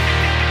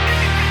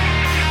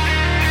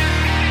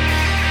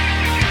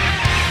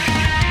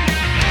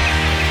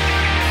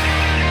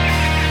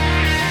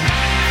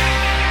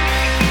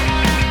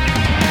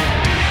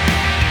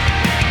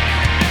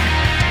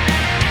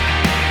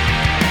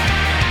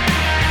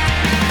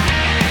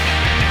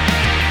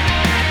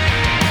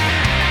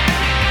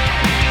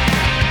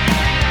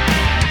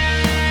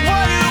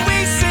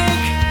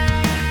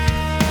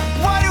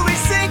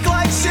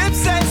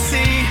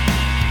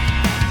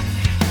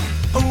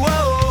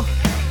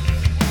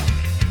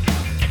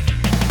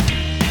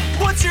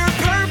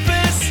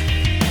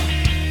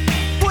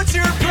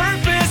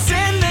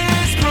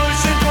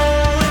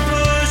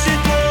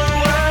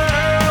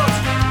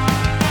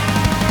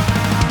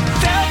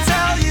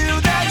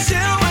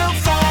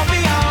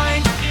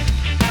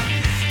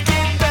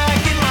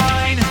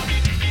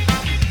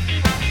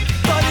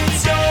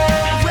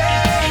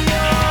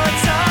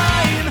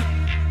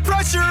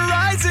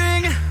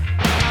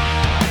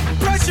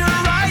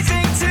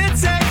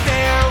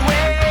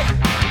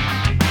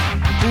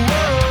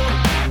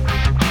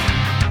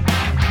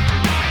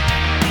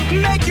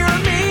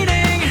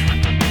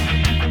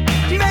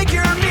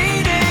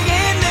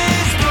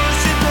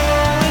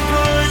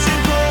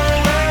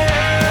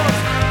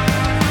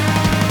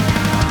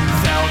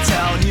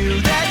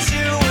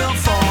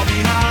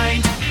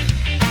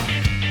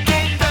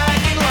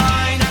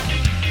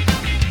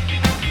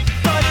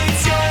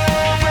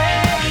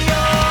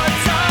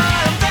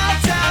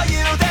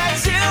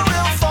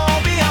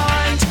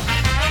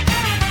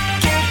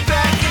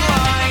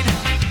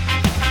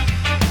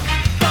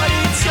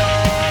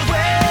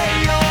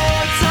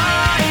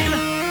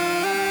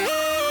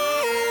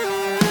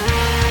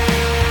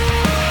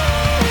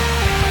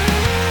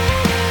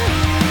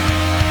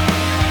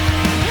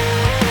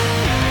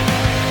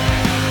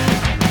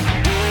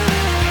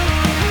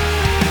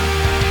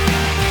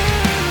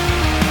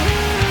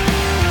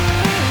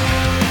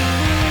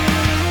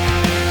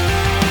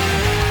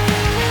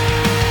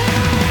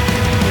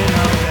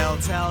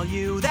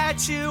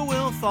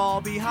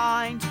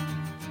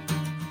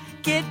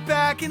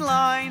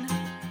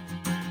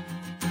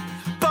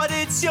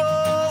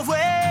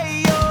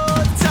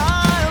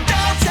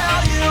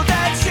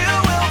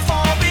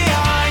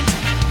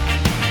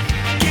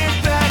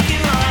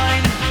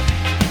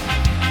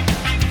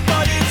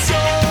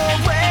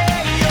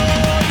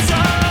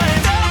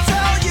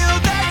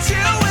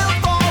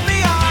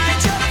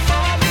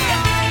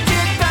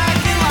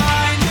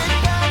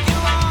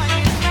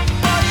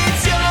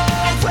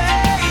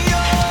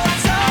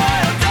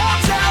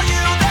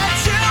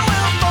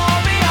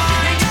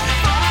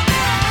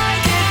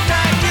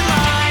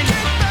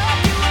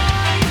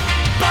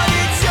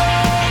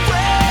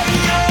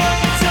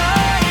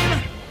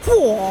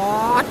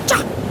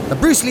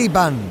 Bruce Lee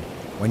Band,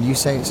 When You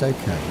Say It's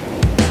Okay.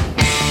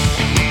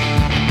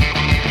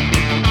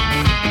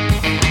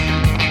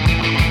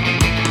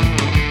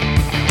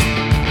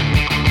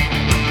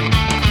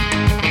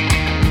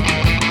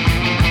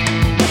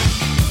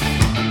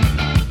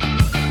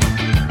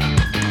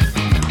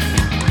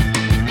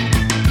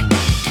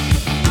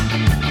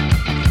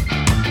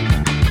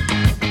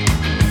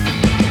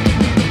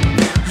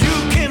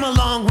 You came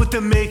along with the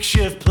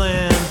makeshift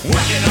plan,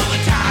 working all the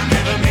time,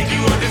 never make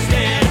you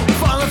understand.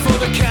 Falling for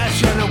the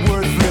cash and a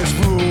worthless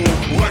rule.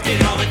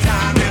 Working all the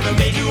time, never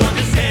made you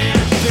understand.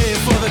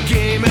 Paying for the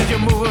game and you're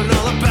moving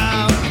all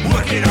about.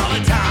 Working all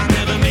the time,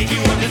 never made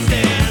you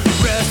understand.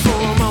 Rest for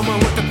a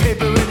moment with the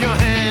paper in your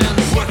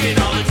hands. Working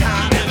all the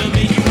time, never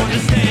made you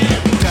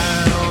understand.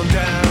 Down,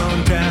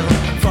 down, down,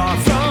 far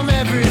from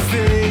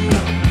everything.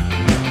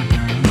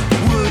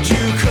 Would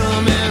you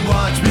come and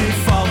watch me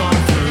fall on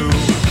through?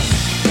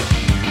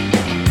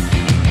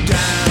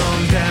 Down,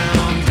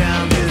 down, down.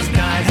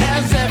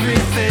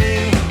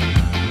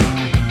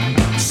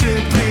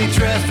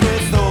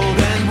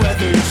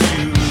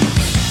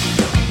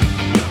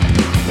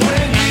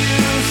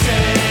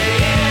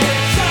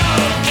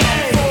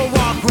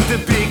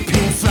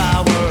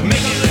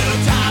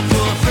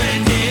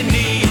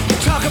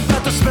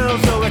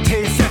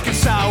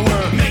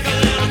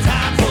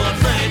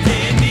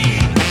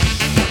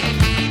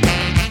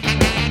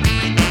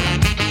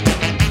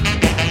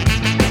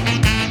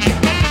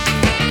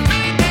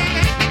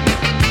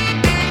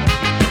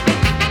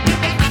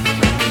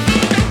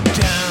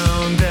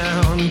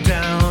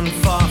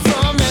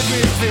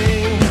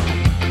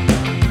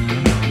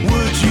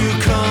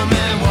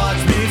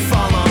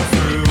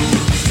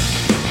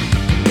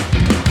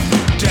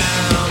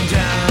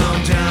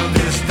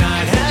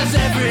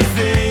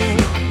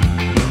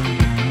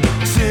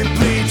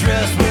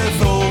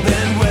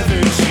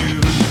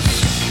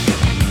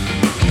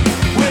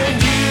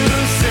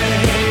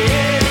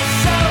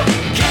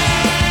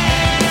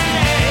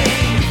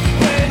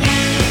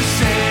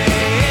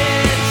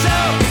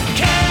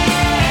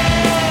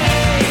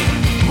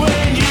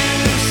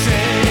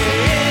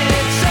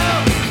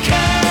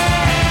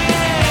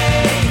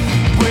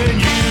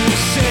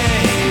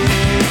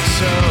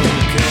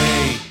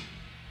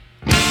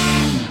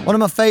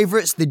 One of my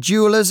favourites, The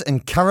Jewelers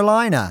and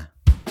Carolina.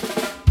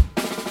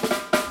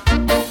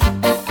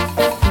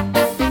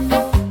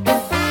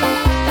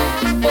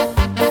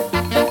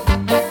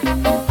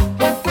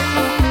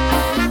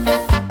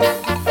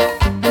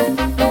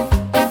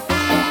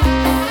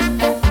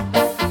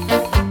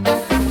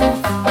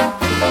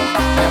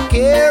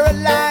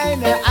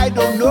 Carolina, I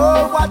don't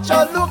know what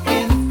you're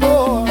looking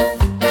for.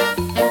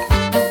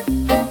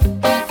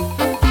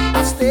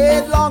 I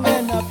stayed long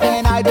enough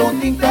and I don't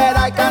think that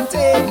I can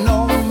take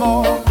no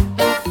more.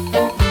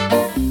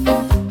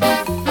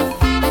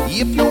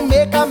 If you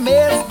make a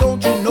mess,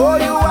 don't you know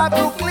you have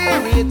to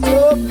clear it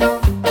up now?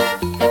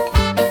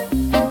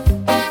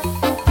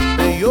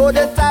 You're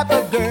the type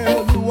of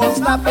girl who won't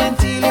stop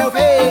until you've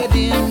had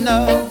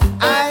enough.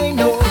 I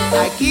know,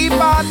 I keep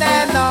on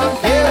and on,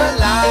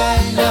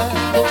 Carolina.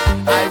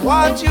 I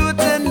want you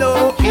to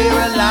know,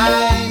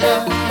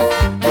 Carolina,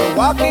 you're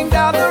walking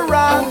down the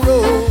wrong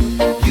road.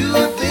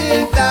 You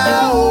think the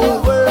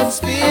whole world's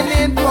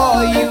spinning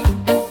for you.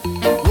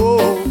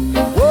 Whoa,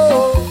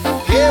 whoa,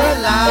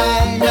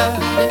 Carolina,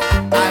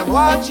 I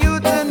want you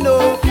to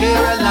know,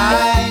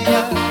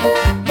 Carolina,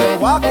 you're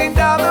walking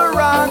down the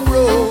wrong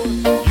road.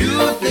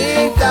 You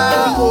think the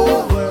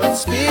whole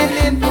world's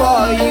spinning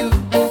for you.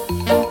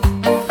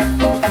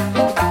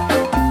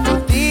 To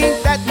think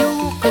that you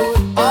could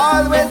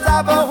always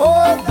have a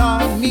hold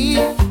on me,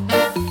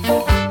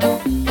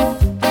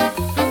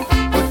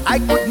 but I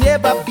could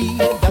never be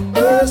the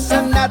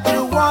person that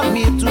you want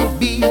me to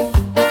be.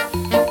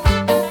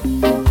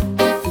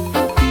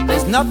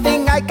 There's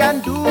nothing I can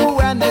do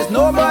and there's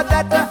no more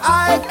that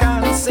I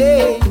can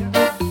say.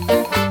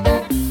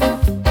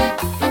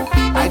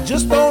 I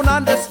just don't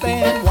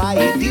understand why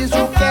it is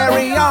you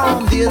carry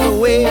on this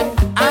way.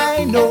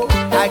 I know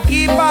I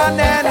keep on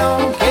and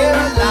on,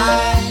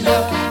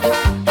 Carolina.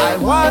 I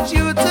want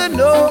you to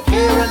know,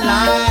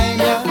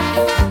 Carolina,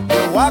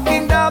 you're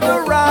walking down the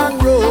wrong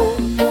road.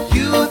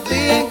 You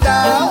think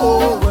the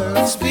whole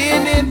world's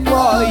spinning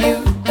for you.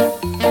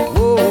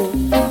 Whoa,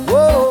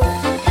 whoa,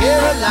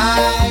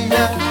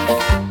 Carolina,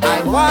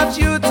 I want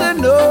you to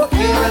know,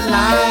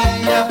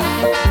 Carolina,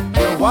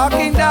 you're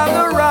walking down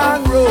the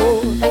wrong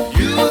road.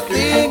 You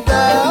think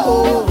the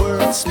whole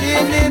world's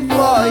spinning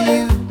for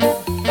you.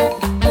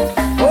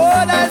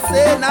 What I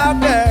say now,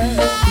 girl.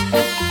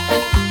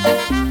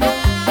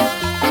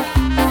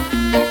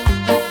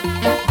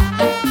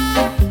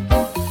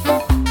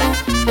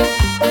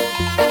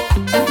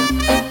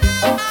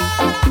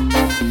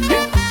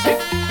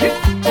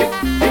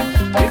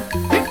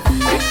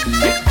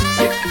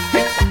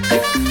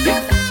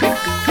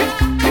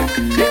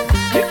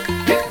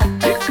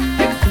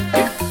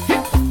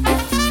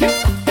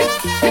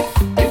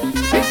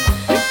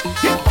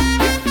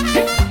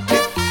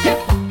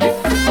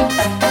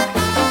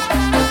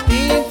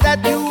 Think that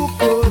you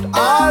could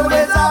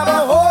always have a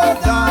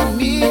hold on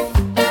me,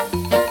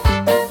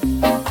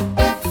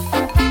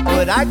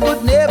 but I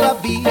could never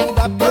be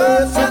the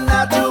person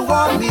that you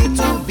want me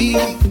to be.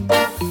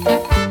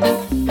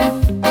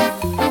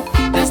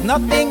 There's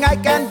nothing I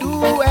can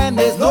do and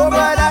there's no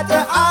more that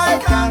I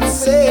can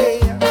say.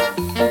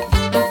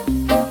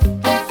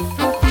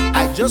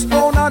 I just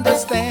don't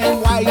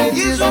understand why it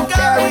is you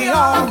carry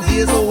on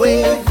this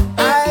way.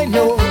 I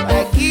know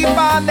I keep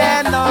on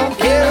and on,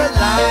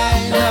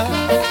 Carolina.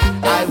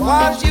 I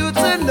want you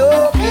to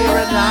know,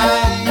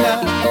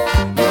 Carolina,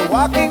 you're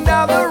walking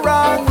down the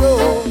wrong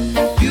road.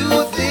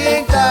 You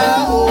think the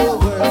whole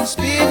world's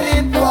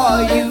spinning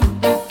for you.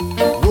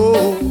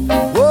 Whoa,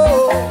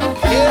 whoa,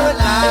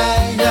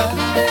 Carolina,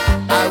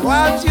 I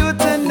want you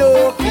to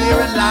know,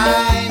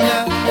 Carolina,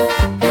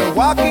 you're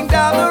walking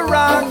down the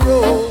wrong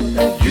road.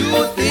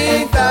 You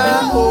think the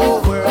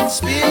whole world's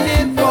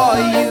spinning for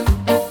you.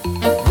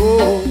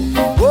 Whoa,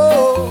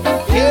 whoa,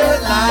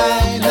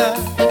 Carolina,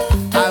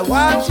 I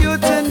want you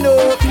to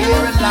know,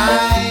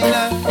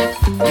 Carolina,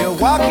 you're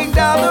walking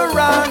down the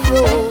wrong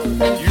road.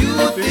 You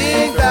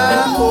think the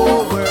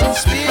whole world's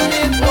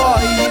spinning for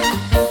you.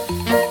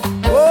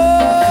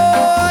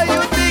 Oh,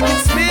 you think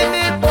it's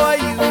spinning for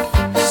you,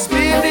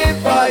 spinning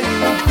for you,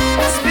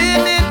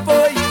 spinning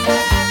for you,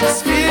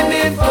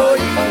 spinning for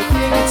you. You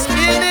think it's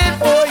spinning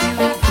for you,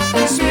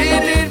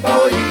 spinning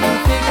for you. You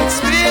think it's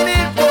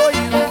spinning for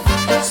you,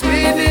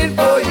 spinning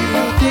for you.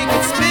 You think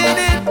it's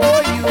spinning for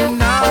you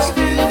now,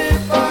 spinning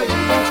for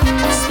you,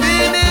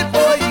 spinning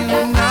for you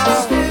now.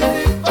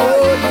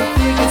 Oh, you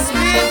think it's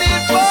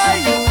spinning for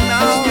you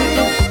now.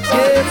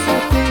 Yes, you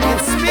think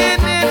it's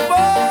spinning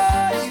for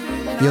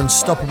you. The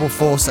unstoppable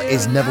force that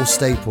is Neville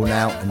Staple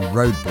now and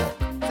Roadblock.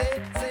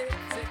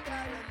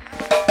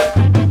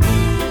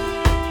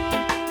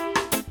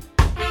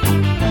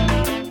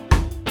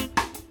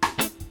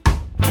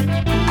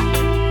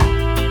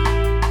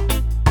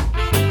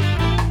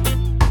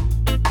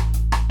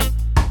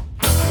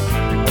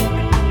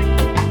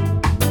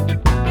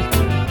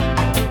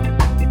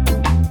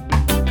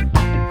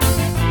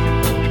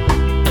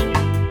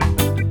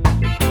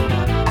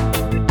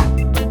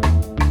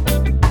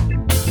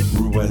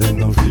 Well, I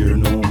no fear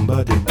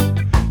nobody.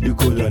 You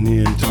coulda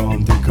named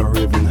Tom, Dick, or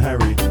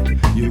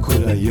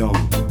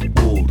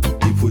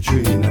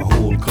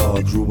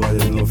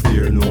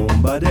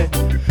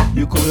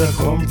could have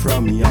come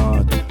from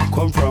yard,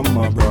 come from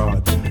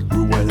abroad.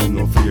 Ruel and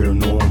no fear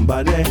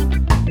nobody.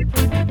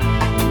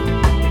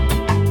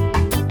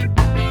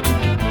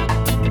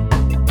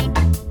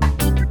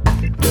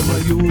 Them a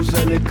use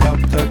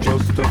helicopter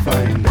just to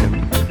find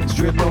them.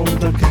 Straight down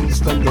to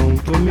Kingston, down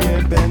to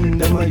Mayben.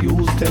 Them a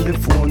use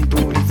telephone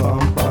to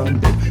inform on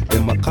them.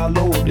 Them a call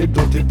out the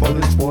dirty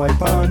police boy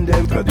on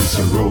them. Cause it's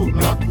a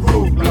roadblock,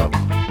 roadblock.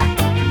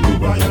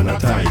 Rubai and a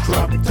tie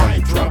trap,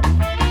 tie trap.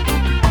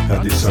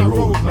 Cause it's a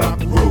roadblock,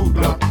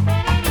 roadblock.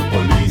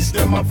 Police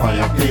them a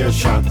fire clear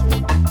shot.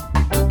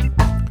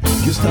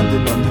 You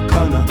standing on the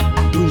corner,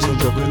 doing some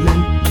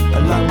juggling.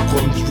 Along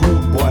comes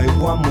road boy,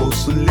 one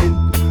muscling.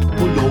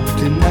 Pull out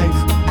the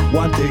knife,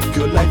 want take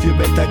your life. You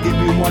better give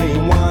him what he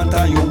want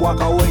and you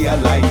walk away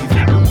alive.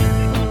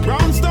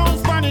 Brownstone,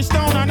 Spanish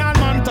Town and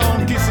Alman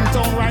Town, Kissing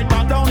Town, right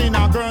back down in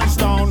a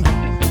Gurnstown.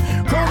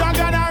 Crowd a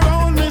gather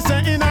round me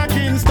say in a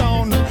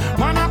Kingstown.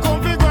 Man a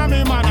come fi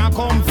Grammy, man a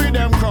come fi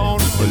them crown.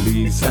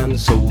 Police and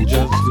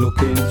soldiers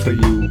looking for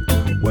you.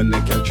 When they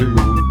catch you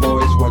rude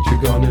boys, what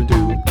you gonna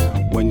do?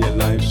 When your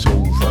life's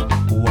over,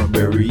 who will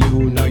bury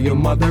you? Now your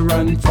mother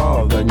and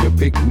father and you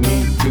pick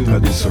me too.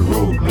 Cause it's a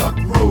roadblock,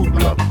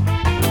 roadblock.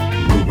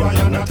 Rubai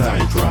and a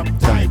tie trap,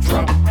 tie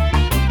trap.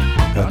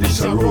 Cause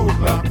it's a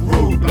roadblock,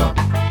 roadblock.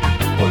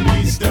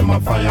 Police them a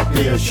fire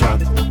clear shot.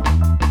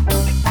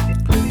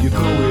 You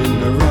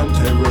going around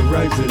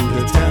terrorizing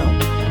the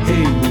town.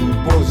 Hey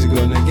rude boys, you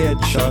gonna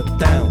get shot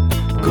down.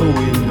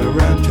 Going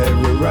around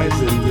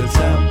terrorizing the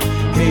town.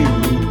 Hey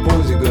rude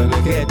boys, you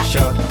gonna get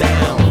shot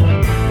down.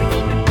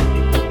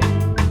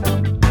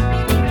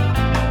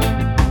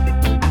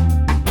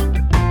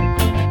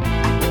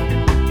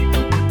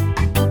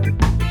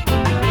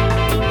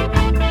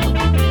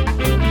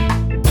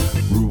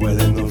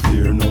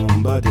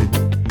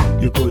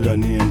 You coulda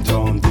named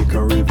Tom, Dick,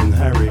 or even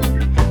Harry.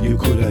 You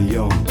coulda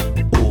young,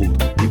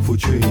 old. He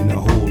put you in a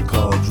hole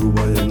called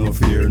Ruel and no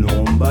fear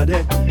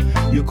nobody.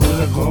 You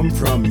coulda come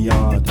from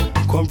yard,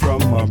 come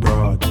from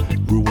abroad.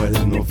 Ruel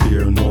and no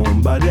fear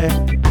nobody.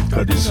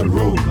 Cause it's a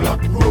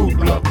roadblock,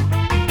 roadblock.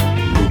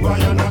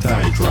 Ruel and a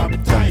tie trap,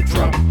 tie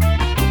trap.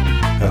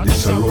 Cause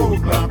it's a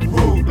roadblock,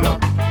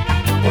 roadblock.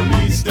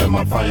 Police them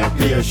a fire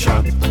clear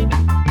shot.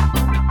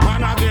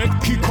 Man a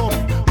get kick up,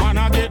 man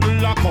a get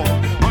lock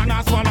up. Man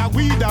a swallow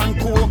weed and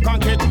coke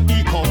and get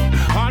eco.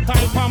 All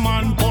type of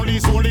man,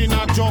 police holding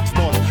a drugs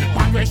but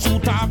man we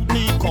shoot up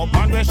knee cup,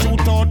 man we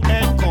shoot out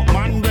head cup.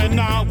 Man we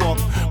now walk,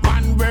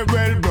 man we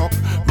well broke,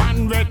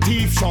 man we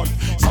thief shot.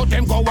 So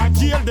them go a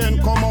jail then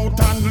come out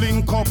and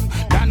link up.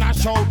 Then a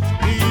shout,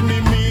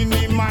 eeny,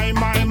 meeny, my,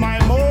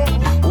 mo.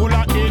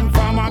 Ola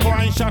informer go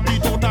and shot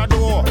it out a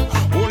door.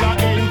 Ola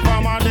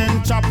informer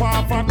then chop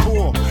off a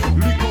toe.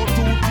 Lick out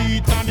 2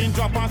 teeth and then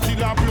drop and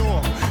still a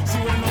blow. See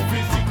when no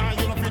face it and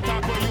you no fit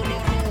talk when you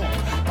don't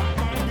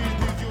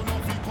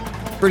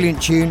know.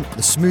 Brilliant tune,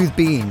 The Smooth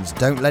Beans,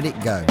 Don't Let It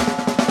Go.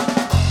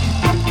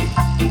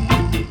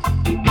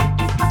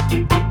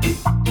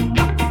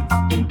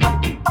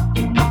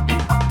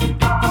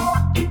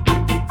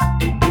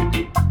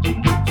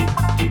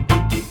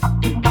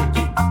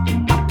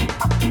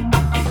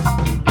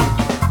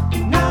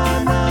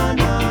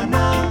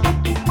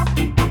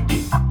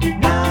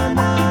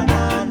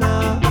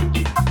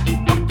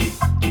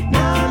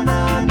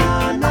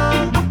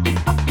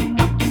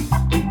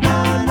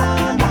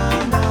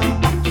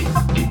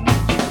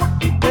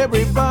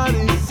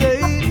 Everybody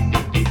say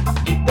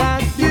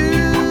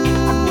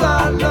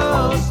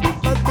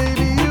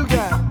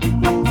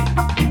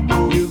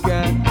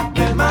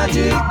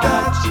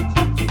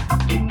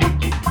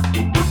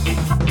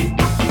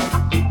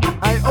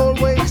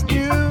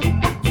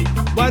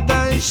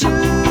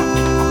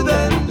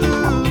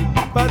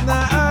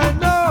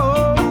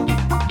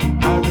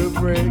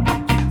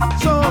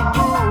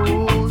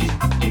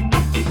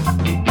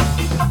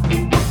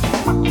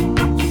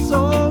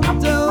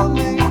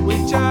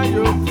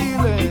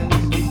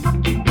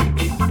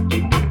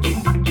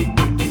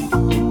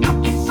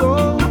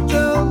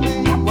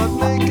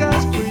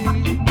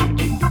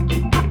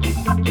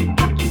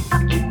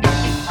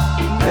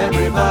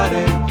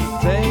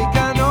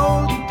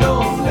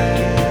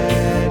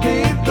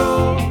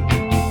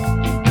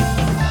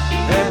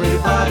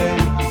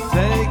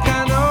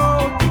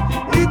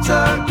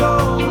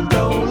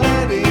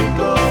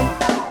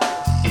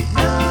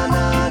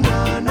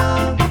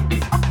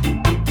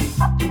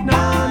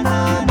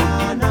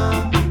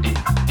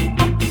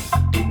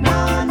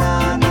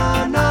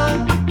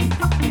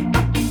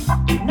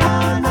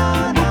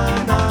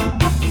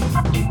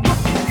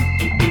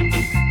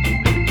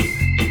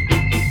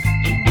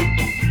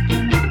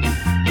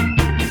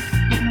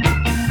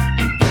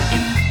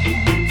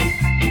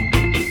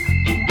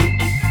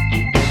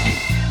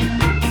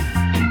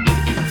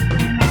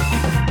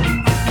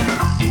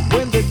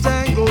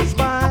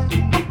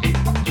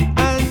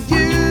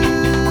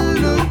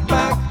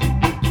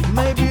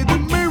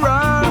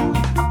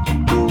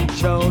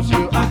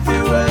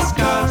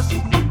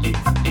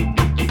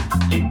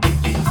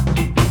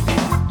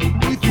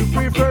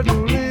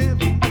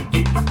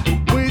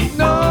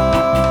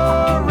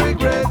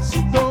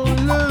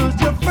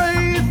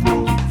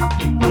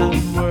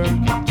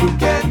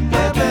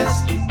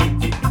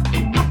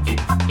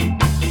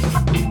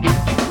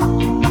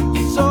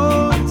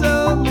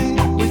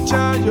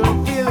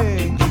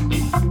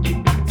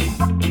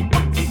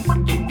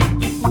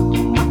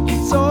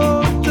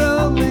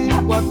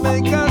that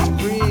make us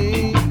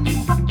free.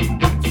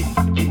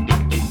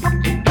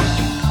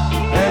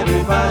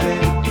 Everybody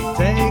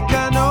take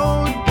a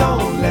note,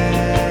 don't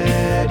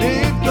let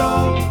it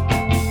go.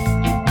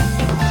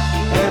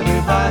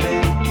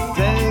 Everybody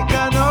take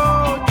a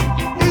note,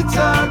 it's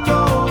our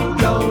goal,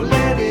 don't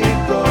let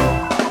it go.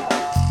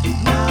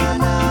 Na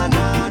na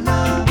na na,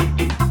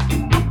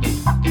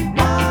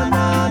 na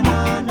na na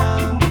na,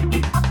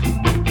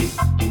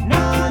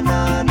 na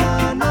na na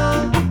na,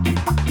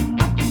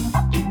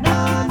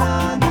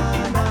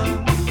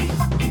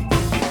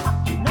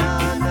 na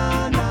na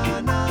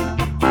na na.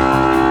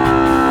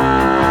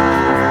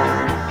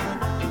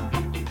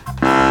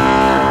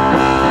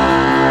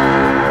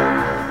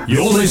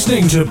 You're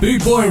listening to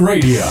Boot Boy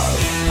Radio.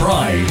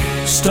 Pride,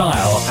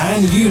 style,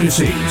 and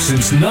unity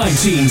since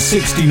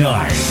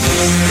 1969.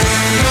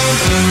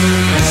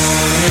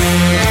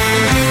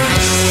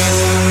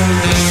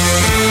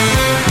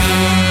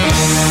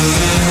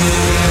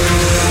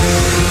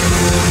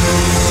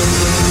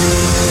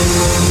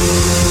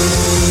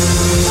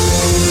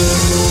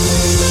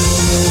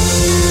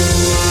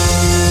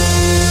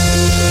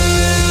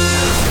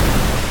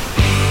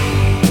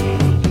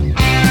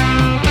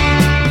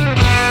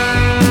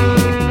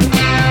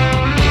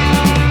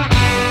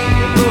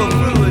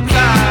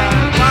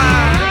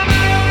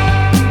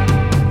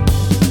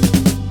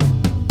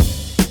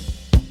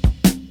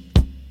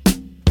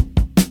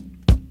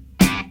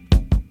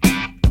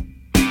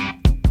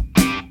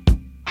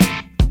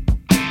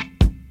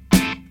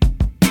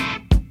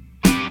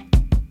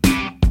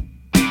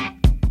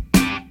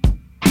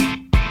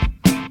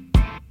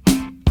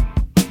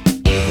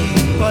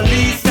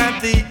 Police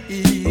and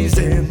thieves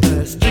in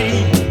the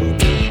street.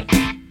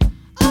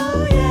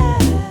 Oh yeah.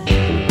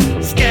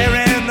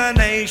 Scaring the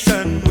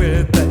nation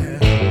with their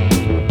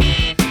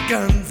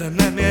guns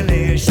and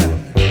ammunition.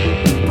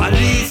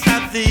 Police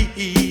and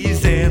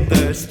thieves in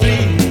the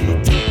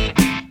street.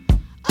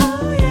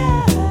 Oh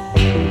yeah.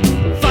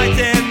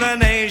 Fighting the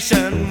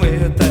nation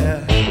with their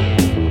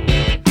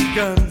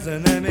guns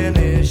and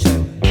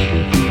ammunition.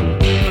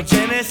 From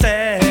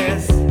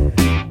Genesis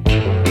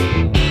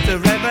to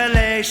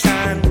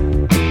Revelation,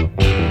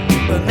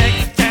 the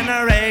next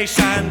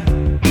generation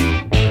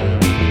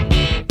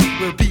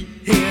will be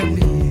hear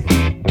me.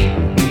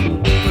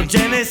 From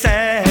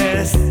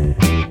Genesis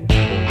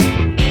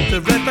to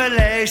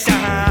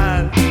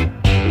Revelation,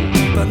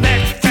 the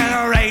next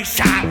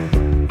generation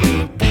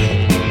will be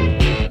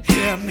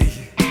hear me.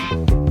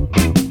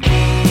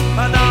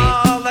 And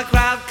all the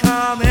crowd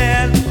come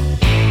in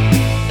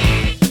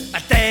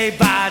day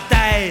by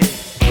day,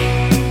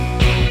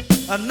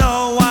 and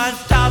no one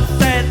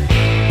stops it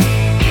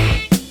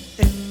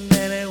in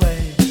any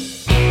way.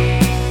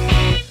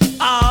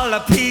 All the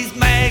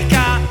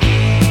peacemaker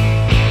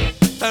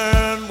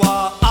turn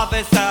war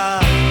officer.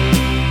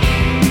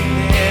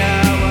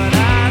 Hear what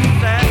I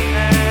say.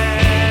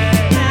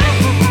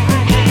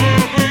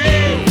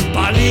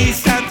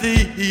 Police and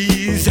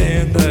thieves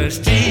in the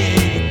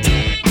street.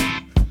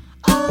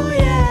 Oh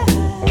yeah.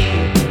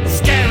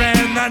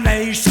 Scaring the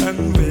nation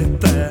with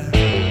their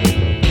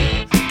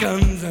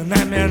guns and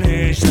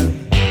ammunition.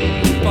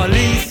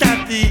 Police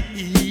and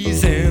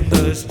thieves in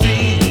the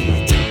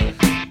street.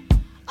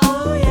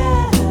 Oh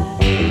yeah.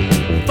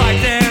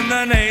 Fighting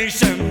the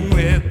nation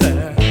with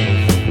their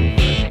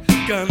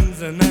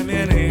guns and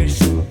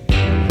ammunition.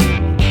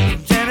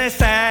 From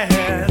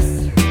Genesis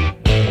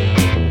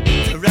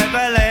to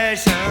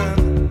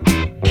Revelation,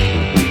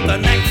 the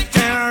next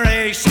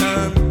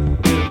generation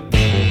will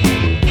be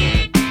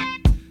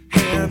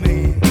hear me.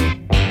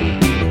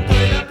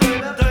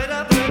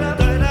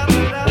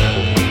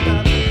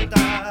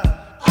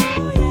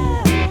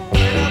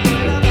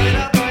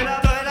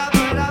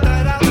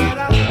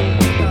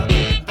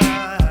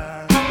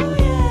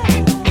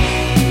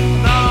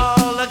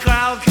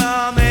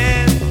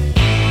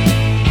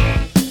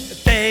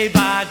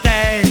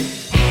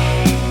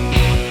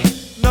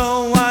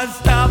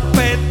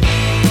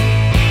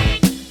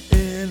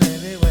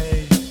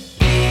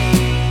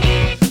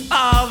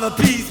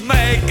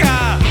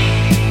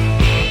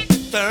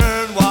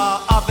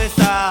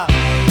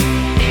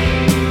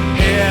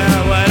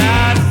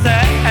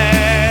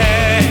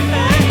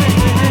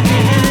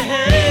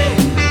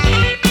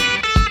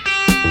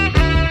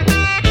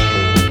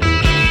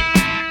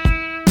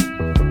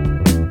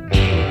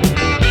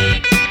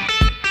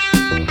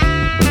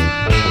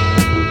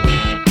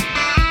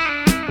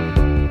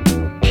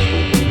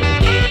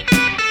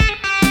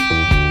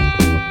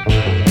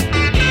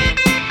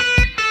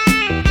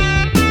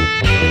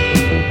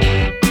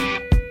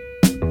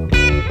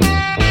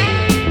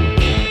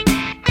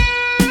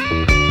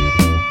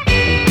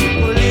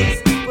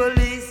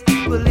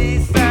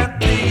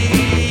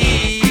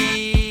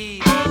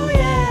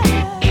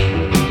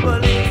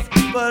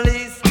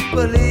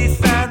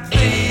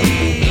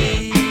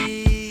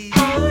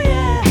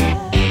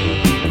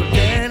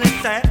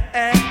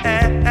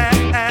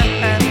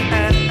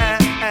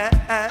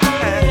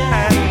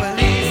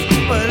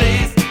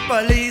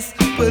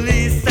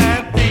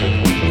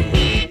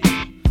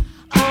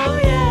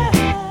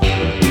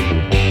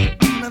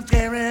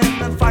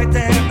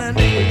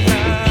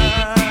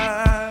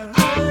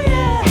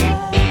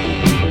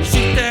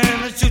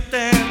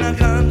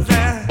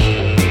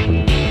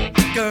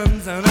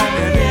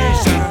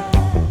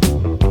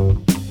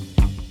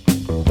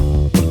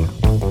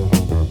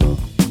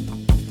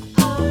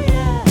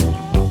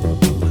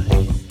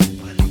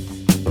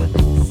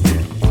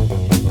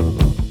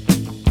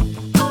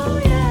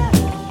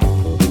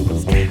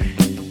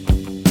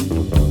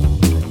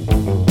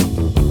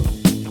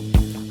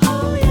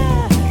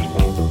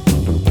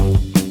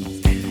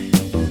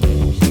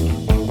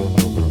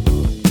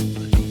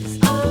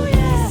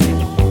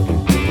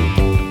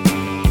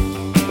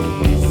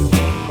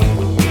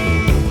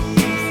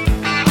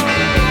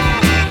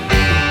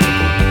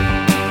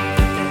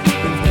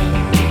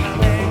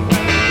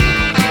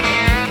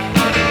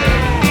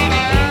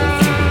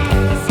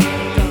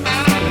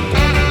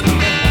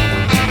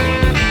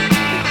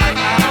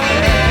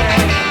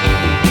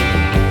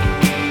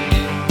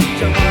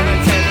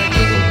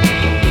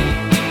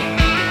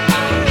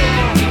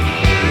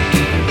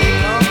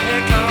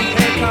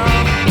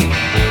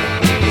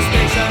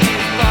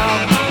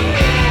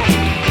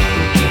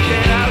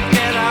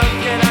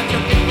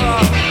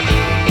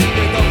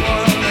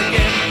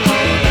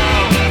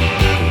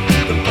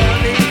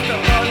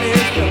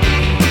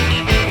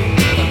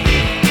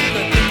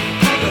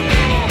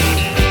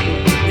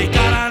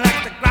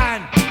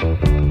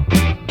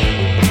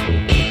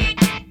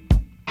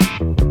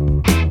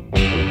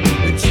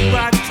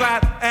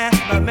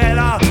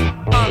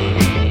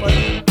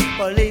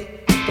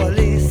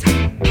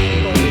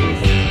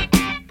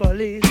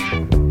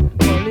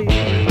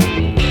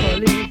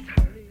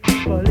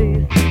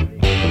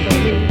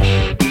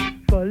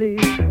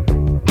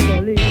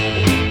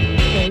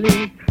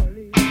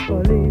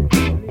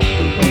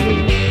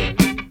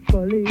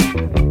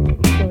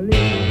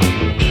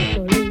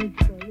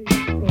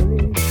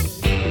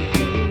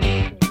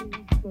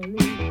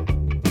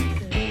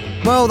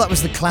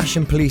 was The Clash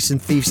and Police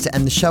and Thieves to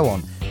end the show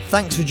on.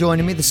 Thanks for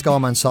joining me, the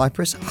Scarman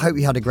Cypress. Hope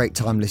you had a great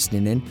time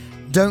listening in.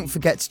 Don't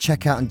forget to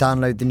check out and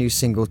download the new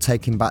single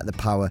Taking Back the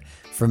Power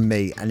from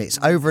me. And it's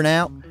over and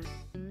out.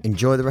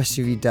 Enjoy the rest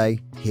of your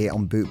day here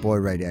on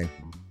Bootboy Radio.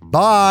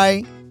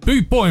 Bye!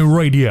 Bootboy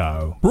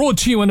Radio, brought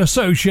to you in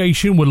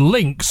association with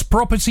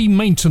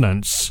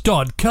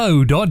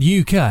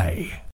linkspropertymaintenance.co.uk.